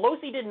down,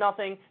 Pelosi did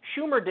nothing,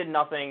 Schumer did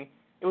nothing.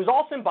 It was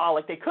all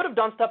symbolic. They could have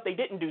done stuff. They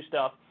didn't do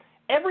stuff.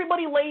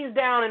 Everybody lays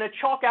down in a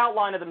chalk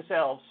outline of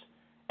themselves.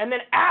 And then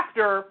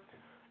after,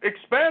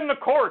 expand the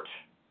court.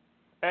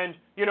 And,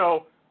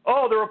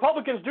 the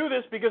Republicans do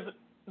this because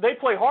they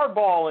play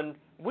hardball and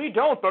we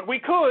don't, but we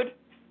could.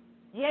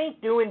 You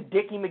ain't doing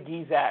Dickie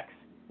McGee's acts.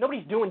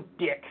 Nobody's doing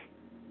dick.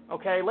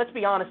 Okay? Let's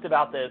be honest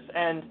about this.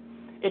 And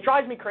it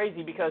drives me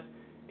crazy because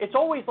it's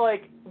always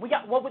like,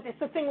 it's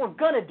the thing we're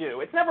going to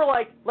do. It's never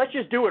like, let's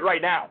just do it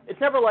right now. It's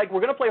never like,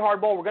 we're going to play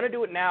hardball, we're going to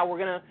do it now, we're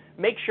going to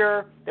make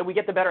sure that we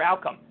get the better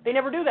outcome. They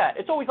never do that.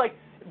 It's always like,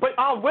 but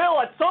I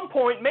will at some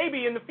point,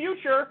 maybe in the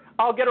future,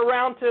 I'll get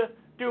around to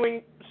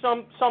doing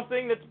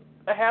something that's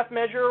a half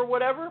measure or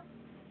whatever.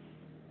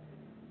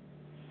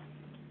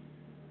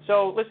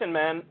 So listen,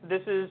 man,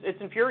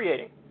 it's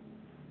infuriating.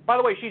 By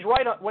the way, she's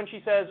right when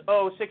she says,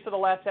 6 of the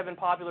last 7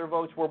 popular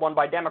votes were won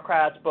by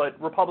Democrats, but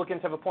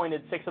Republicans have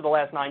appointed 6 of the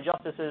last 9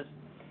 justices.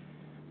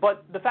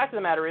 But the fact of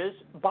the matter is,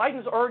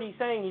 Biden's already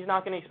saying he's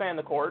not going to expand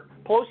the court.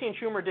 Pelosi and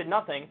Schumer did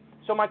nothing.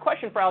 So my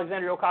question for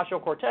Alexandria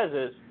Ocasio-Cortez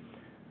is,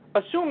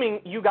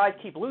 assuming you guys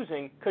keep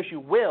losing, because you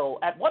will,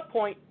 at what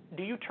point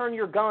do you turn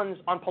your guns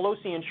on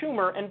Pelosi and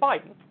Schumer and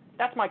Biden?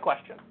 That's my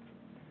question.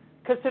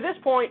 Because to this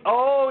point,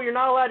 you're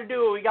not allowed to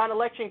do it. We got an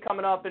election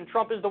coming up, and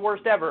Trump is the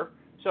worst ever.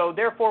 So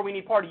therefore, we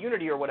need party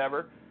unity or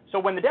whatever. So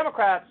when the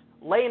Democrats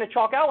lay in a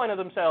chalk outline of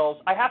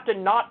themselves, I have to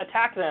not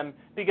attack them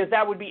because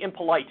that would be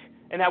impolite,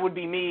 and that would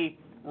be me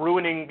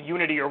ruining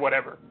unity or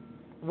whatever.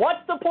 What's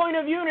the point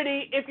of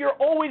unity if you're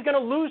always going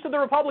to lose to the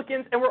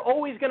Republicans and we're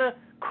always going to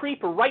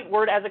creep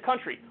rightward as a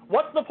country?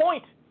 What's the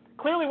point?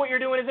 Clearly what you're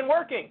doing isn't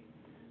working.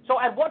 So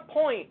at what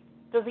point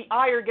does the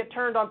ire get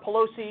turned on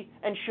Pelosi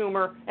and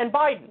Schumer and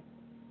Biden?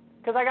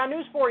 Because I got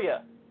news for you.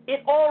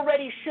 It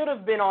already should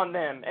have been on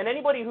them. And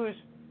anybody who's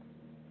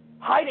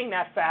hiding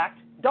that fact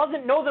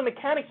doesn't know the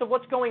mechanics of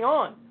what's going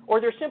on.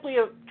 Or they're simply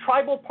a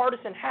tribal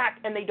partisan hack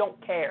and they don't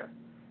care.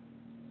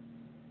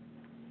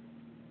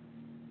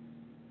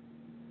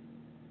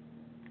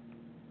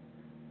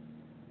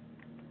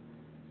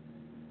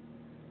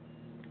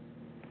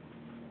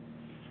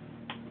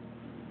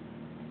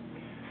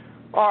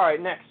 All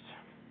right, next.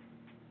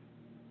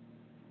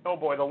 Oh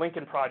boy, the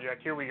Lincoln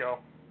Project. Here we go.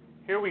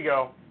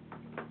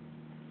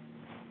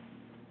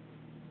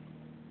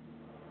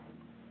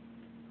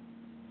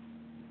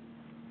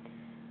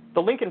 The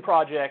Lincoln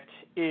Project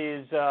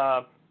is,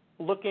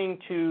 looking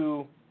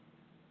to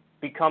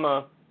become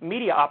a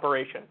media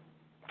operation.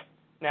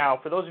 Now,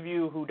 for those of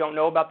you who don't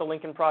know about the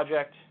Lincoln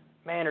Project,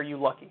 man, are you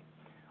lucky.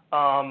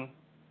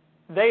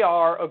 They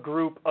are a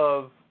group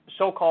of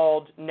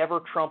so-called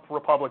never-Trump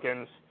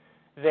Republicans.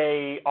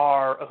 They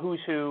are a who's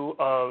who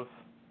of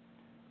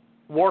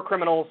war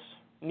criminals,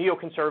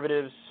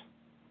 neoconservatives,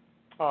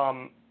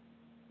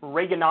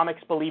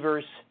 Reaganomics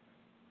believers.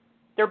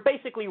 They're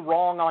basically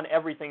wrong on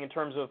everything in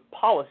terms of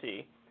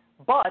policy,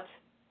 but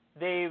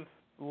they've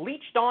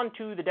leached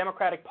onto the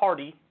Democratic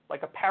Party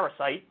like a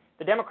parasite.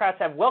 The Democrats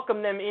have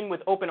welcomed them in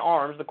with open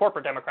arms, the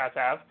corporate Democrats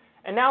have,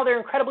 and now they're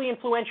incredibly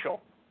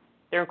influential.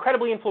 They're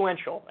incredibly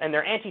influential, and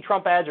their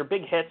anti-Trump ads are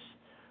big hits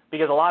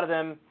because a lot of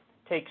them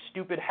take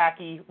stupid,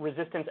 hacky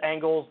resistance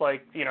angles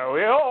like,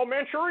 oh,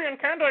 Manchurian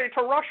candidate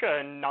to Russia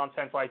and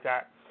nonsense like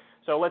that.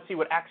 So let's see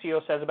what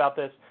Axios says about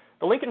this.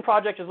 The Lincoln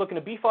Project is looking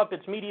to beef up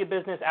its media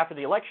business after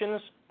the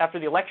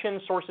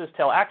election, sources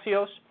tell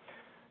Axios.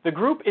 The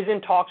group is in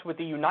talks with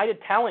the United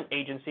Talent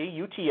Agency,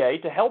 UTA,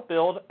 to help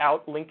build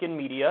out Lincoln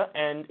Media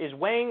and is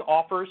weighing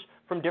offers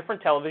from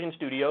different television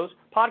studios,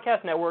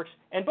 podcast networks,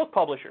 and book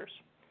publishers.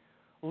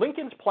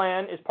 Lincoln's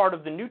plan is part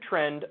of the new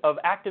trend of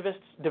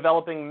activists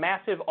developing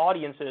massive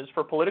audiences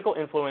for political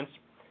influence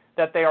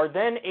that they are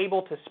then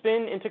able to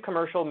spin into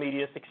commercial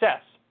media success.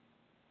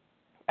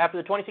 After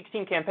the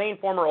 2016 campaign,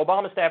 former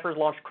Obama staffers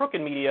launched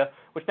Crooked Media,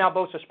 which now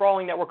boasts a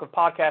sprawling network of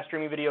podcasts,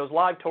 streaming videos,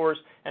 live tours,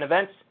 and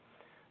events.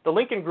 The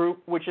Lincoln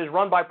Group, which is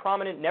run by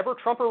prominent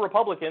never-Trumper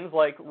Republicans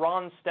like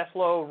Ron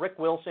Steslow, Rick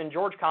Wilson,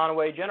 George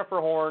Conway, Jennifer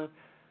Horn,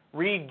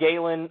 Reed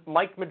Galen,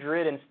 Mike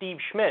Madrid, and Steve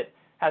Schmidt,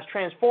 has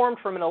transformed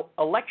from an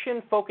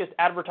election-focused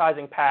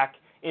advertising pack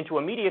into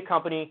a media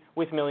company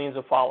with millions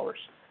of followers.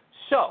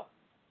 So,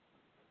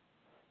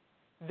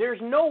 there's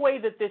no way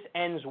that this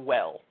ends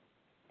well.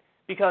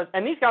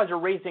 And these guys are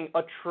raising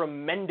a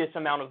tremendous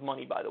amount of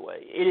money, by the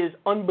way. It is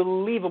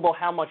unbelievable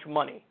how much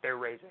money they're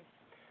raising.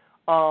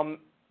 And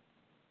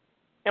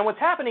what's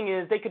happening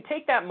is they could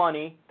take that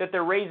money that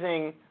they're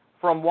raising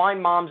from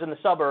wine moms in the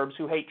suburbs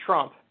who hate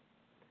Trump,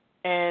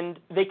 and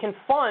they can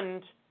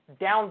fund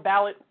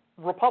down-ballot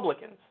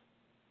Republicans.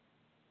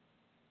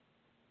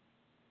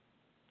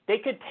 They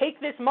could take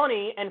this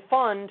money and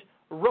fund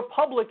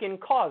Republican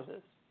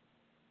causes.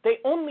 They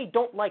only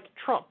don't like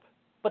Trump,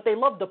 but they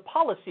love the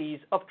policies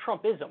of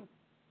Trumpism.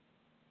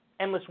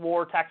 Endless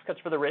war, tax cuts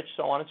for the rich,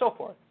 so on and so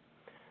forth.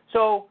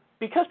 So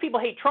because people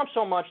hate Trump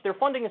so much, they're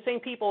funding the same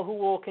people who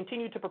will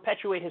continue to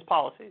perpetuate his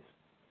policies.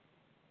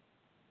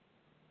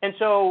 And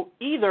so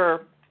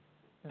either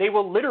they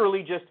will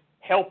literally just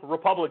help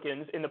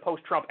Republicans in the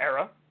post-Trump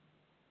era,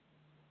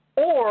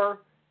 or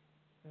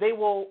they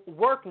will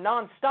work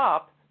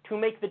nonstop to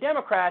make the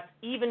Democrats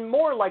even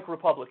more like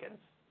Republicans.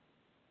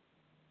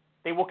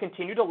 They will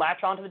continue to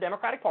latch onto the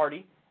Democratic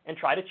Party and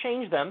try to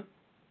change them,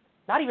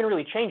 not even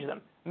really change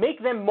them,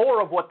 make them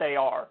more of what they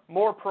are,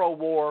 more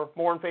pro-war,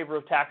 more in favor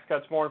of tax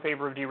cuts, more in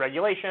favor of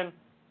deregulation.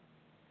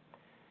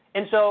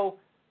 And so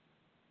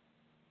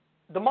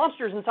the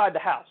monster's inside the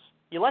house.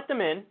 You let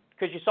them in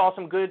because you saw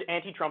some good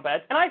anti-Trump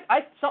ads. And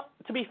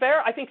to be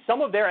fair, I think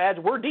some of their ads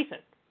were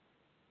decent.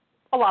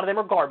 A lot of them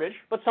are garbage,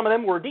 but some of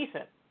them were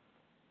decent.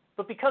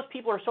 But because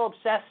people are so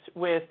obsessed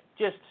with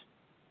just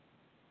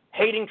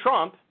hating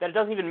Trump that it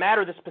doesn't even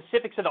matter the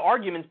specifics of the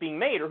arguments being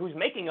made or who's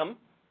making them,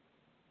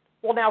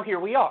 well, now here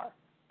we are.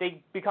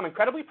 They become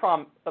incredibly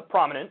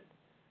prominent.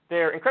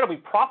 They're incredibly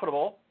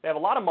profitable. They have a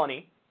lot of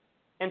money.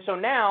 And so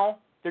now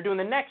they're doing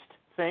the next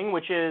thing,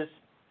 which is,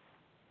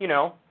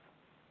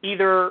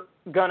 either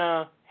going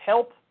to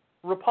help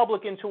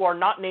Republicans who are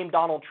not named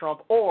Donald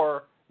Trump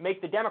or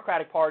make the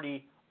Democratic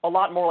Party a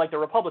lot more like the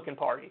Republican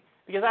Party.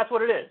 Because that's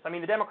what it is. I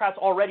mean, the Democrats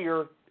already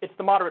it's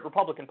the moderate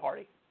Republican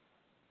Party.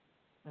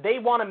 They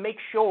want to make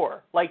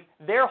sure,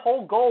 their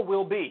whole goal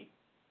will be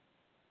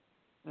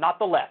not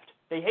the left.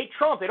 They hate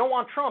Trump. They don't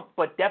want Trump,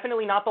 but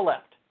definitely not the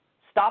left.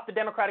 Stop the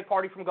Democratic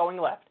Party from going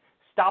left.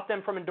 Stop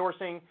them from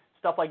endorsing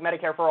stuff like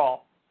Medicare for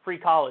all, free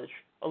college,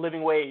 a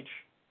living wage,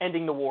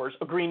 ending the wars,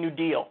 a Green New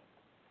Deal.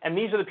 And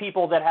these are the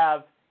people that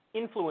have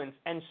influence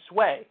and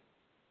sway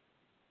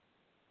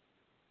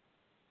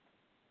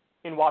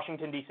in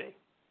Washington, D.C.,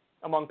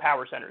 among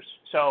power centers.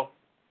 So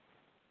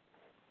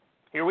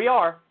here we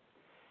are.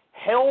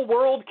 Hell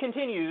world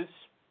continues.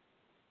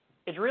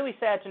 It's really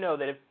sad to know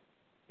that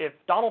if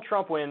Donald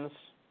Trump wins,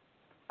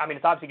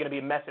 it's obviously going to be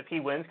a mess if he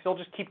wins because he'll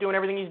just keep doing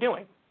everything he's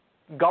doing.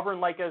 Govern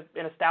like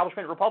an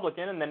establishment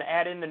Republican and then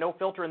add in the no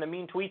filter and the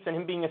mean tweets and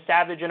him being a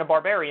savage and a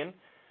barbarian.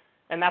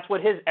 And that's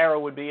what his era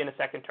would be in a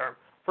second term.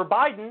 For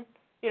Biden,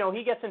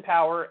 he gets in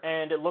power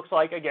and it looks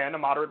like, again, a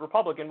moderate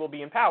Republican will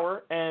be in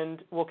power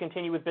and will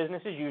continue with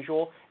business as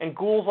usual. And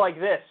ghouls like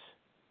this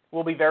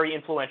will be very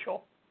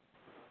influential.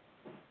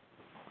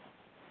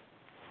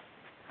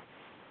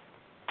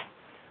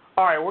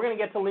 All right, we're going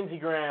to get to Lindsey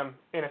Graham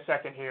in a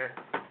second here.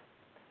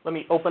 Let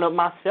me open up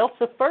my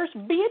seltzer first,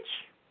 bitch.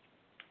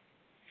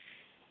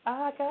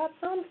 I got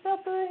some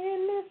seltzer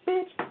in this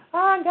bitch.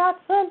 I got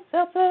some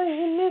seltzer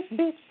in this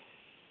bitch.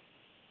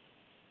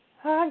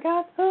 I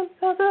got some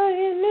seltzer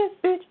in this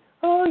bitch.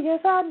 Oh, yes,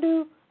 I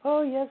do.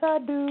 Oh, yes, I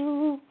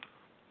do.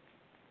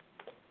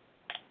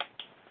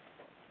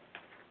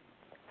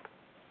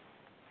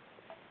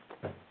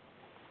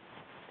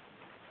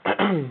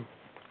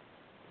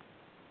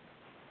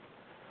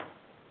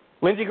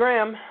 Lindsey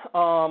Graham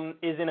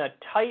is in a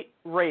tight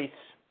race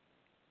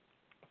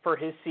for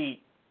his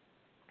seat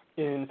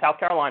in South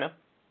Carolina,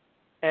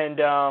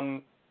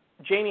 and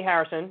Jamie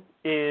Harrison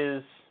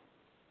is,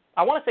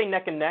 I want to say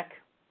neck and neck,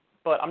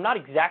 but I'm not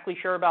exactly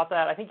sure about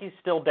that. I think he's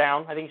still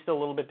down. I think he's still a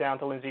little bit down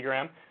to Lindsey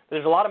Graham.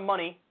 There's a lot of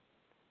money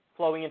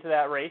flowing into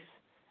that race,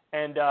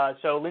 and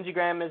so Lindsey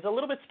Graham is a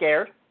little bit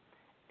scared,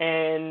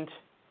 and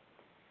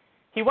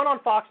he went on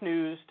Fox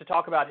News to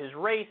talk about his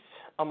race,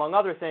 among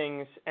other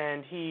things,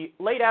 and he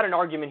laid out an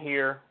argument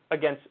here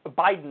against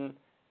Biden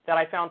that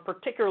I found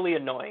particularly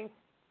annoying.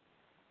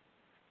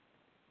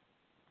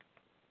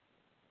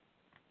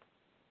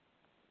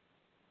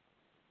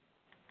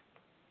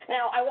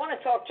 Now, I want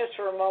to talk just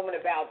for a moment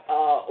about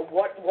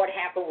what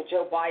happened with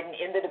Joe Biden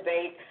in the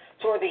debate,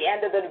 toward the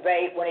end of the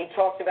debate when he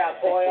talked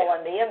about oil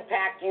and the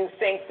impact you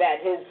think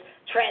that his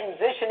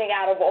transitioning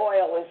out of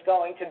oil is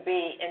going to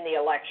be in the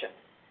election.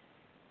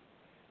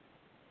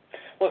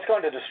 Well, it's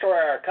going to destroy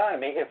our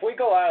economy. If we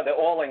go out of the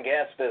oil and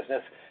gas business,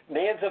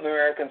 millions of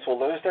Americans will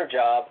lose their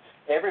job.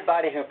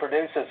 Everybody who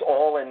produces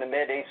oil in the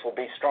Mideast will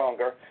be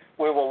stronger.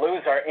 We will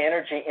lose our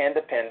energy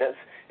independence.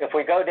 If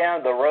we go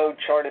down the road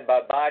charted by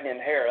Biden and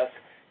Harris,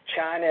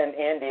 China and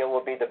India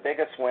will be the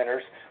biggest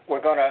winners. We're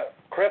going to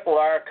cripple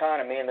our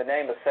economy in the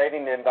name of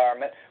saving the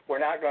environment.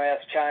 We're not going to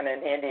ask China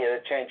and India to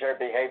change their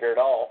behavior at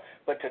all.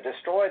 But to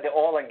destroy the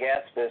oil and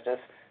gas business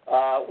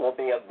will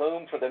be a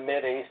boom for the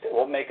Mideast. It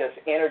will make us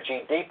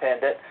energy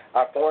dependent.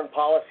 Our foreign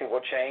policy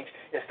will change.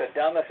 It's the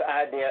dumbest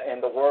idea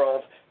in the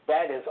world.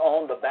 That is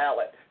on the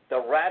ballot.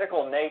 The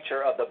radical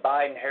nature of the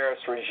Biden-Harris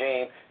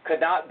regime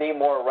could not be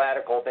more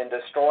radical than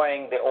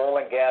destroying the oil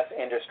and gas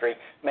industry,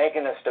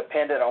 making us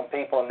dependent on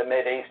people in the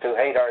Mideast who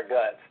hate our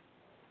guts.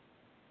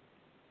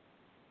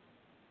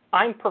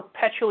 I'm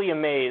perpetually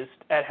amazed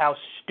at how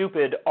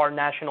stupid our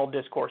national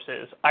discourse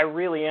is. I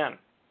really am.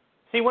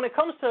 See, when it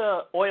comes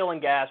to oil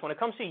and gas, when it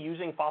comes to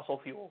using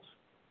fossil fuels,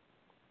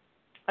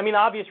 I mean, the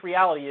obvious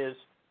reality is,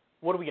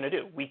 what are we going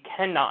to do? We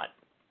cannot.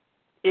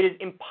 It is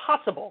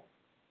impossible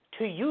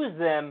to use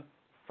them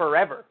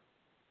forever.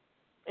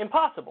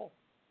 Impossible.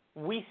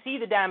 We see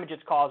the damage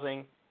it's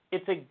causing.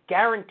 It's a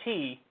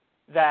guarantee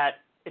that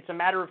it's a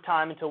matter of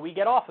time until we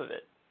get off of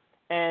it.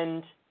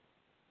 And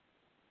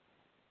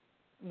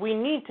we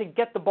need to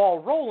get the ball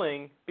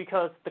rolling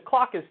because the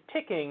clock is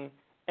ticking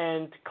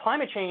and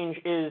climate change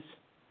is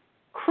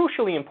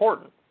crucially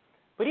important.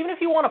 But even if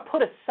you want to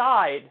put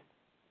aside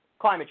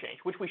climate change,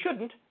 which we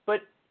shouldn't,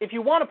 but if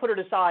you want to put it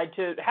aside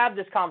to have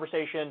this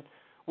conversation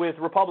with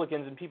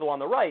Republicans and people on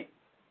the right,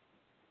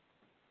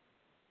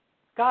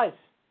 guys,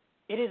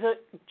 it is a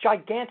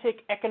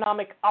gigantic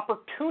economic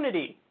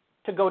opportunity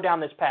to go down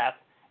this path.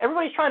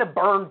 Everybody's trying to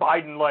burn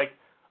Biden like,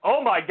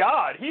 oh my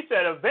God, he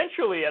said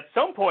eventually at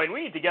some point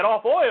we need to get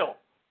off oil.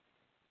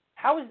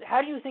 How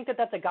do you think that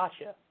that's a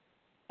gotcha?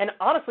 And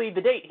honestly,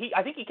 the date,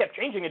 I think he kept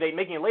changing the date,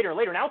 making it later and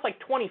later. Now it's like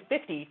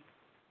 2050.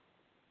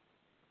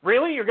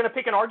 Really? You're going to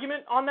pick an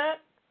argument on that?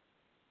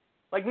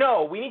 Like,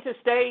 no, we need to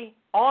stay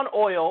on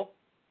oil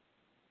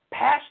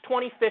past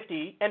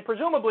 2050 and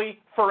presumably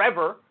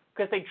forever,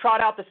 because they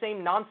trot out the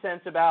same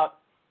nonsense about,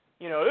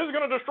 this is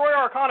going to destroy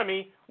our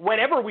economy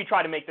whenever we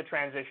try to make the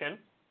transition.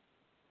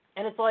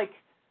 And it's like,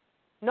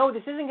 no,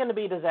 this isn't going to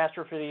be a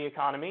disaster for the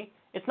economy.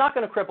 It's not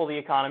going to cripple the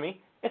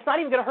economy. It's not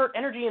even going to hurt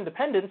energy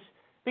independence,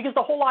 because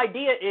the whole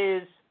idea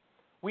is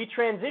we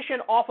transition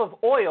off of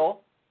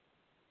oil,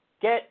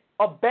 get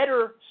a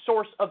better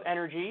source of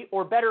energy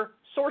or better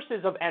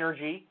sources of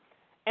energy,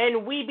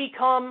 and we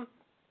become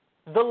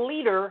the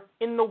leader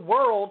in the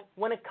world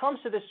when it comes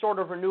to this sort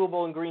of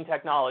renewable and green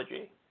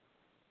technology.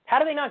 How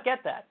do they not get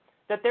that?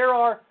 That there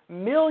are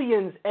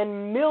millions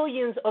and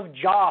millions of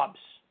jobs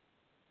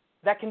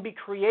that can be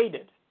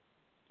created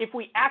if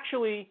we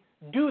actually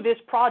do this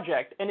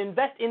project and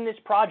invest in this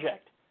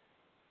project.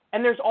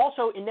 And there's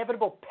also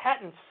inevitable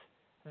patents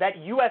that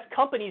U.S.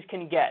 companies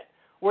can get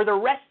where the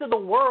rest of the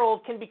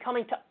world can be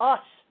coming to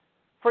us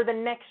for the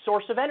next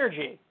source of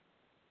energy.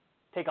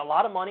 Take a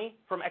lot of money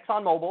from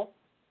ExxonMobil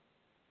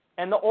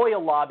and the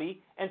oil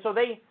lobby, and so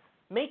they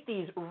make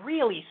these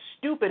really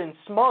stupid and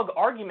smug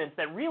arguments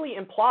that really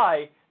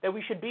imply that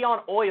we should be on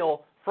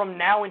oil from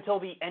now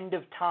until the end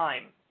of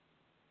time.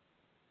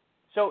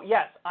 So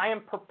yes, I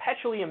am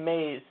perpetually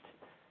amazed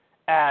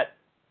at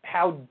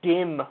how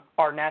dim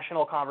our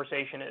national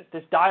conversation is.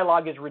 This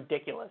dialogue is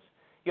ridiculous.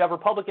 You have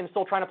Republicans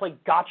still trying to play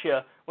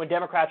gotcha when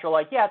Democrats are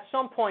like, yeah, at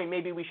some point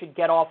maybe we should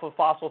get off of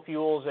fossil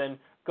fuels and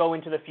go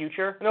into the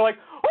future. And they're like,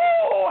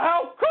 oh,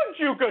 how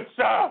could you, good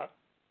sir?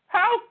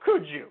 How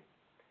could you?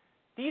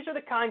 These are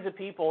the kinds of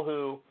people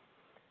who,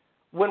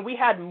 when we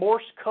had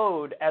Morse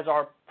code as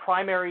our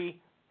primary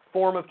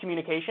form of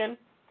communication,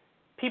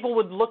 people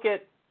would look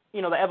at,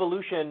 the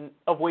evolution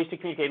of ways to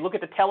communicate. Look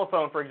at the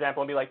telephone, for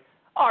example, and be like,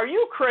 are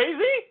you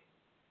crazy?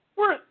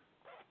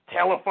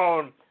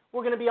 Telephone.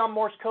 we're going to be on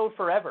Morse code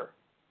forever.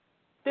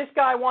 This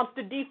guy wants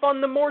to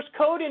defund the Morse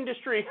code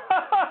industry.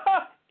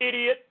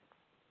 Idiot.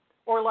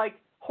 Or like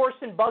horse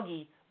and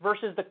buggy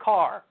versus the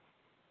car.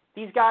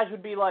 These guys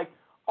would be like,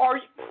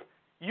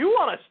 you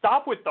want to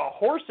stop with the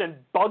horse and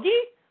buggy?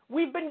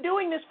 We've been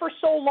doing this for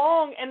so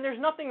long, and there's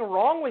nothing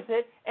wrong with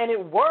it, and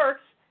it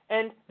works,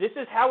 and this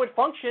is how it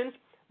functions.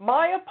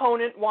 My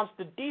opponent wants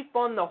to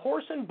defund the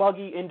horse and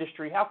buggy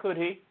industry. How could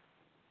he?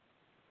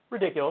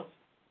 Ridiculous.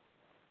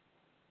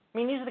 I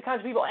mean, these are the kinds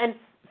of people, and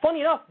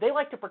funny enough, they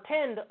like to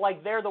pretend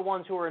like they're the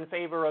ones who are in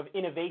favor of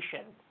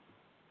innovation.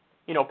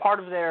 You know, part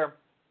of their,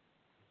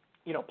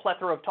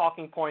 plethora of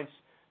talking points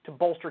to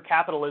bolster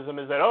capitalism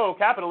is that,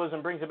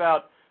 capitalism brings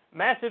about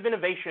massive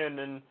innovation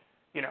and,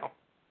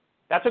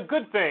 that's a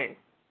good thing.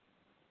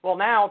 Well,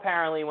 now,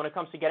 apparently, when it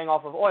comes to getting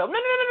off of oil,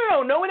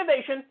 no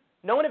innovation,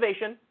 no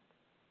innovation.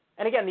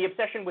 And again, the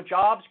obsession with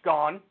jobs,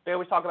 gone. They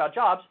always talk about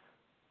jobs.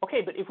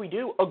 Okay, but if we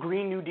do a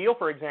Green New Deal,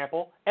 for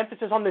example,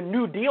 emphasis on the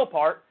New Deal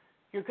part,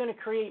 you're going to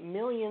create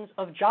millions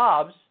of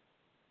jobs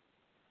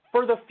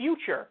for the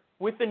future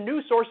with the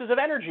new sources of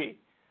energy.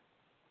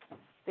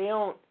 They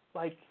don't,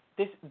 like,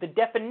 this. The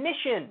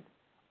definition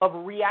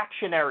of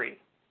reactionary,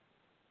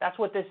 that's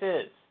what this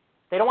is.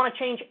 They don't want to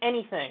change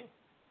anything.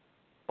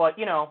 But,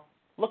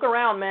 look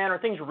around, man. Are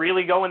things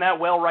really going that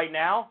well right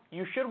now?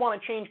 You should want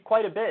to change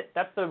quite a bit.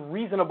 That's the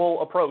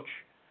reasonable approach.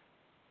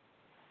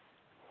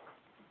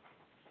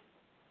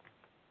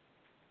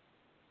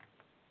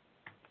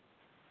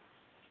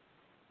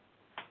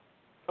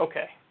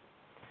 Okay.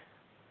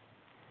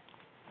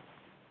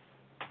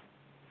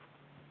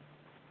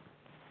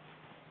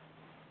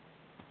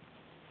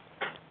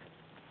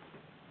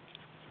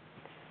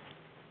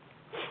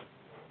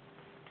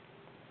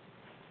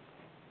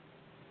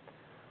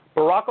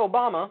 Barack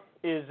Obama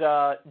is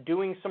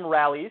doing some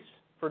rallies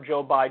for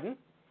Joe Biden.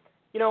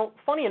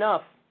 Funny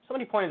enough,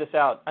 somebody pointed this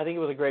out. I think it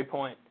was a great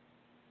point.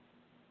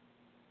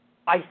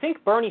 I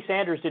think Bernie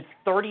Sanders did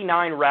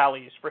 39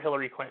 rallies for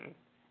Hillary Clinton,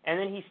 and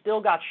then he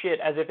still got shit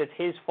as if it's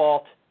his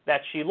fault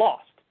that she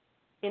lost.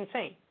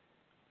 Insane.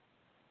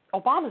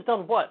 Obama's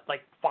done what,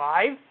 like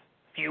 5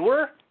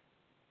 fewer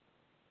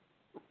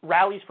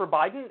rallies for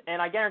Biden,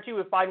 and I guarantee you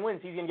if Biden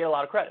wins, he's going to get a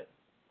lot of credit.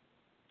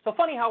 So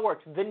funny how it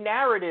works. The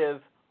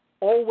narrative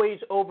always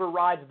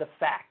overrides the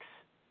facts.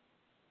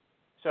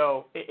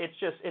 So it's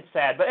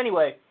sad. But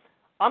anyway,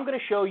 I'm going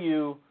to show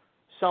you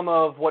some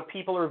of what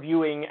people are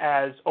viewing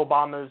as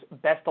Obama's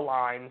best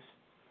lines.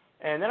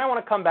 And then I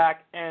want to come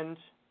back and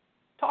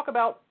talk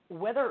about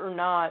whether or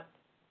not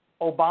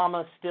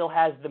Obama still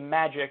has the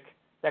magic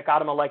that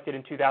got him elected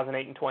in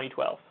 2008 and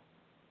 2012.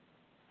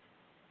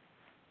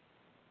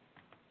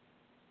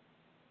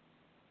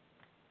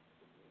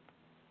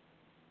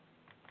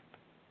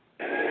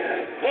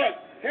 Look,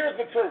 here's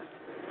the truth.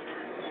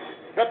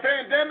 The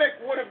pandemic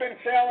would have been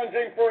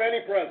challenging for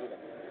any president.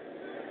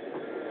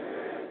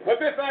 But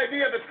this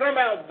idea that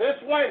somehow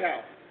this White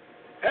House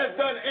has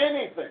done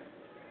anything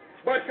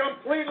but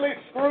completely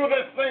screw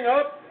this thing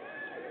up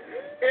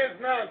is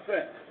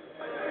nonsense.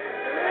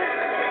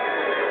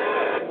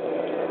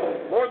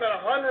 More than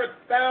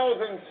 100,000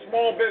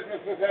 small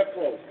businesses have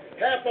closed.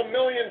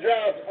 500,000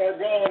 jobs are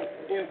gone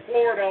in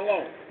Florida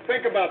alone.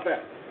 Think about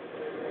that.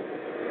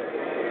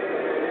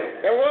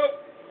 And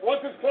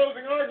what's his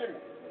closing argument?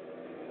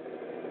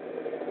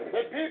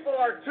 That people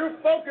are too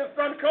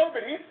focused on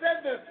COVID. He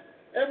said this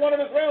at one of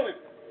his rallies.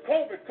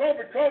 COVID,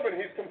 COVID, COVID,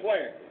 he's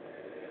complaining.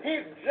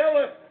 He's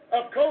jealous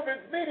of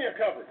COVID's media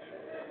coverage.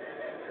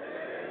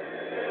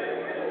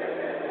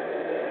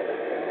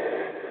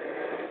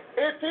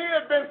 If he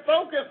had been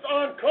focused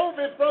on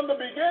COVID from the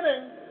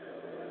beginning,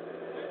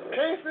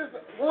 cases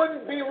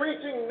wouldn't be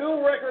reaching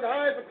new record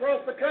highs across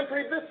the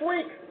country this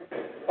week.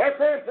 Our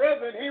current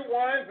president, he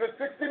whines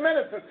that 60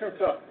 Minutes is too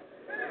tough.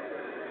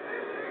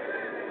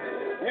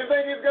 You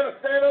think he's going to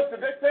stand up to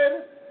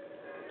dictators?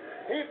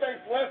 He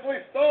thinks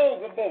Leslie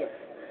Stahl's a bully.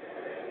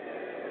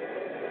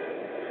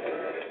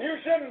 You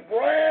shouldn't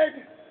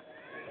brag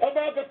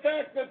about the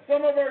fact that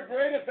some of our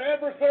greatest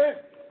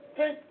adversaries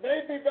think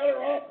they'd be better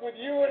off with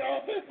you in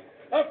office.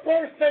 Of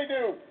course they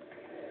do.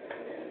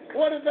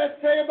 What does that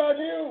say about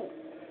you?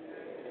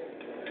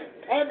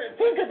 I mean,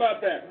 think about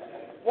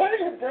that. Why are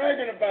you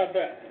bragging about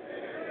that?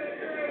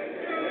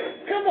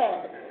 Come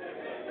on.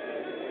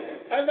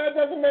 And that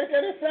doesn't make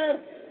any sense.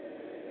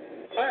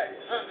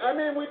 I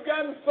mean, we've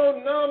gotten so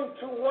numb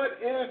to what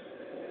is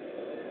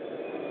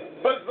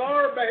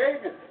bizarre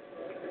behavior.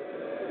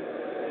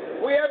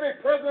 We have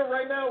a president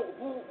right now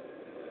who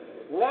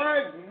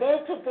lies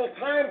multiple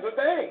times a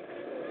day.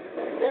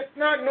 It's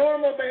not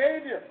normal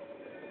behavior.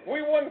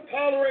 We wouldn't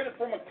tolerate it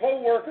from a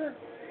co-worker.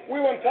 We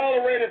wouldn't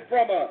tolerate it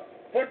from a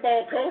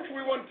football coach.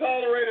 We wouldn't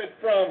tolerate it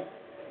from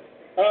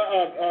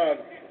a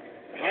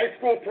high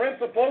school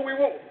principal. We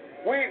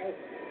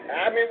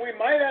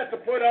might have to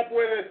put up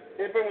with it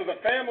if it was a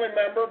family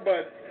member,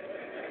 but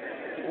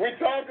we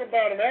talk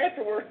about him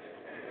afterwards.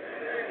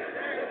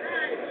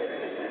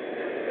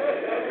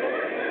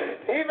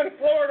 Even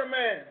Florida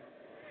man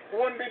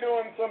wouldn't be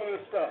doing some of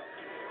this stuff.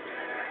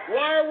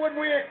 Why would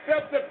we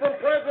accept it from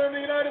President of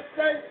the United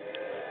States?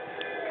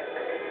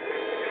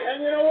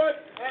 And you know what?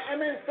 I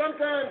mean,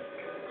 sometimes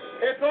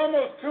it's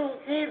almost too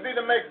easy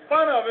to make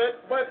fun of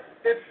it, but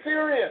it's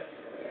serious.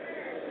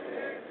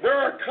 There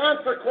are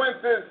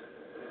consequences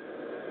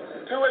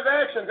to his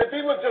actions. If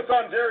he was just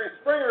on Jerry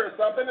Springer or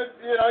something,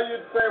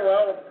 you'd say,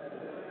 well,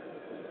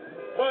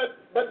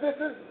 but this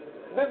is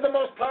the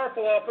most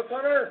powerful office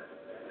on earth.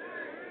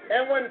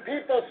 And when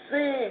people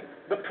see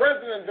the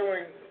president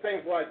doing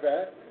things like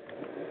that,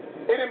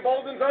 it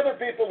emboldens other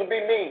people to be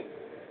mean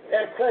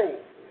and cruel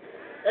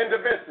and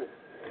divisive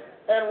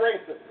and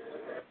racist.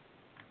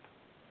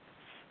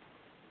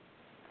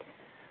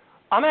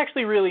 I'm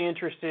actually really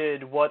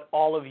interested what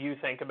all of you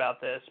think about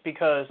this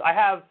because I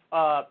have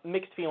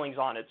mixed feelings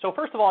on it. So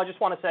first of all, I just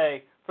want to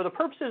say, for the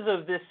purposes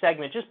of this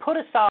segment, just put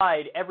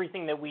aside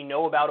everything that we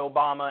know about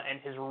Obama and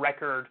his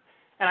record,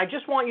 and I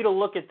just want you to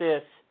look at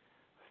this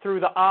through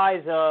the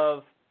eyes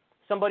of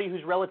somebody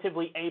who's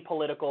relatively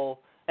apolitical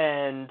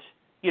and,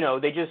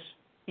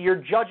 you're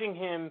judging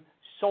him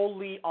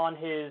solely on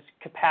his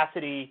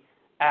capacity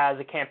as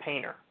a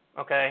campaigner,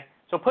 okay?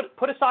 So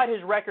put aside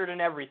his record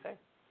and everything.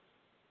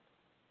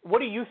 What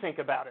do you think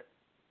about it?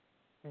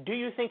 Do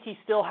you think he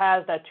still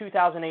has that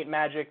 2008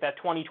 magic, that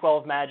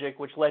 2012 magic,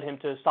 which led him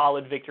to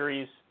solid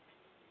victories?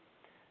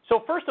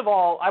 So first of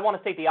all, I want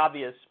to state the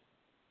obvious.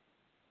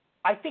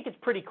 I think it's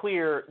pretty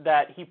clear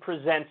that he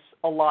presents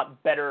a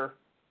lot better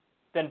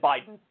than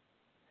Biden.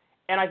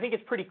 And I think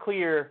it's pretty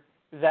clear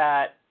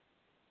that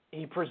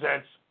he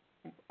presents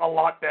a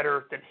lot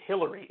better than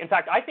Hillary. In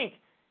fact, I think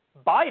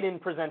Biden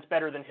presents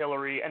better than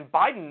Hillary, and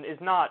Biden is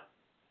not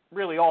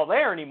really all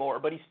there anymore,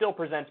 but he still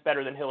presents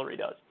better than Hillary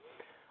does.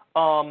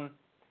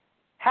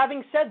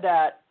 Having said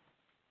that,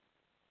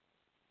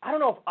 I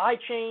don't know if I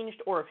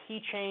changed or if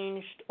he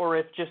changed or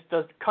if just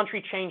the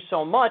country changed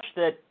so much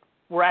that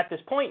we're at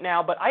this point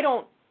now, but I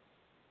don't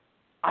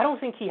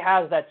think he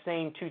has that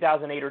same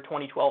 2008 or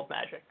 2012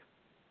 magic.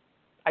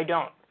 I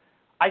don't.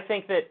 I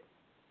think that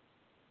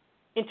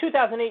in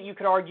 2008, you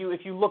could argue,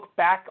 if you look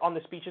back on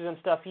the speeches and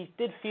stuff, he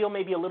did feel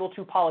maybe a little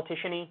too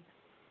politician-y,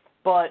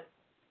 but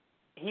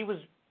he was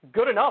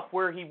good enough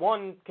where he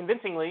won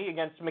convincingly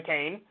against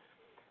McCain.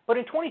 But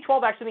in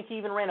 2012, I actually think he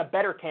even ran a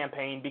better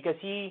campaign because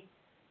he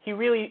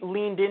really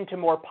leaned into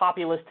more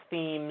populist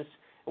themes,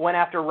 went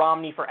after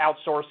Romney for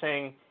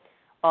outsourcing.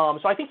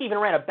 So I think he even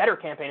ran a better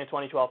campaign in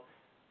 2012.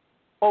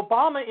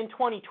 Obama in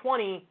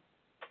 2020,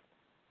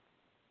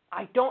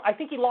 I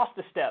think he lost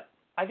a step.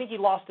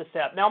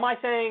 Now, am I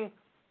saying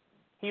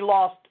he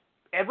lost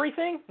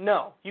everything?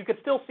 No. You could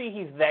still see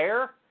he's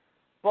there,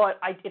 but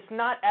it's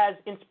not as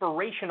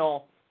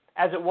inspirational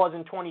as it was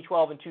in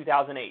 2012 and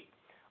 2008.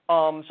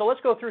 So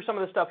let's go through some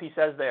of the stuff he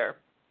says there,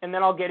 and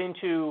then I'll get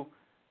into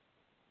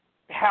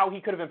how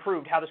he could have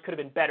improved, how this could have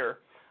been better.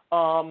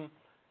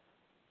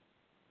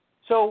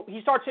 So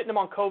he starts hitting him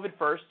on COVID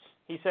first.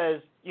 He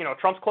says,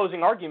 Trump's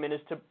closing argument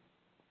is to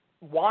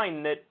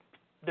whine that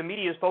the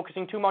media is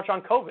focusing too much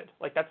on COVID.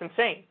 Like, that's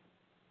insane.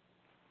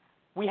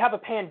 We have a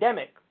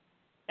pandemic,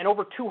 and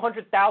over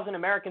 200,000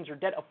 Americans are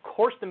dead. Of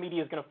course the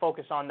media is going to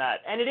focus on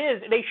that, and it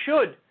is. They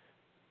should.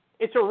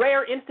 It's a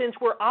rare instance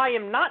where I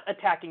am not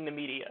attacking the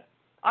media.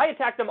 I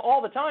attack them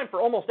all the time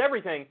for almost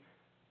everything.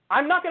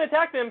 I'm not going to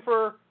attack them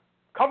for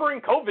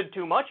covering COVID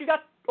too much. You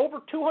got over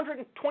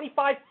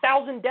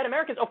 225,000 dead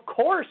Americans. Of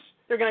course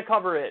they're going to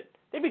cover it.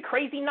 They'd be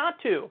crazy not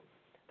to.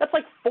 That's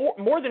like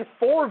more than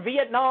 4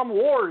 Vietnam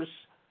Wars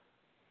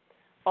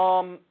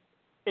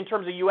in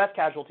terms of U.S.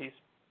 casualties.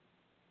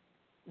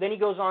 Then he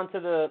goes on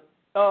to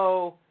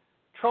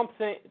Trump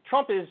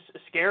is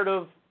scared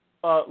of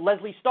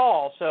Leslie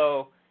Stahl,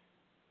 so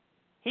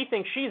he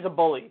thinks she's a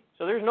bully.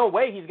 So there's no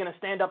way he's going to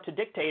stand up to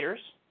dictators.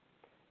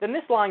 Then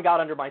this line got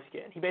under my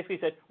skin. He basically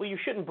said, well, you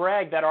shouldn't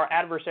brag that our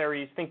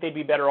adversaries think they'd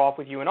be better off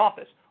with you in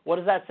office. What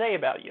does that say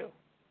about you?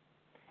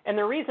 And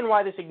the reason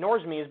why this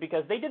ignores me is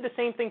because they did the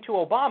same thing to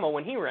Obama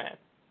when he ran.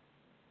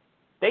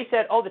 They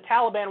said, oh, the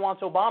Taliban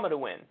wants Obama to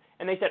win.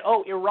 And they said,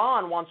 oh,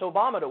 Iran wants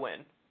Obama to win.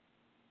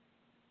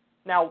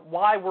 Now,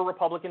 why were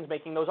Republicans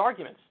making those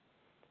arguments?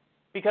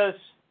 Because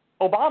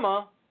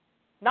Obama,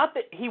 not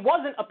that he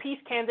wasn't a peace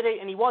candidate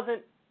and he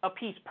wasn't a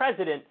peace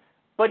president,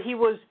 but he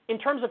was, in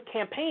terms of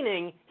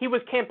campaigning, he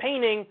was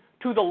campaigning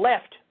to the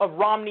left of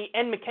Romney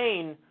and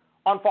McCain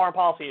on foreign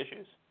policy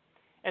issues.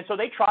 And so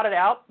they trotted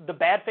out the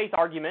bad faith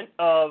argument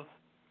of,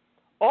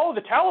 oh,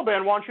 the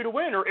Taliban wants you to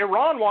win or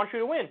Iran wants you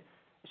to win.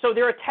 So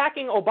they're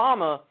attacking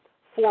Obama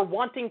for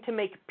wanting to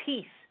make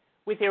peace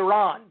with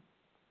Iran.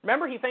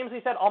 Remember, he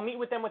famously said, I'll meet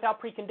with them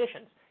without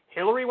preconditions.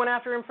 Hillary went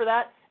after him for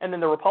that, and then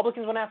the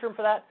Republicans went after him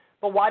for that.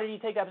 But why did he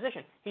take that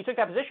position? He took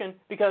that position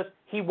because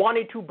he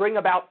wanted to bring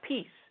about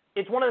peace.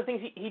 It's one of the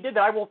things he did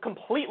that I will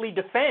completely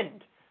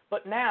defend.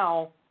 But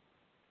now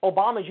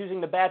Obama's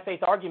using the bad faith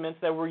arguments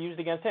that were used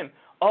against him.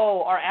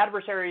 Oh, our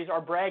adversaries are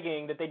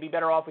bragging that they'd be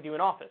better off with you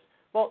in office.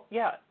 Well,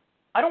 yeah,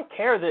 I don't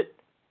care that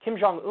Kim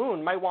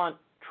Jong-un might want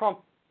Trump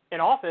in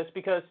office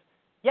because,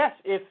 yes,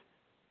 if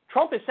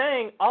Trump is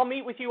saying, I'll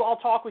meet with you, I'll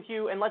talk with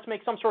you, and let's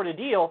make some sort of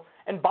deal,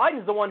 and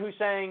Biden's the one who's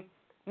saying,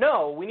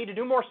 no, we need to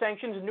do more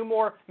sanctions and do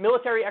more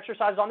military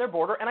exercises on their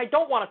border, and I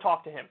don't want to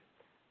talk to him.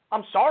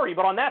 I'm sorry,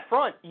 but on that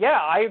front, yeah,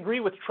 I agree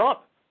with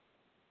Trump.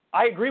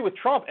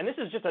 And this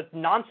is just a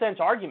nonsense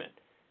argument.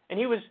 And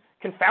he was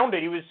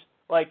confounded. He was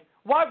like,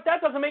 "Why?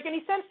 That doesn't make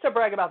any sense to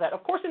brag about that."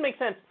 Of course it makes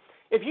sense.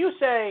 If you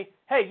say,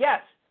 hey,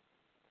 yes,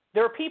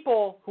 there are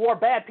people who are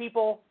bad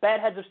people, bad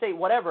heads of state,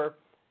 whatever,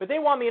 but they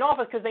want me in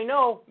office because they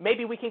know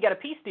maybe we can get a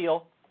peace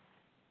deal,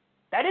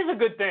 that is a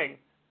good thing.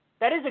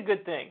 That is a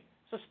good thing.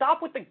 So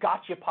stop with the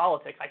gotcha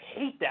politics. I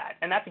hate that.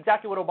 And that's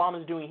exactly what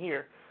Obama's doing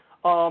here.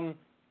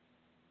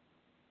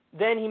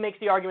 Then he makes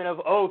the argument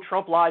of, oh,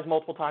 Trump lies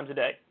multiple times a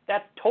day.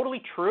 That's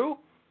totally true,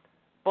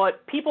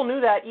 but people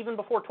knew that even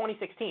before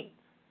 2016,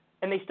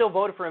 and they still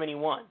voted for him and he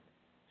won.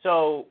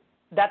 So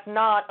that's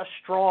not a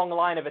strong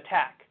line of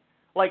attack.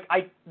 Like,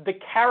 the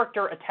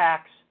character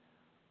attacks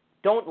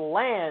don't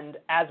land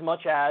as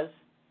much as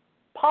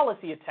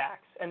policy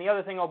attacks. And the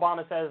other thing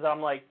Obama says that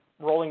I'm like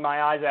rolling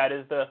my eyes at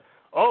is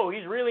oh,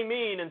 he's really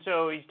mean, and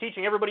so he's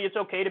teaching everybody it's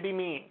okay to be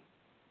mean.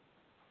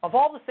 Of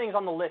all the things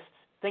on the list,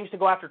 things to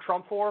go after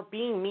Trump for,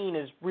 being mean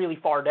is really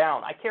far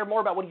down. I care more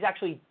about what he's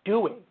actually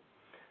doing.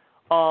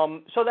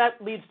 So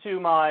that leads to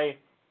my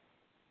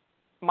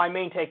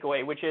main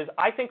takeaway, which is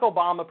I think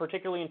Obama,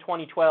 particularly in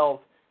 2012,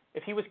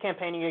 if he was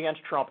campaigning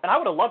against Trump, and I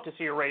would have loved to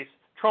see a race,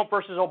 Trump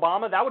versus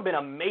Obama, that would have been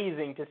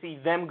amazing to see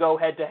them go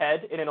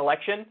head-to-head in an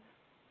election.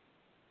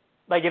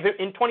 Like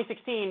in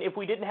 2016, if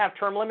we didn't have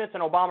term limits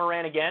and Obama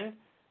ran again,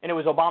 and it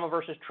was Obama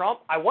versus Trump,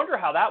 I wonder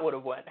how that would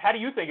have went. How do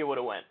you think it would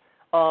have went?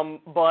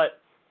 But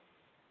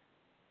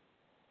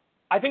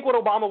I think what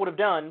Obama would have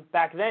done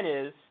back then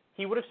is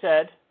he would have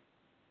said,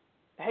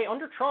 hey,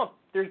 under Trump,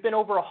 there's been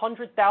over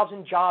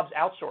 100,000 jobs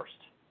outsourced.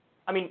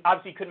 I mean,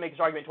 obviously he couldn't make his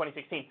argument in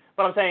 2016,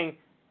 but I'm saying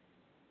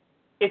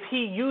if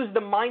he used the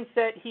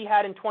mindset he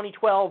had in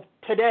 2012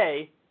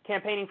 today,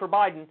 campaigning for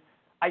Biden,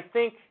 I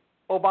think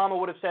Obama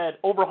would have said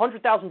over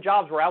 100,000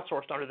 jobs were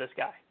outsourced under this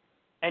guy.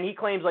 And he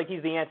claims like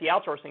he's the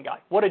anti-outsourcing guy.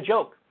 What a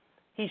joke.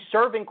 He's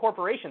serving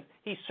corporations.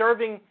 He's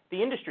serving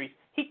the industries.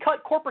 He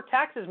cut corporate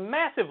taxes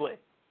massively.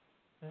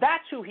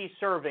 That's who he's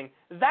serving.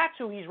 That's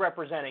who he's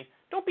representing.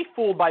 Don't be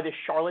fooled by this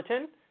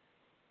charlatan.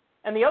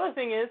 And the other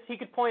thing is, he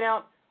could point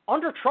out,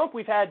 under Trump,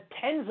 we've had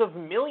tens of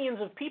millions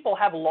of people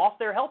have lost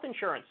their health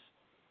insurance.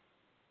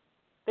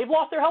 They've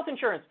lost their health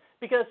insurance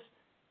because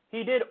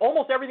he did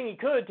almost everything he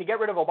could to get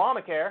rid of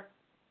Obamacare.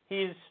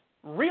 He's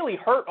really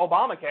hurt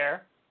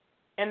Obamacare.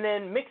 And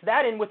then mix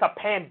that in with a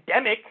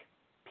pandemic.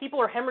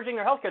 People are hemorrhaging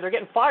their health care. They're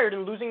getting fired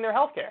and losing their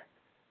health care.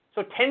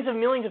 So tens of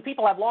millions of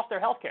people have lost their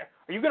health care.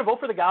 Are you going to vote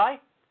for the guy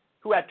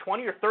who had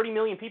 20 or 30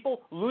 million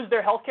people lose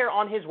their health care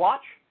on his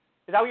watch?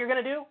 Is that what you're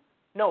going to do?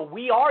 No,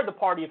 we are the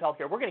party of health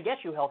care. We're going to get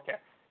you health care.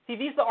 See,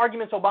 these are the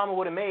arguments Obama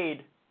would have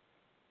made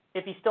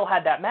if he still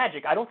had that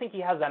magic. I don't think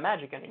he has that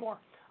magic anymore.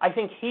 I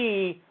think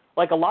he,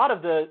 like a lot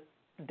of the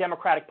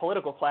Democratic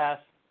political class,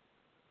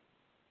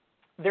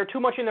 they're too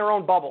much in their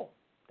own bubble,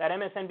 that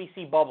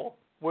MSNBC bubble,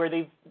 where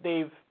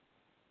they've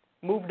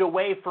moved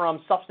away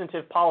from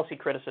substantive policy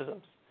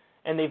criticisms,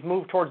 and they've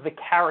moved towards the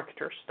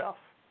character stuff.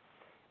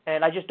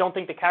 And I just don't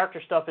think the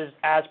character stuff is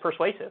as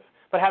persuasive.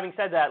 But having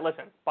said that,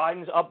 listen,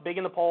 Biden's up big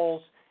in the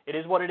polls. It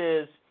is what it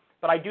is.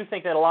 But I do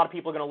think that a lot of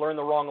people are going to learn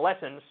the wrong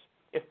lessons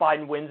if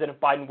Biden wins and if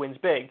Biden wins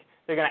big.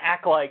 They're going to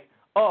act like,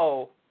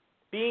 oh,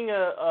 being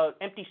a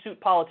empty suit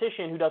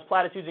politician who does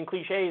platitudes and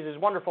cliches is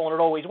wonderful and it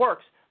always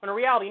works. When in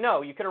reality,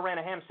 no. You could have ran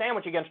a ham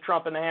sandwich against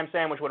Trump and the ham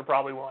sandwich would have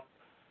probably won.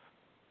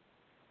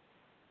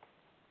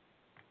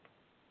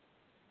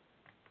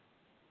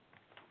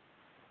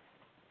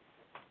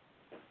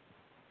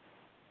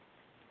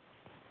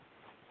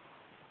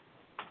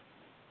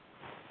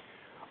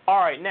 All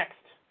right, next.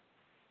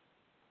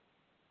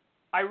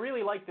 I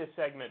really like this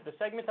segment. The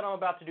segment that I'm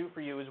about to do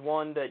for you is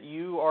one that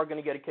you are going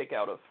to get a kick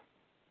out of.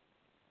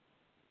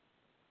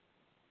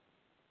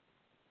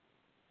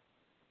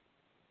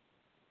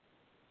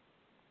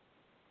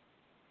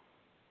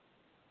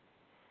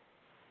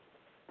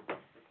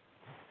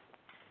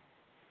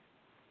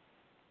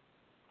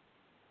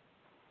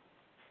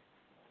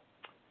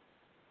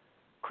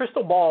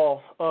 Crystal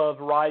Ball of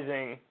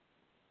Rising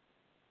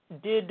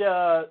did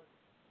an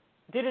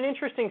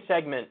interesting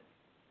segment,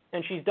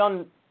 and she's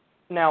done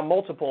now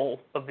multiple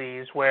of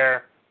these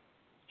where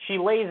she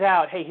lays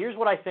out, hey, here's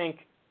what I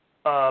think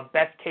a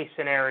best case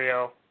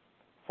scenario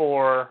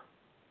for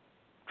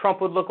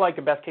Trump would look like,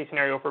 a best case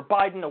scenario for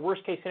Biden, a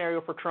worst case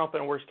scenario for Trump,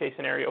 and a worst case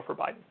scenario for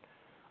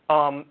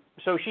Biden.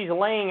 So she's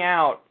laying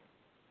out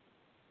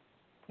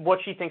what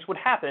she thinks would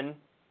happen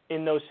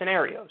in those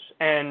scenarios.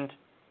 And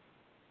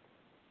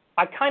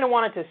I kind of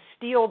wanted to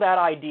steal that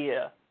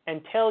idea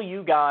and tell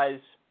you guys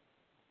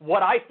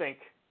what I think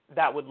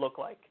that would look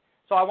like.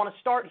 So I want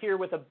to start here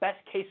with a best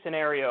case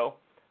scenario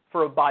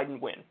for a Biden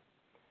win.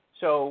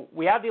 So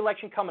we have the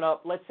election coming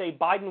up. Let's say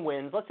Biden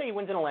wins. Let's say he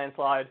wins in a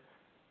landslide.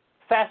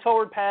 Fast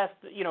forward past,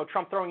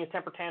 Trump throwing his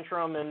temper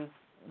tantrum and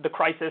the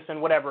crisis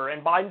and whatever,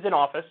 and Biden's in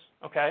office,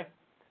 okay?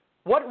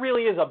 What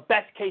really is a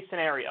best case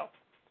scenario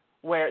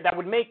where that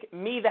would make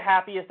me the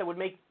happiest, that would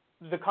make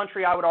the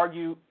country, I would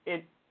argue,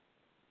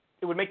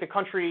 It would make the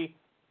country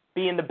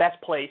be in the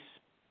best place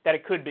that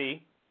it could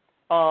be.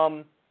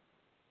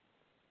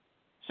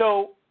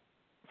 So,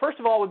 first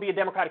of all, it would be a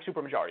Democratic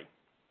supermajority.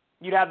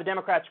 You'd have the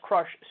Democrats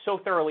crush so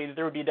thoroughly that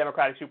there would be a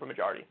Democratic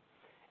supermajority.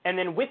 And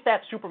then with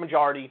that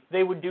supermajority,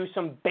 they would do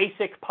some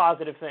basic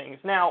positive things.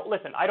 Now,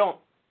 listen, I don't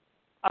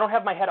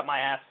have my head up my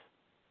ass.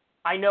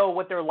 I know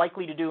what they're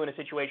likely to do in a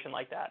situation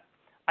like that.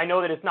 I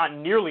know that it's not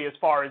nearly as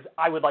far as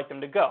I would like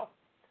them to go.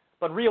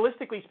 But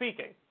realistically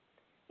speaking,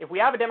 if we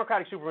have a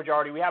Democratic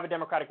supermajority, we have a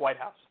Democratic White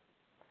House.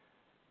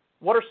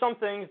 What are some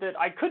things that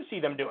I could see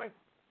them doing?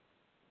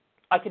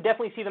 I could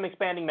definitely see them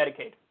expanding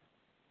Medicaid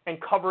and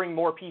covering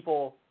more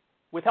people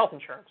with health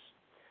insurance.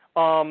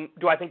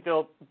 Do I think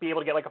they'll be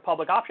able to get like a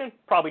public option?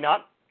 Probably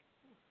not.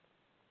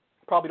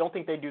 Probably don't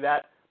think they'd do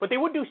that. But they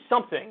would do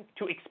something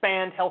to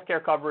expand health care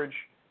coverage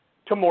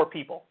to more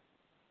people.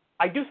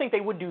 I do think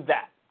they would do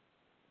that.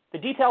 The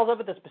details of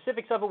it, the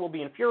specifics of it will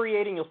be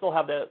infuriating. You'll still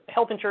have the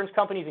health insurance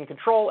companies in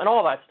control and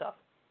all that stuff.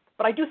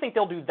 But I do think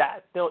they'll do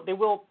that. They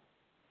will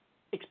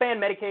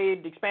expand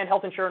Medicaid, expand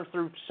health insurance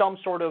through some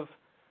sort of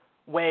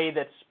way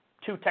that's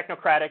too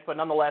technocratic, but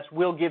nonetheless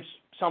will give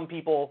some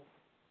people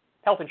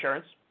health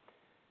insurance.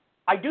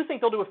 I do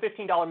think they'll do a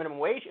 $15 minimum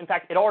wage. In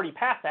fact, it already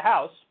passed the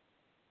House.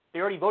 They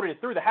already voted it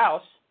through the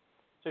House.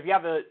 So if you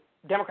have a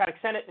Democratic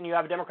Senate and you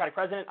have a Democratic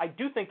president, I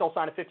do think they'll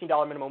sign a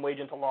 $15 minimum wage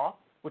into law,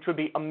 which would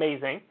be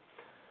amazing.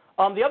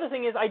 The other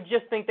thing is I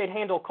just think they'd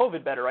handle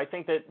COVID better. I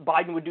think that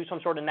Biden would do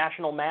some sort of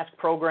national mask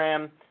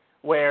program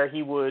where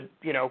he would,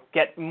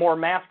 get more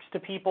masks to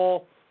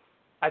people.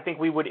 I think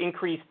we would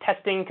increase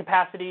testing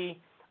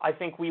capacity. I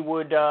think we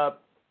would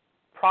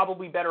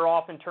probably be better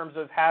off in terms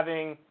of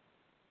having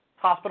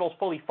hospitals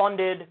fully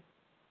funded.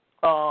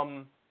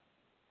 Now,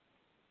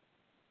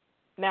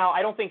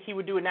 I don't think he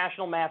would do a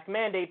national mask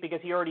mandate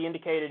because he already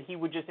indicated he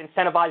would just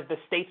incentivize the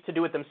states to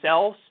do it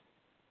themselves.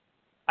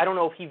 I don't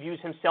know if he views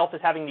himself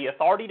as having the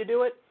authority to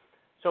do it,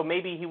 so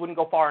maybe he wouldn't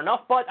go far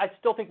enough, but I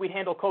still think we'd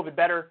handle COVID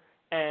better,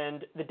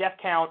 and the death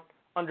count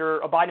under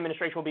a Biden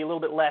administration will be a little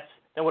bit less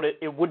than what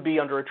it would be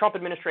under a Trump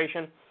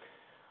administration.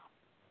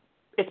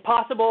 It's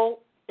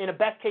possible in a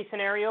best-case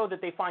scenario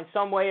that they find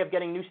some way of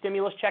getting new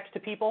stimulus checks to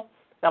people.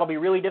 That'll be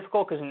really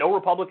difficult because no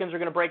Republicans are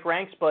going to break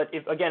ranks, but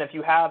if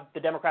you have the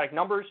Democratic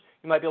numbers,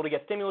 you might be able to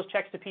get stimulus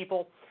checks to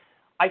people.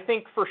 I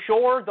think for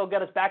sure they'll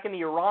get us back in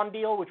the Iran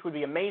deal, which would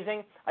be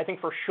amazing. I think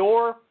for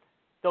sure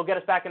they'll get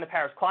us back in the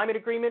Paris Climate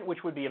Agreement,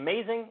 which would be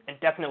amazing and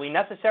definitely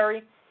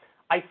necessary.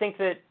 I think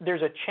that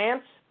there's a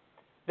chance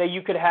that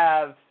you could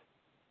have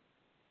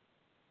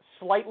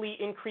slightly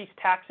increased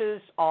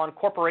taxes on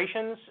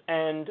corporations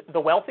and the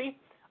wealthy.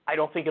 I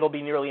don't think it'll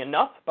be nearly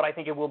enough, but I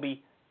think it will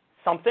be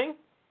something.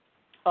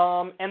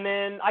 And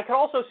then I could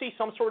also see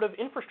some sort of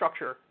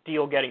infrastructure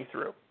deal getting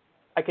through.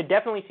 I could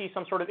definitely see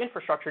some sort of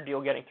infrastructure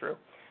deal getting through.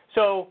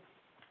 So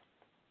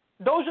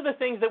those are the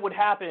things that would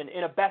happen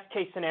in a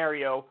best-case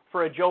scenario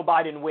for a Joe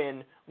Biden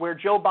win, where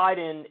Joe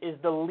Biden is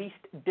the least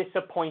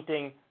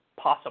disappointing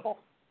possible.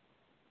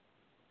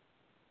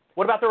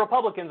 What about the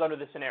Republicans under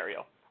this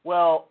scenario?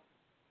 Well,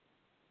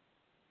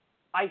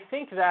 I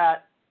think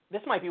that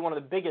this might be one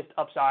of the biggest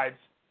upsides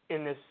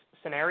in this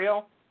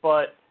scenario,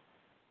 but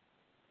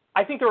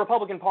I think the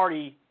Republican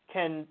Party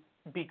can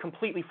be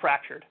completely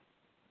fractured.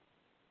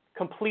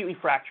 Completely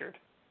fractured.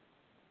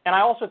 And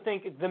I also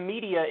think the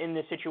media in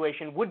this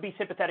situation would be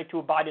sympathetic to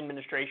a Biden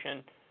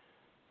administration,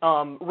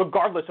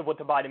 regardless of what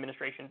the Biden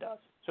administration does.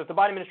 So if the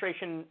Biden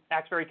administration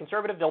acts very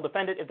conservative, they'll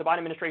defend it. If the Biden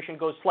administration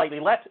goes slightly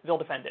left, they'll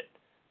defend it.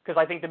 Because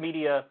I think the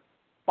media,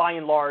 by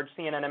and large,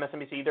 CNN,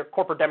 MSNBC, they're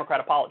corporate Democrat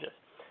apologists.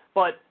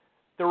 But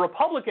the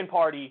Republican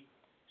Party,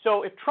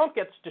 so if Trump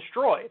gets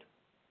destroyed,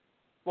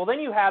 well, then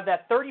you have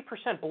that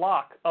 30%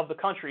 block of the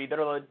country that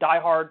are the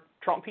diehard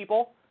Trump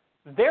people.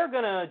 They're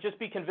going to just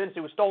be convinced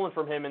it was stolen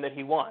from him and that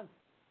he won.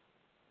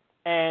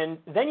 And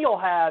then you'll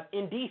have,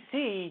 in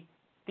D.C.,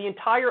 the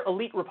entire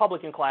elite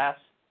Republican class,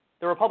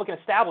 the Republican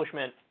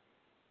establishment,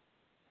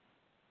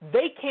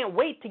 they can't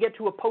wait to get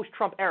to a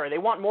post-Trump era. They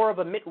want more of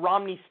a Mitt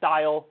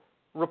Romney-style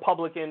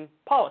Republican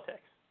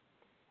politics.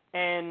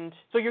 And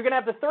so you're going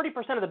to have the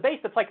 30% of the base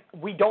that's like,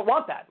 we don't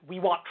want that. We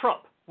want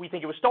Trump. We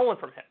think it was stolen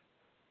from him.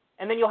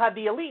 And then you'll have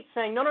the elite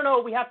saying,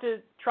 no, we have to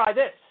try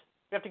this.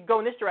 We have to go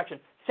in this direction.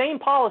 Same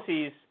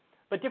policies,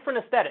 but different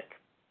aesthetic.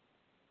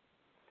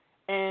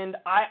 And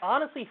I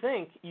honestly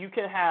think you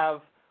can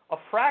have a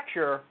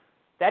fracture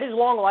that is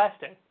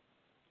long-lasting.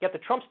 You got the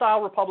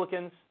Trump-style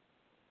Republicans,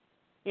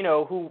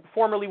 who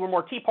formerly were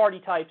more Tea Party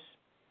types,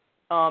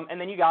 and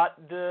then you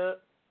got the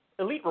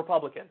elite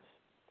Republicans.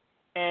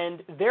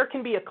 And there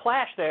can be a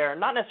clash there,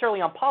 not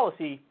necessarily on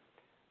policy,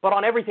 but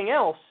on everything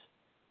else.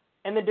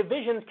 And the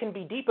divisions can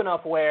be deep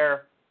enough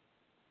where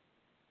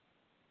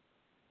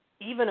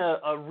even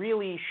a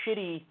really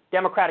shitty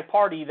Democratic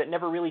Party that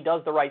never really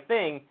does the right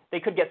thing, they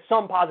could get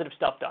some positive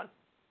stuff done.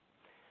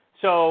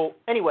 So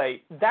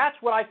anyway, that's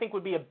what I think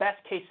would be a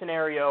best-case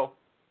scenario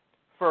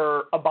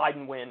for a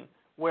Biden win,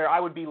 where I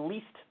would be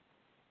least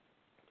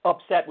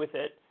upset with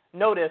it.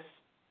 Notice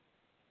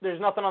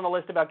there's nothing on the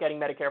list about getting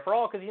Medicare for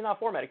all because he's not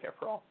for Medicare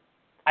for all.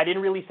 I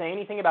didn't really say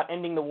anything about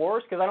ending the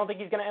wars because I don't think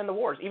he's going to end the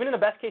wars. Even in the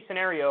best case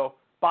scenario,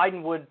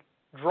 Biden would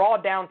draw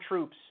down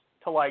troops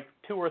to like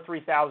 2,000 or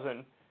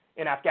 3,000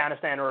 in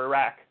Afghanistan or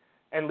Iraq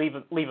and leave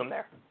them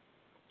there.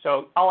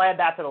 So I'll add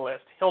that to the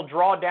list. He'll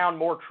draw down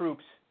more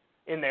troops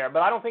in there,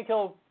 but I don't think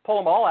he'll pull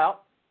them all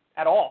out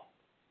at all.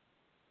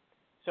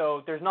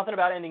 So there's nothing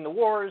about ending the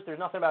wars. There's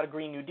nothing about a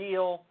Green New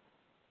Deal.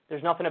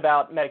 There's nothing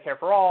about Medicare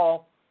for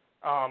all.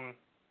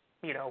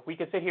 We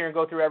could sit here and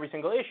go through every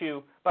single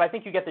issue, but I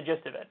think you get the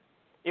gist of it.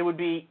 It would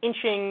be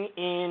inching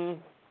in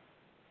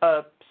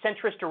a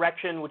centrist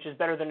direction, which is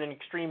better than an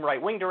extreme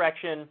right-wing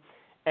direction,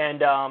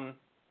 and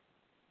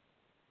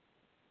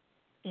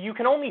you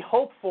can only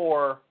hope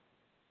for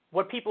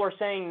what people are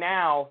saying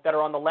now that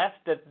are on the left,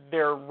 that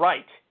they're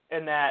right,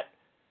 and that,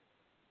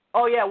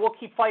 oh yeah, we'll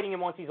keep fighting him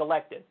once he's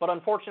elected. But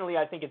unfortunately,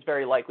 I think it's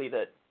very likely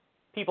that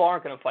people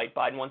aren't going to fight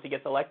Biden once he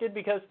gets elected,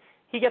 because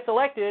he gets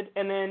elected,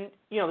 and then,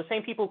 the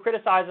same people who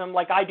criticize him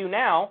like I do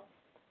now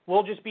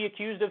will just be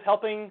accused of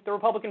helping the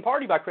Republican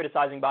Party by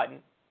criticizing Biden.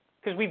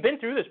 Because we've been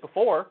through this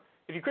before.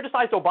 If you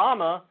criticized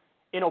Obama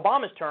in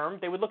Obama's term,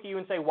 they would look at you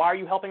and say, why are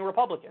you helping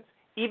Republicans?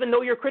 Even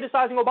though you're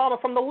criticizing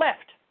Obama from the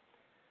left.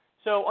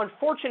 So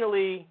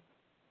unfortunately,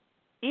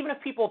 even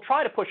if people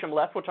try to push him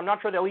left, which I'm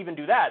not sure they'll even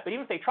do that, but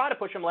even if they try to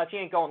push him left, he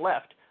ain't going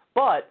left.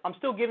 But I'm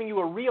still giving you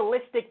a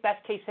realistic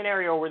best-case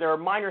scenario where there are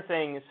minor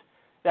things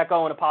that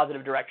go in a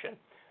positive direction.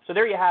 So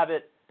there you have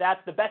it.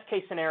 That's the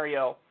best-case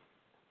scenario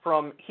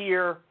from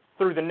here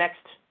through the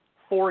next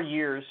 4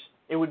 years.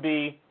 It would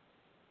be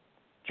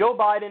Joe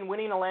Biden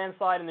winning a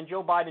landslide and then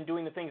Joe Biden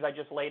doing the things I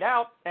just laid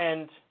out.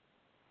 And,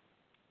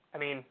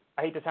 I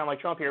hate to sound like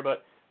Trump here,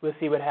 but we'll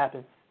see what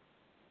happens.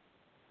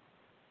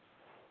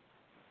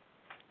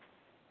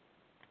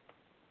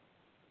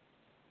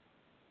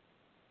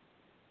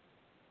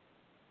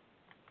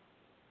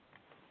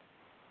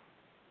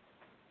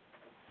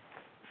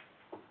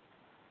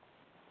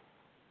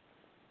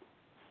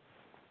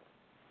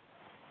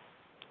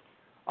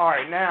 All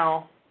right,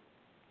 now,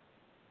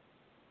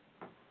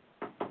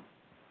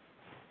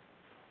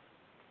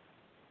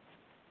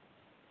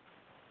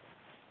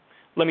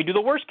 let me do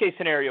the worst case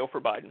scenario for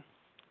Biden.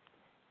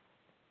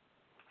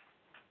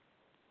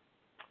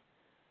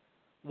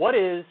 What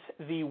is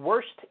the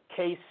worst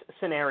case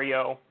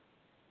scenario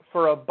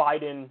for a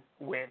Biden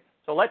win?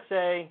 So let's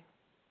say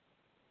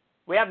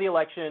we have the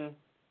election,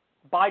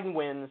 Biden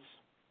wins.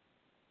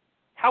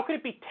 How could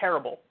it be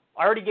terrible?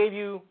 I already gave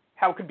you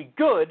how it could be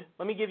good.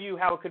 Let me give you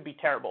how it could be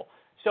terrible.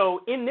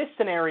 So in this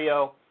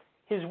scenario,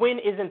 his win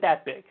isn't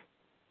that big.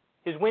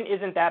 His win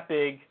isn't that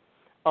big,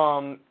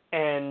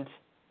 and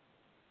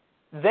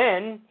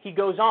then he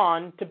goes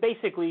on to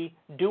basically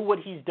do what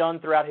he's done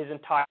throughout his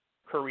entire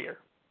career,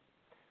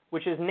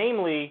 which is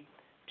namely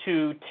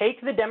to take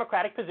the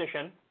Democratic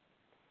position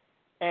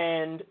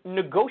and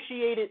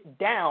negotiate it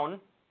down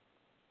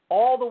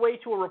all the way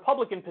to a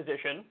Republican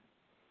position,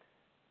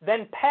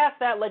 then pass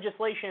that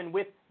legislation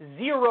with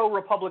 0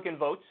 Republican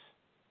votes,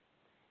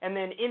 and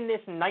then in this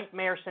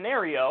nightmare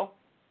scenario,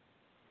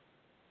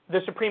 the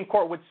Supreme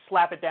Court would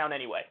slap it down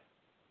anyway.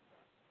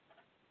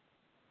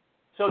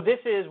 So this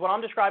is, what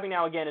I'm describing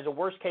now again, is a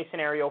worst-case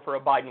scenario for a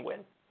Biden win.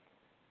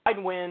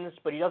 Biden wins,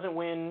 but he doesn't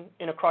win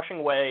in a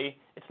crushing way.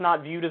 It's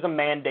not viewed as a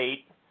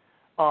mandate.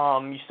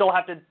 You still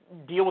have to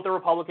deal with the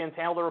Republicans,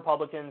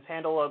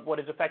 handle what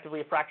is effectively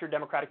a fractured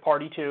Democratic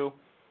Party too.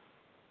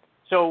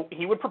 So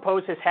he would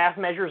propose his half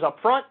measures up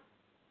front,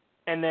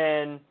 and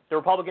then the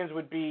Republicans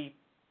would be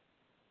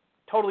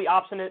totally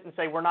obstinate and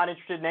say, we're not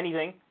interested in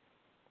anything.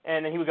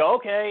 And then he would go,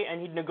 okay,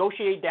 and he'd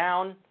negotiate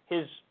down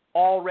his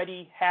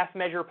already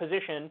half-measure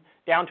position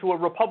down to a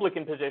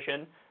Republican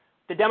position.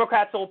 The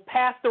Democrats will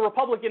pass the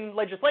Republican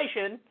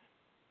legislation,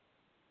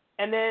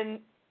 and then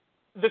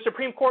the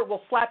Supreme Court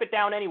will slap it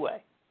down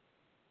anyway.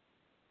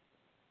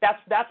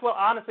 That's what,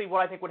 honestly,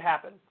 what I think would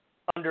happen.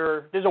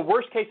 There's a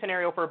worst-case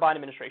scenario for a Biden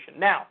administration.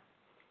 Now,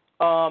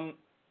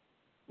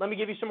 let me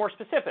give you some more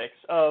specifics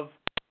of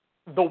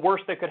the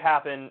worst that could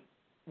happen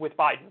with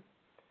Biden.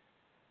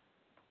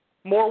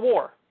 More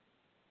war.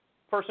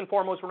 First and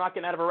foremost, we're not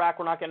getting out of Iraq.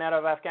 We're not getting out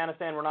of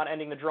Afghanistan. We're not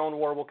ending the drone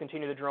war. We'll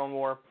continue the drone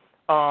war.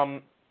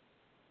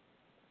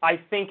 I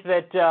think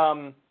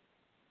that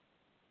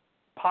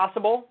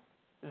possible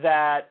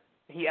that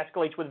he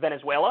escalates with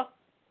Venezuela.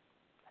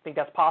 I think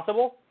that's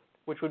possible,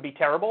 which would be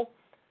terrible.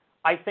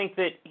 I think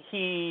that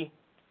he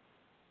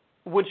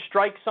would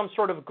strike some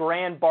sort of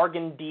grand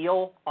bargain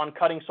deal on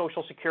cutting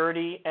Social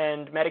Security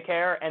and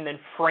Medicare and then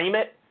frame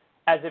it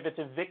as if it's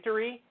a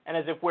victory and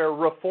as if we're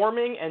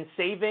reforming and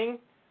saving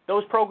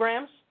those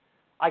programs.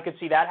 I could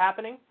see that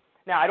happening.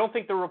 Now, I don't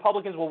think the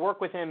Republicans will work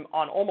with him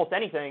on almost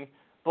anything,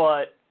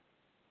 but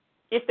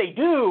if they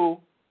do,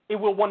 it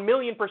will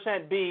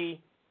 1,000,000% be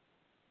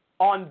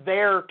on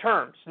their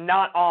terms,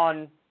 not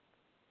on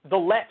the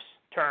left's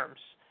terms.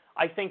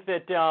 I think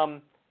that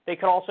they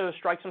could also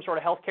strike some sort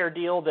of health care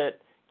deal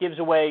that gives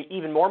away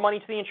even more money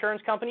to the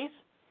insurance companies.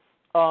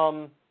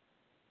 I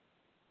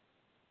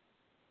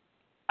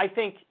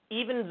think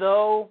even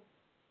though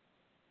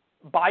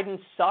Biden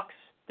sucks,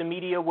 the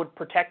media would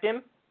protect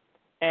him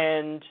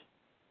and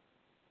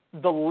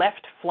the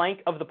left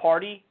flank of the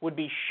party would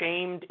be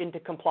shamed into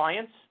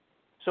compliance.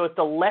 So if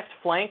the left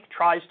flank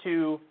tries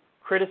to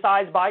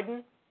criticize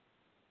Biden,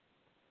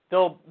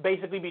 they'll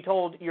basically be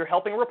told, you're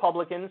helping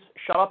Republicans,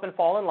 shut up and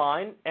fall in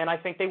line, and I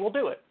think they will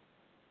do it.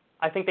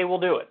 I think they will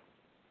do it.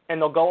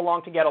 And they'll go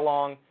along to get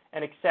along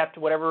and accept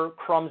whatever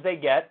crumbs they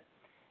get.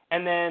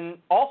 And then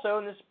also,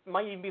 and this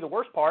might even be the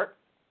worst part,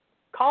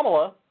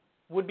 Kamala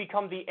would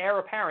become the heir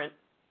apparent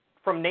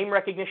from name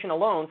recognition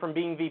alone from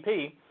being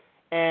VP,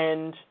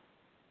 and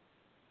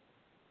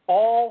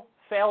all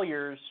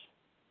failures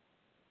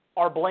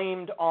are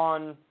blamed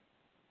on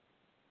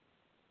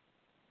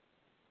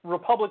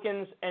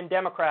Republicans and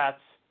Democrats,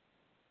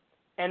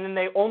 and then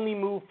they only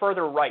move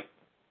further right.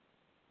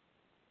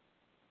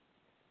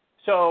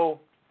 So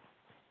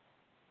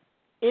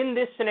in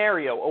this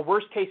scenario, a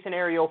worst-case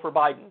scenario for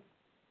Biden,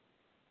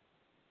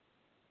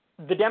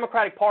 the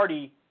Democratic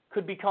Party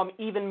could become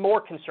even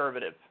more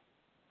conservative,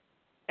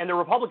 and the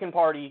Republican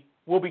Party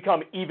will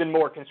become even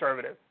more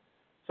conservative.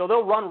 So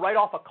they'll run right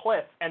off a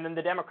cliff, and then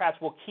the Democrats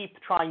will keep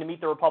trying to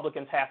meet the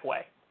Republicans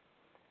halfway.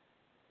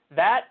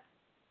 That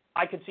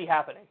I could see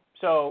happening.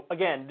 So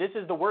again, this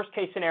is the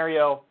worst-case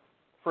scenario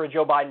for a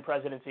Joe Biden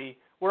presidency,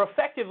 where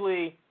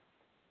effectively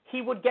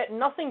he would get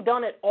nothing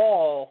done at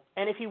all,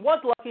 and if he was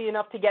lucky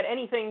enough to get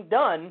anything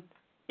done,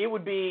 it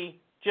would be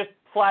just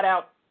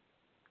flat-out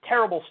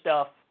terrible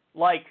stuff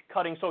like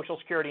cutting Social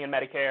Security and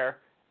Medicare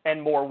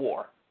and more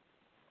war.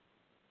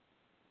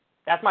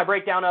 That's my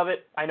breakdown of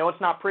it. I know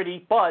it's not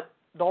pretty, but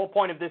the whole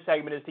point of this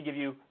segment is to give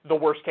you the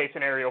worst-case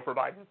scenario for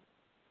Biden.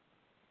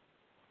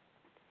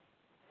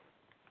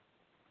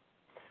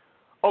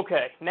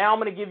 Okay, now I'm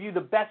going to give you the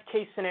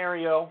best-case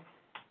scenario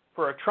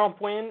for a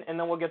Trump win, and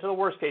then we'll get to the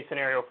worst-case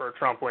scenario for a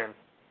Trump win.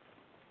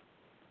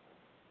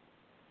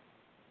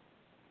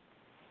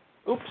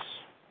 Oops.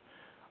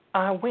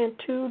 I went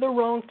to the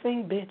wrong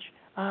thing, bitch.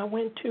 I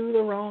went to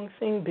the wrong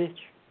thing, bitch.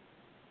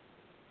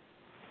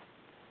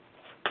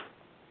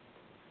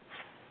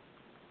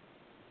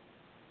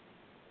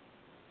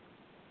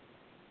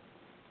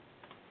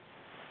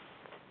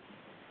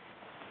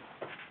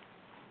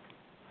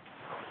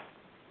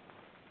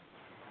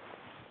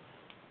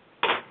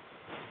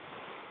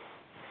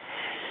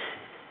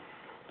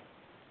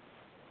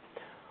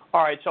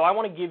 All right, so I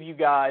want to give you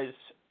guys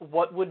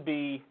what would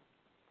be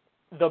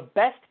the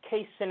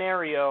best-case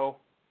scenario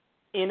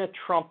in a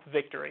Trump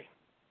victory.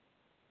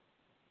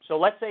 So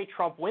let's say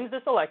Trump wins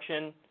this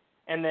election,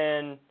 and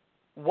then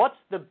what's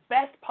the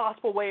best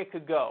possible way it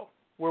could go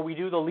where we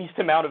do the least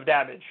amount of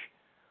damage?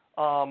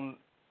 So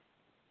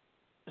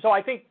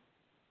I think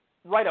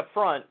right up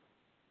front,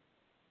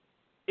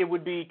 it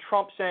would be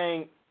Trump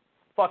saying,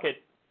 fuck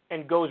it,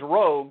 and goes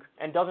rogue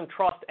and doesn't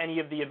trust any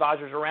of the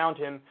advisors around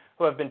him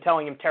who have been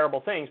telling him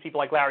terrible things, people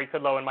like Larry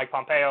Kudlow and Mike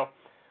Pompeo.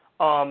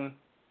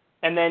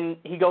 And then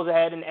he goes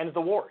ahead and ends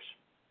the wars.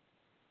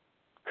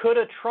 Could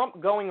a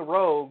Trump going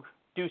rogue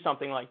do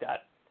something like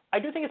that? I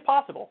do think it's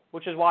possible,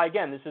 which is why,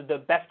 again, this is the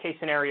best-case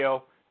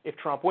scenario if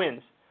Trump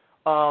wins.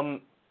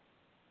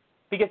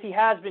 Because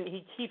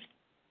he keeps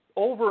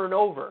over and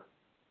over,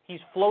 he's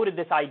floated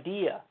this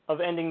idea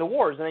of ending the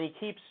wars, and then he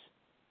keeps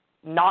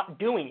not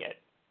doing it,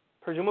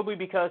 presumably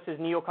because his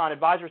neocon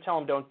advisors tell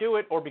him don't do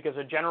it, or because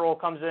a general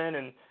comes in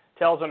and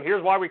tells him,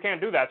 here's why we can't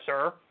do that,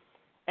 sir.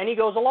 And he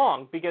goes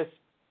along, because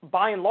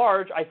by and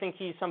large, I think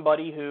he's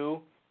somebody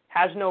who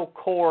has no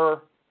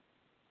core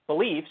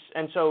beliefs,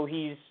 and so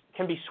he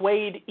can be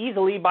swayed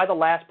easily by the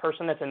last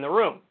person that's in the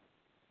room.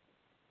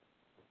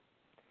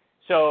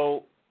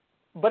 So,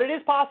 but it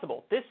is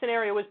possible. This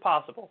scenario is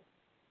possible,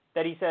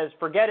 that he says,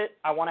 forget it,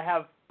 I want to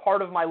have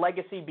part of my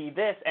legacy be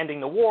this, ending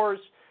the wars,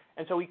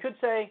 and so he could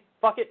say,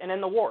 fuck it, and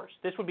end the wars.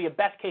 This would be a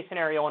best-case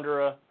scenario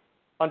under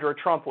a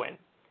Trump win.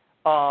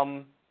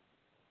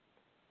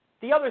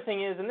 The other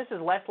thing is, and this is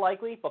less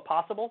likely but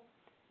possible,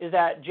 is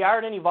that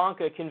Jared and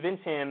Ivanka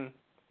convince him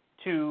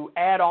to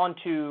add on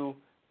to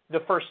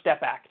the First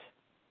Step Act,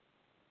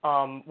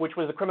 which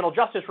was the criminal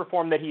justice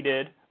reform that he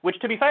did, which,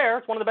 to be fair,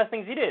 it's one of the best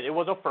things he did. It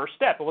was a first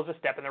step. It was a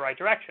step in the right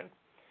direction.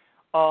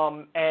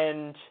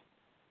 And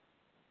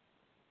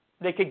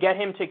they could get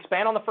him to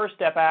expand on the First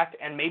Step Act,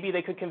 and maybe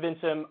they could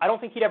convince him. I don't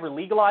think he'd ever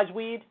legalize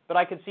weed, but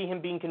I could see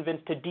him being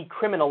convinced to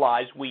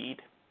decriminalize weed.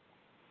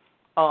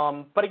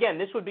 But again,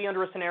 this would be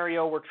under a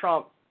scenario where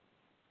Trump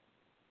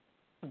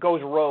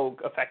goes rogue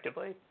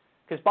effectively.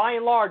 Because by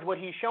and large, what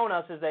he's shown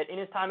us is that in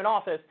his time in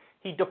office,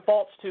 he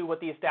defaults to what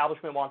the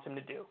establishment wants him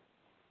to do.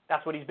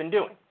 That's what he's been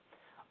doing.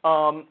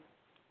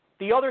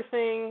 The other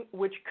thing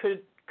which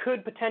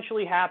could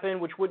potentially happen,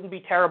 which wouldn't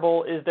be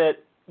terrible, is that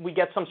we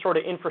get some sort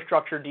of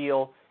infrastructure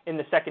deal in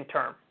the second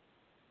term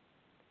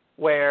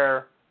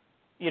where,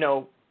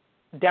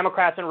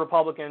 Democrats and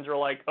Republicans are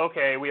like,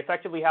 okay, we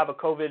effectively have a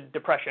COVID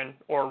depression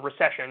or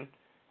recession,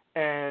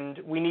 and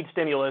we need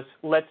stimulus.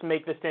 Let's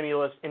make the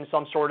stimulus in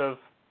some sort of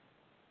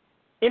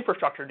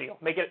infrastructure deal.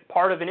 Make it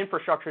part of an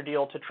infrastructure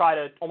deal to try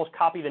to almost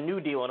copy the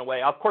New Deal in a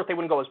way. Of course, they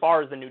wouldn't go as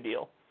far as the New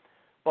Deal,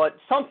 but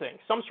some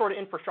sort of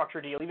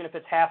infrastructure deal, even if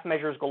it's half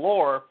measures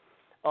galore,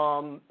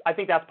 I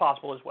think that's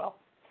possible as well.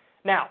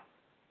 Now,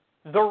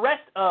 the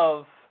rest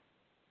of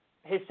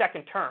his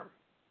second term,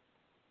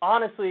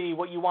 honestly,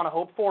 what you want to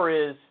hope for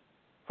is,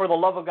 for the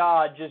love of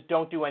God, just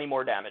don't do any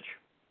more damage.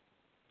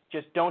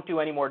 Just don't do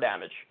any more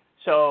damage.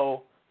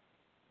 So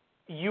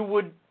you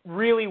would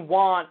really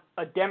want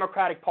a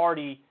Democratic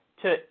Party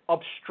to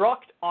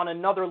obstruct on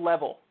another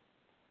level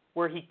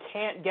where he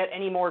can't get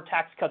any more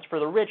tax cuts for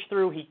the rich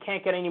through, he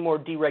can't get any more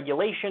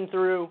deregulation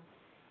through,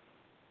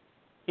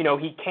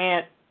 he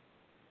can't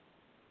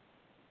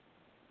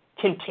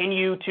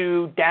continue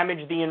to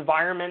damage the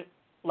environment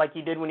like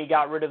he did when he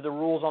got rid of the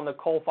rules on the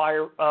coal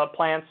power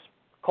plants.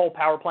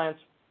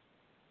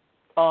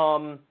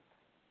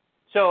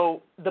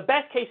 So the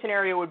best case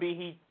scenario would be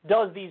he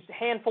does these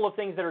handful of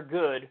things that are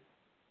good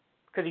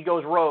because he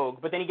goes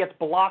rogue, but then he gets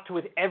blocked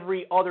with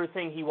every other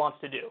thing he wants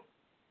to do.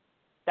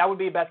 That would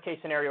be a best case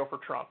scenario for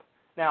Trump.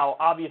 Now,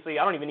 obviously,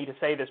 I don't even need to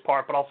say this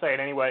part, but I'll say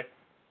it anyway.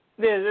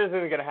 This isn't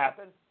going to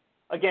happen.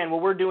 Again,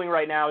 what we're doing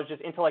right now is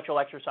just intellectual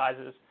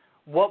exercises.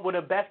 What would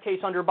a best case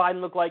under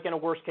Biden look like and a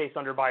worst case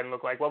under Biden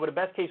look like? What would a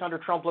best case under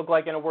Trump look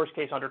like and a worst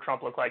case under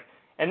Trump look like?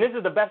 And this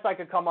is the best I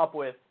could come up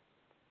with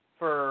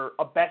for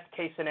a best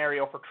case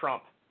scenario for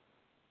Trump.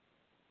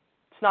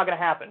 It's not going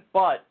to happen,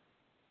 but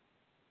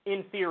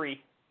in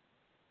theory,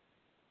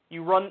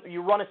 you run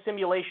a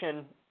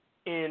simulation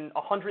in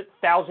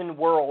 100,000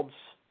 worlds,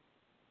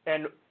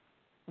 and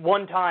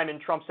one time in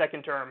Trump's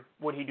second term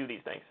would he do these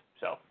things.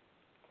 So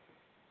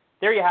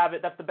there you have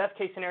it. That's the best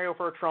case scenario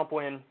for a Trump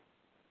win.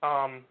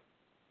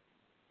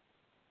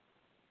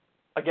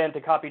 Again,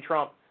 to copy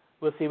Trump,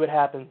 we'll see what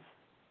happens.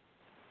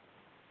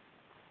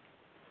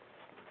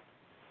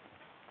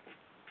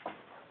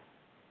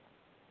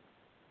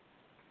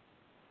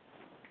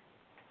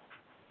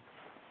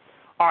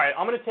 All right,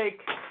 I'm going to take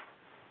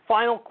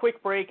final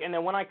quick break, and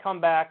then when I come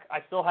back, I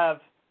still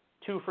have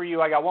two for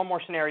you. I got one more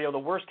scenario, the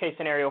worst case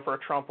scenario for a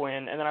Trump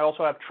win, and then I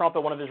also have Trump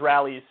at one of his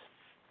rallies.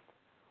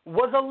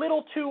 Was a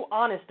little too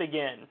honest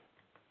again.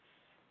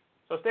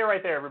 So stay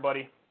right there,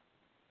 everybody.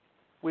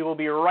 We will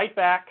be right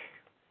back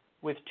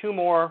with two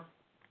more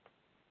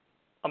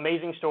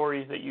amazing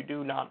stories that you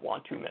do not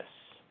want to miss.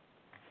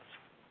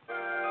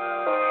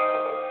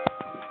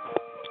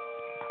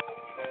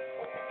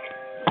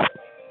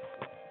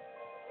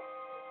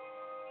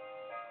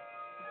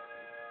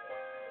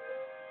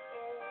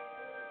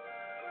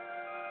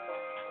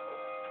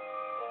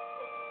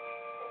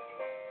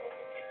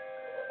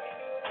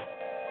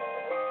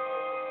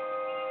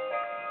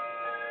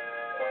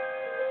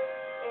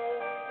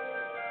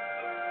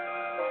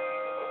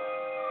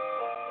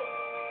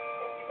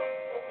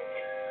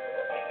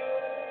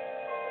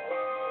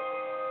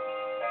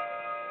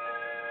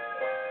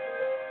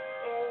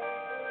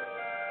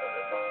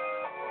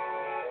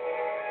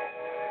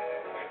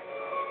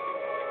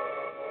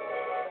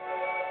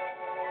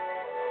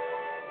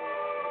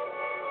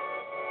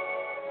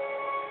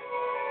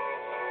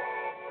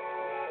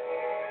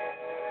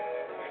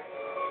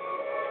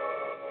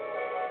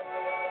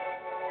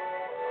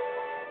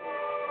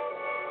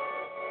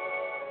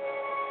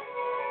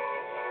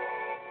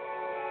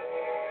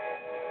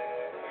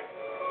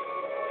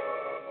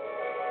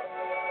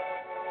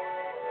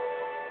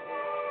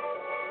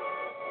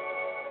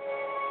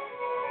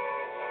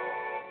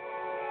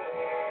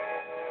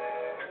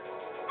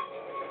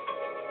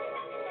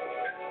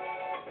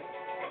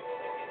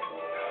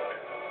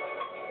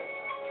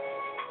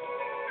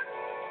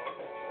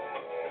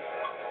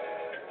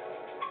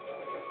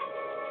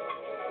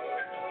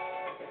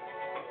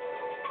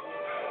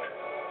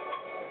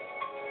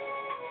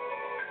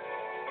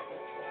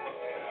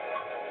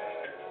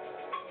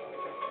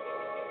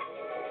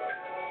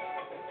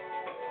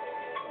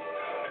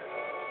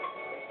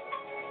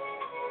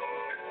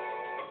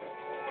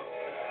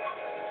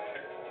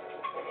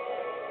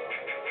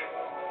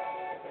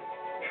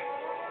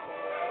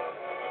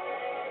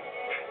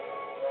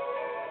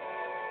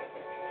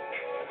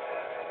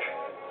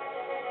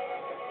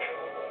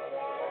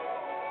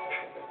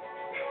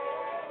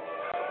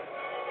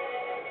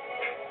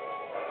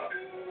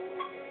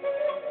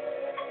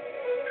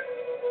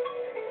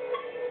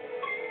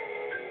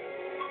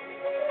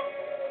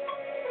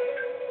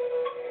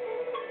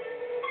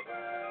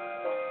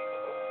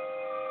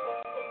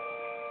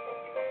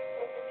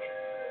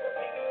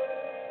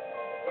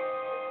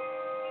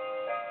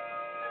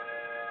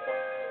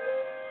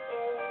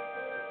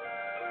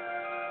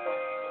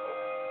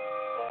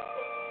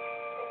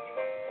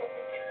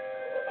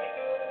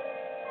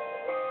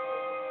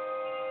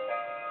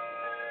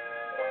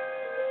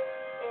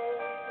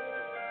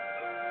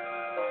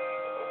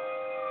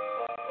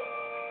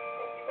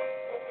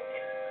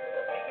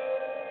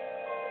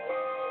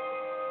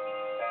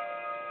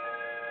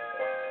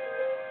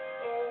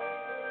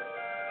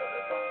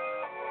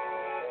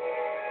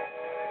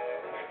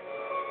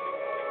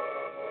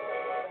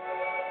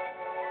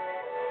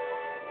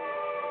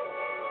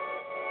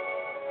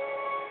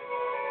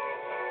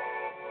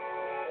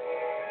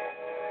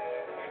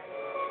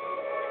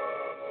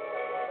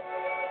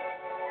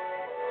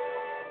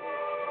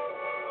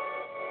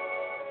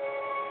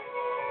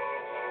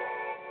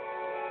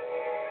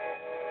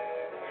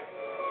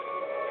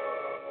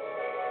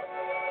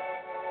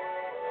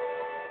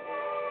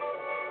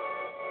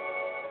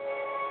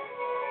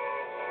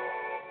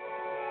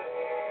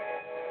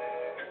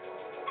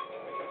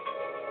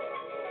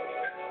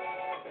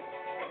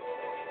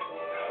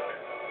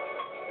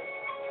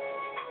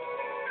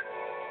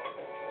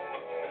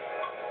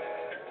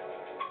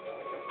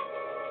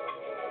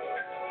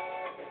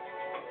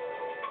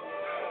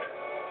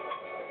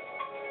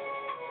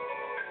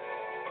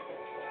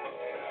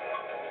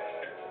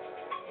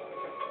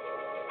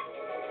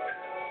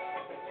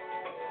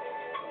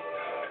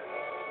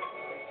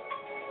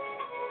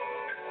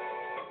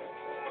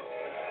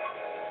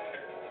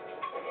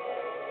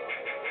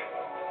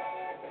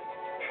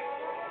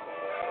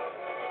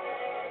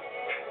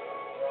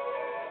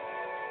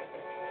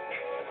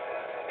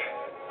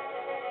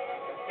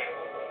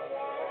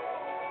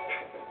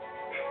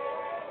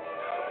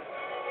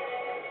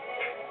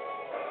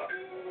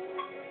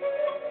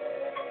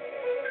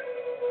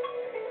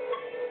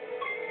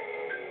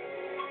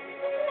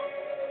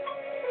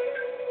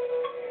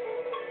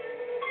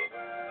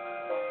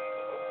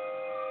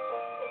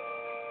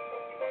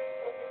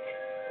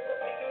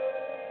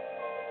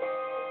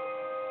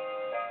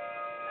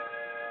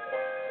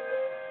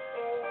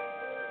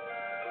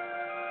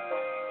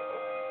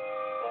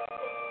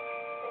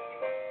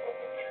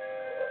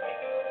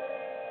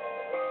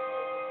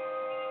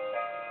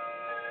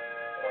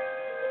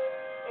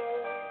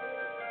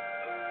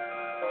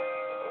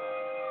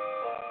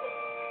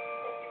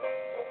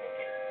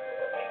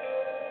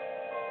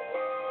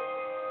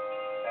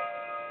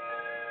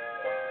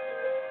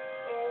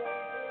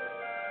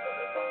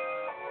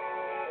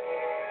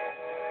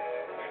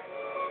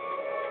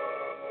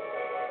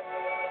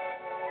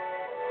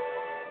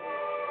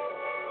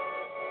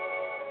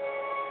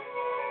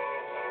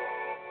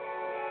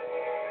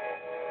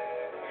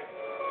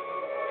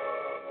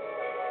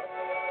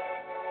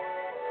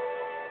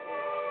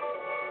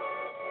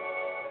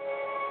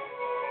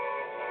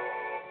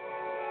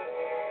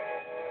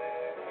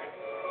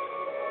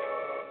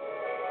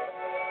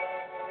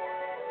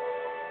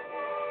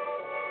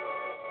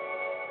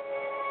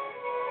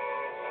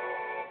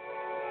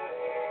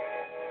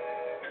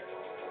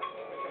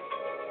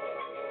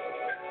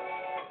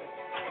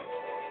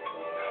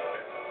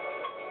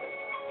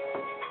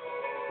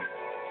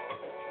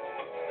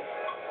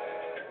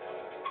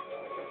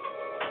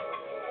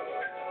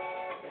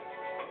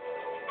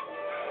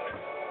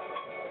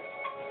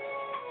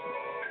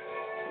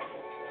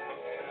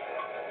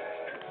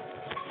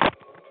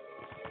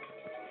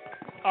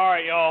 All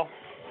right, y'all.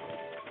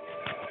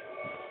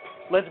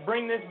 Let's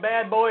bring this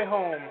bad boy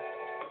home.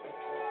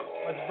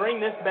 Let's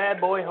bring this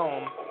bad boy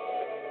home.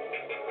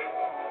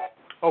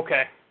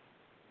 Okay.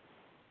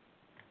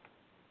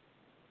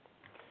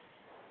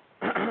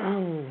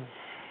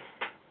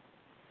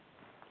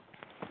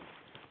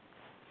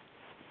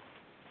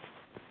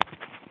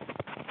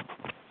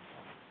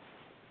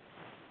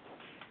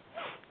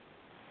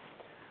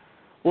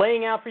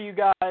 Laying out for you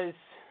guys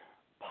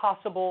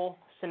possible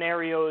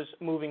scenarios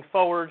moving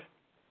forward.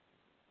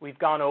 We've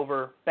gone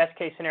over best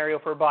case scenario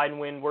for a Biden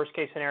win, worst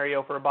case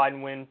scenario for a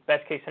Biden win,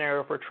 best case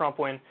scenario for a Trump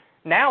win.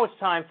 Now it's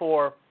time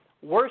for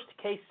worst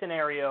case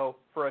scenario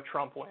for a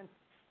Trump win.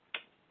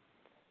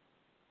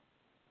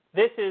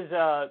 This is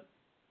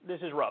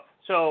rough.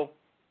 So,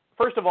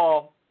 first of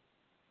all,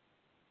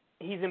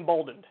 he's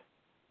emboldened.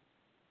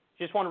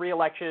 Just won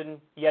re-election.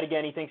 Yet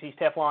again, he thinks he's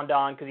Teflon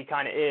Don because he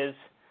kind of is.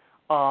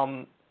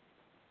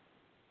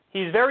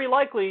 He's very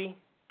likely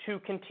to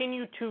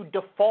continue to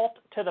default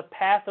to the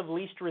path of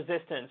least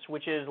resistance,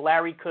 which is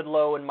Larry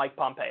Kudlow and Mike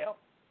Pompeo.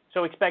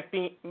 So expect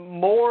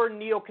more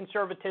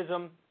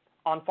neoconservatism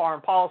on foreign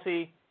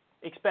policy.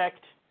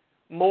 Expect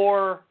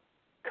more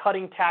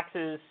cutting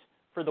taxes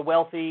for the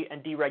wealthy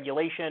and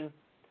deregulation.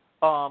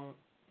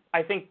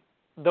 I think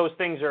those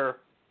things are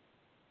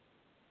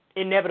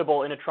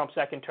inevitable in a Trump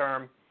second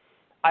term.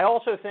 I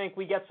also think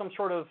we get some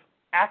sort of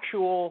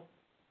actual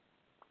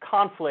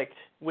conflict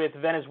with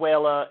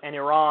Venezuela and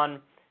Iran.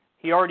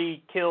 He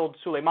already killed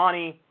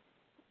Soleimani,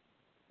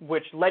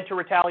 which led to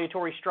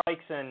retaliatory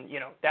strikes, and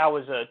that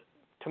was a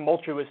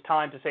tumultuous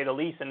time to say the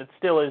least, and it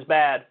still is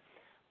bad.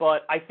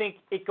 But I think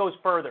it goes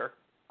further.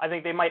 I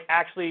think they might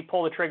actually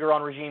pull the trigger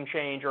on regime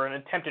change or an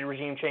attempted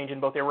regime change in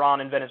both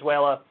Iran and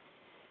Venezuela.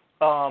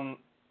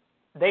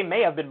 They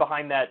may have been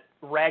behind that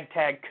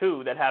ragtag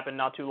coup that happened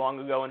not too long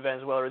ago in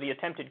Venezuela, or the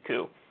attempted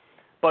coup.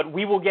 But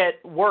we will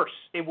get worse.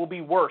 It will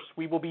be worse.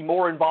 We will be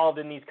more involved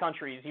in these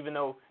countries, even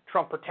though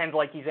Trump pretends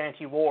like he's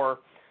anti-war,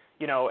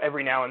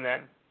 every now and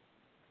then.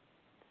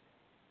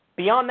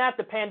 Beyond that,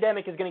 the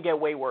pandemic is going to get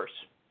way worse.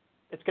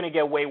 It's going to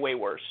get way, way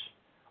worse.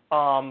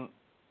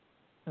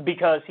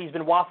 Because he's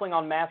been waffling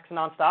on masks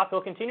nonstop.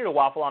 He'll continue to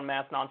waffle on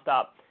masks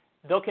nonstop.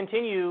 They'll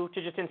continue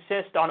to just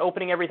insist on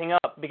opening everything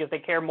up because they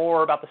care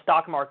more about the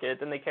stock market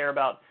than they care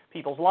about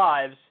people's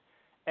lives.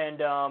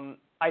 And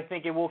I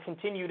think it will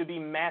continue to be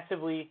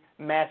massively,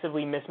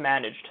 massively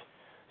mismanaged.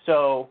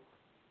 So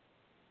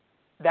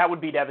that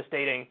would be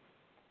devastating.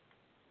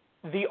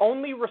 The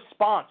only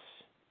response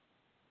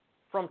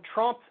from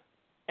Trump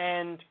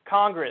and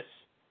Congress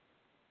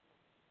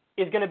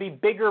is going to be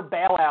bigger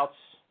bailouts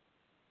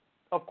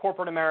of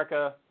corporate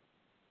America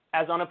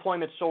as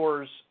unemployment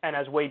soars and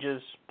as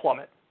wages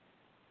plummet.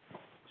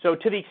 So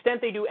to the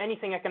extent they do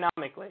anything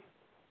economically,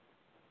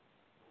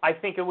 I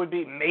think it would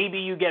be maybe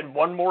you get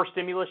one more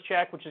stimulus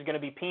check, which is going to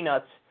be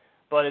peanuts,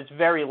 but it's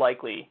very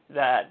likely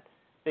that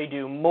they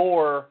do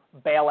more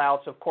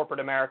bailouts of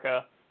corporate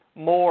America,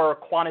 more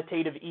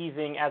quantitative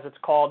easing, as it's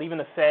called. Even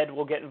the Fed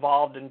will get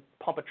involved and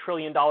pump $1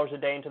 trillion a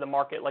day into the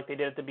market like they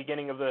did at the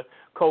beginning of the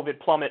COVID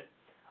plummet.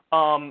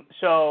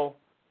 So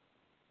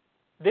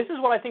this is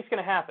what I think is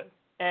going to happen.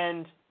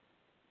 And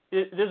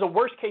there's a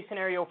worst-case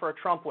scenario for a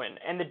Trump win.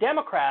 And the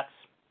Democrats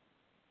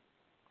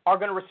are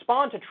going to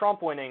respond to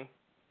Trump winning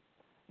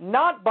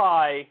not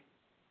by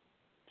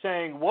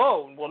saying,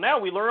 whoa, well, now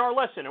we learn our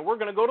lesson, and we're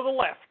going to go to the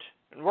left,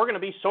 and we're going to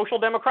be social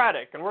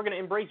democratic, and we're going to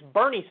embrace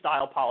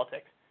Bernie-style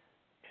politics.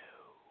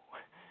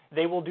 No.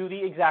 They will do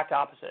the exact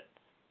opposite.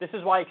 This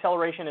is why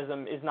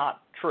accelerationism is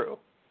not true,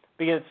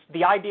 because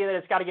the idea that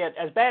it's got to get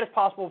as bad as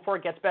possible before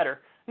it gets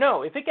better.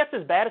 No, if it gets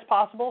as bad as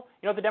possible,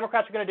 you know what the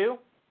Democrats are going to do?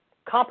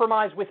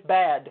 Compromise with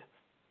bad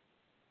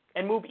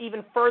and move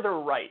even further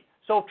right.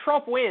 So if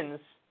Trump wins,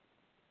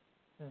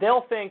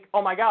 they'll think,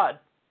 oh, my God,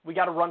 we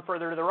got to run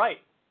further to the right.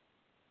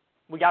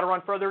 We got to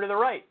run further to the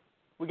right.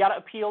 We got to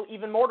appeal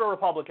even more to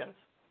Republicans.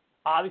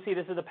 Obviously,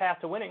 this is the path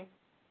to winning.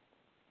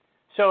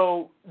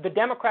 So the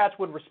Democrats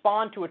would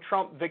respond to a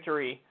Trump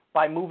victory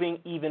by moving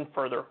even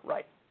further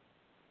right.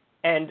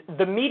 And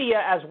the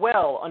media as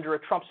well, under a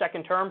Trump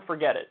second term,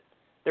 forget it.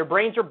 Their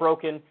brains are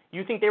broken.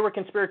 You think they were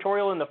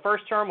conspiratorial in the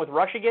first term with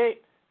Russiagate?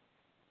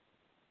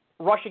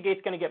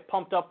 Russiagate's going to get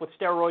pumped up with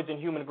steroids and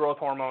human growth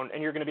hormone,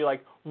 and you're going to be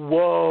like,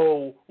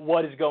 whoa,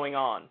 what is going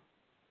on?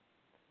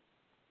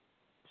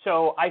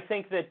 So I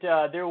think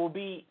that there will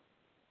be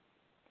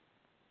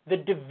the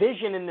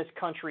division in this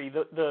country,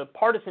 the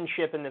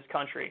partisanship in this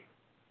country,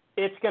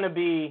 it's going to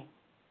be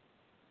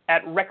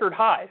at record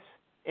highs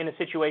in a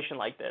situation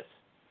like this,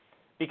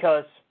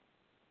 because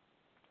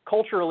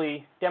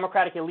culturally,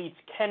 Democratic elites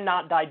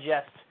cannot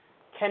digest,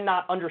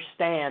 cannot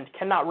understand,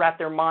 cannot wrap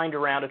their mind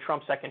around a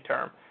Trump second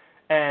term.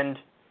 And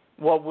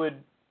what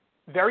would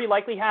very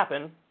likely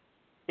happen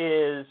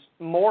is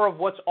more of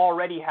what's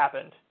already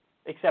happened,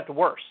 except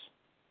worse,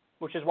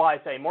 which is why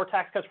I say more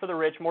tax cuts for the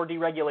rich, more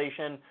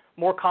deregulation,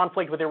 more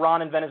conflict with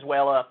Iran and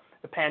Venezuela.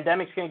 The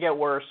pandemic's going to get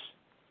worse,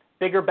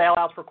 bigger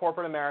bailouts for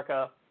corporate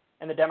America,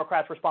 and the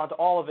Democrats respond to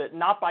all of it,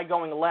 not by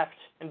going left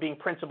and being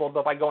principled,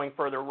 but by going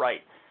further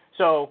right.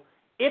 So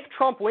if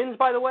Trump wins,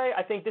 by the way,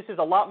 I think this is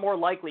a lot more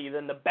likely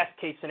than the best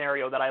case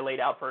scenario that I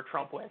laid out for a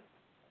Trump win.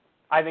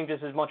 I think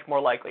this is much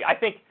more likely. I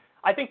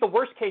think the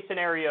worst case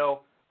scenario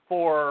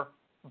for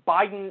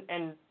Biden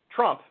and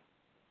Trump,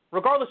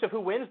 regardless of who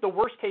wins, the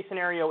worst case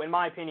scenario, in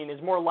my opinion,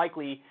 is more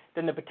likely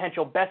than the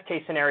potential best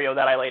case scenario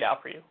that I laid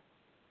out for you.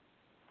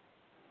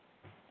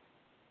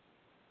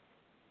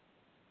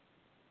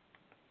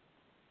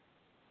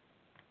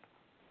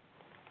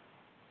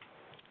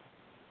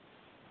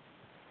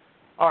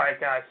 All right,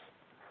 guys.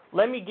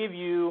 Let me give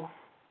you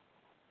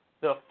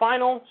the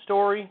final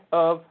story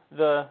of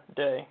the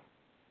day.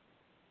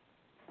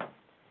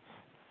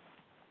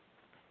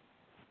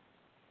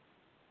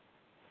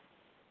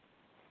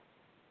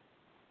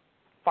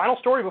 Final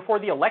story before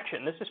the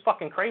election. This is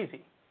fucking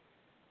crazy.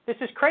 This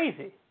is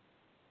crazy.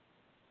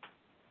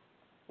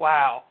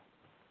 Wow.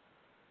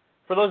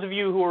 For those of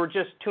you who are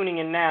just tuning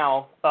in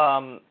now,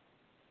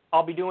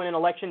 I'll be doing an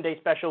Election Day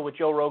special with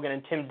Joe Rogan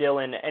and Tim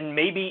Dillon and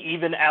maybe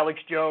even Alex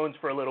Jones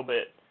for a little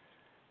bit.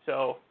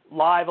 So,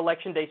 live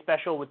Election Day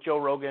special with Joe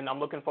Rogan. I'm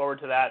looking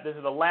forward to that. This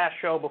is the last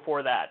show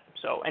before that.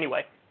 So,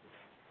 anyway.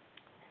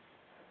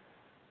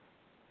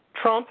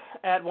 Trump,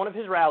 at one of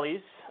his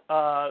rallies,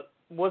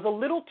 was a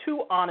little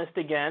too honest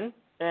again,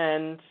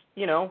 and,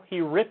 you know,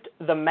 he ripped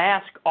the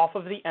mask off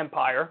of the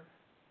empire.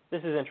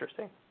 This is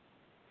interesting.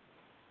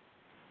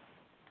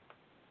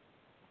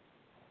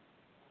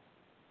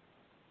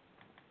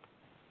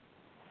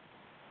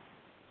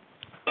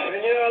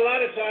 And you know, a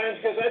lot of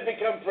times, because I've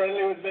become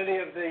friendly with many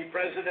of the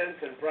presidents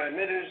and prime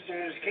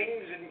ministers,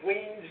 kings and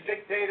queens,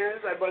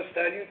 dictators, I must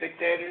tell you,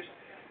 dictators,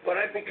 but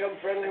I've become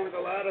friendly with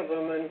a lot of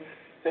them, and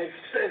they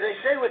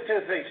say with two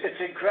things.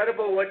 It's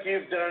incredible what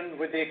you've done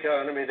with the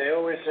economy. They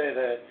always say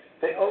that.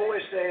 They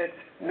always say it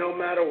no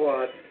matter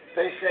what.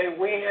 They say,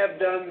 we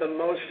have done the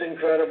most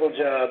incredible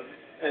job.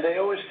 And they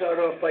always start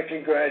off by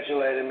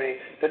congratulating me.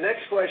 The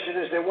next question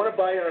is they want to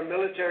buy our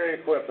military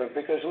equipment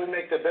because we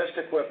make the best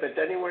equipment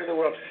anywhere in the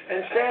world.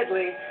 And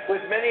sadly,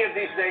 with many of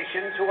these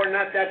nations who are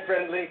not that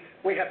friendly,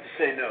 we have to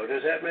say no.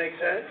 Does that make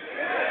sense?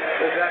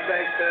 Does that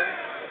make sense?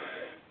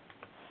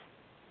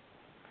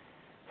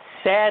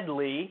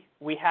 Sadly,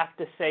 we have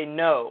to say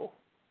no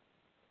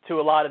to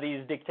a lot of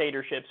these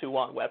dictatorships who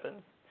want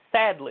weapons.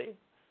 Sadly.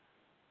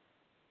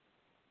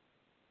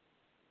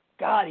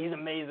 God, he's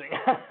amazing.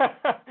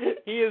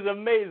 He is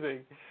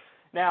amazing.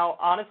 Now,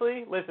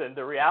 honestly, listen,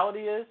 the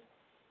reality is,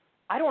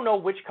 I don't know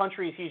which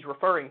countries he's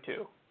referring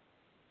to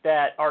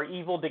that are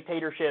evil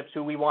dictatorships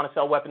who we want to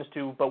sell weapons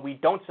to, but we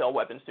don't sell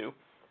weapons to.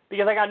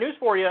 Because I got news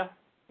for you.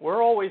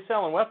 We're always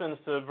selling weapons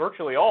to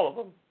virtually all of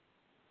them.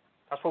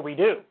 That's what we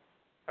do.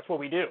 That's what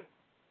we do.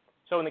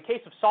 So in the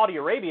case of Saudi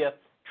Arabia,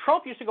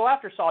 Trump used to go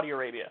after Saudi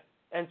Arabia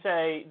and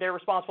say they're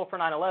responsible for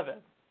 9/11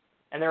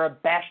 and they're a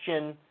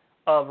bastion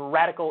of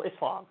radical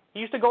Islam.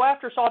 He used to go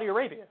after Saudi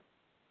Arabia.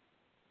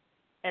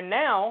 And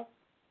now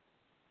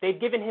they've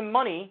given him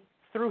money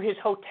through his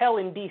hotel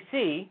in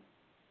D.C.,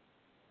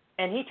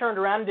 and he turned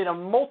around and did a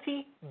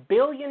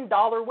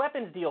multi-billion-dollar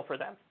weapons deal for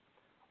them,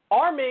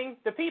 arming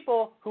the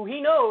people who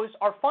he knows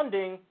are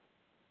funding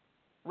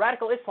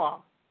radical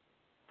Islam,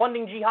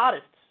 funding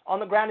jihadists on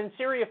the ground in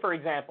Syria, for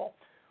example,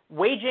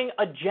 waging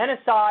a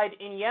genocide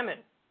in Yemen.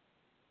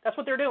 That's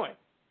what they're doing.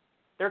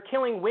 They're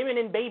killing women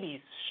and babies,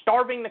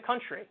 starving the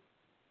country.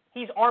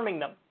 He's arming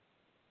them.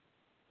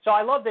 So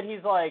I love that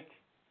he's like,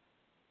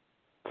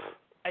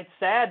 it's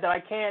sad that I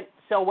can't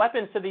sell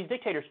weapons to these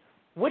dictators.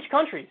 Which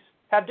countries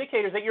have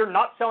dictators that you're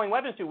not selling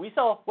weapons to? We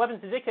sell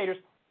weapons to dictators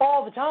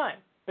all the time.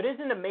 But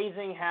isn't it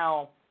amazing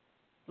how,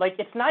 like,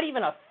 it's not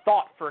even a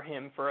thought for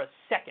him for a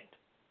second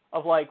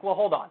of like, well,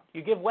 hold on.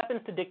 You give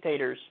weapons to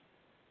dictators,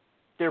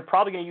 they're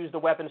probably going to use the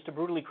weapons to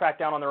brutally crack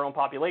down on their own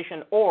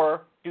population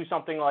or do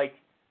something like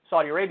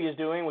Saudi Arabia is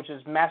doing, which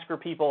is massacre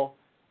people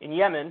in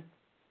Yemen.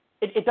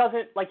 It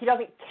doesn't, like, he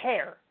doesn't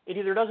care. It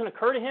either doesn't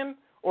occur to him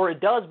or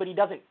it does, but he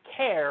doesn't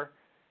care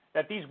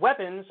that these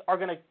weapons are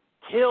going to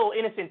kill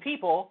innocent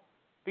people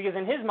because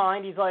in his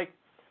mind he's like,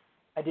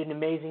 I did an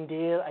amazing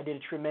deal. I did a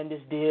tremendous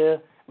deal.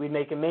 We'd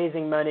make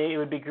amazing money. It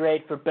would be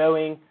great for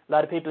Boeing. A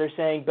lot of people are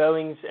saying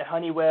Boeing's,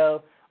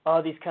 Honeywell,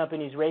 all these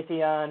companies,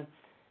 Raytheon,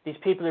 these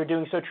people are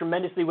doing so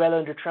tremendously well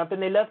under Trump,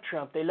 and they love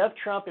Trump. They love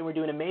Trump, and we're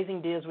doing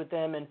amazing deals with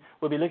them, and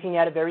we'll be looking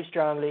at it very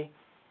strongly.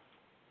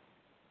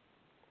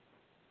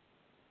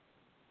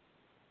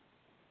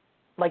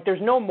 Like,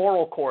 there's no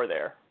moral core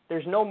there.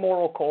 There's no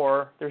moral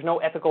core. There's no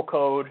ethical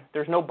code.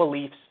 There's no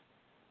beliefs.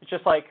 It's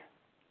just like,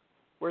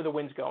 where the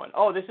wind's going.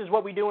 Oh, this is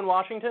what we do in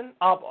Washington?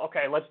 Oh,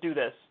 okay, let's do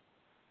this.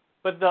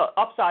 But the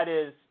upside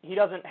is he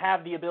doesn't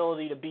have the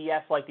ability to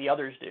BS like the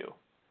others do,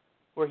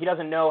 where he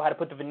doesn't know how to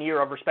put the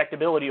veneer of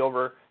respectability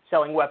over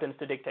selling weapons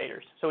to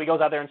dictators. So he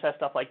goes out there and says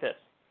stuff like this.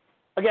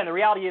 Again, the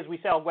reality is we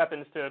sell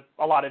weapons to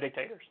a lot of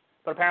dictators.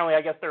 But apparently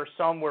I guess there are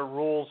some where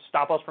rules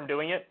stop us from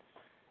doing it.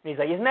 And he's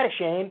like, isn't that a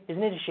shame?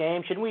 Isn't it a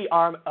shame? Shouldn't we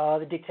arm all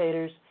the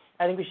dictators?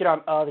 I think we should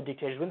arm all the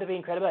dictators. Wouldn't that be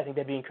incredible? I think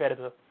that'd be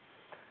incredible.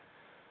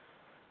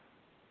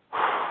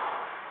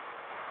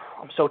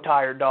 I'm so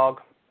tired,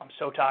 dog. I'm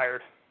so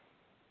tired.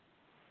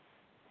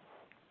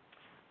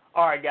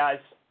 All right, guys.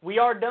 We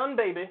are done,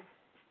 baby.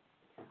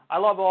 I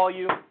love all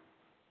you.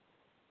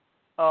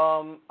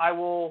 I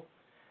will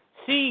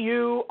see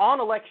you on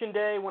Election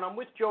Day when I'm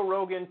with Joe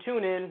Rogan.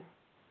 Tune in.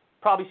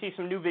 Probably see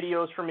some new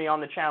videos from me on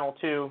the channel,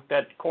 too,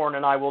 that Corn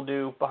and I will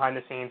do behind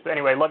the scenes. But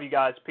anyway, love you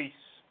guys. Peace.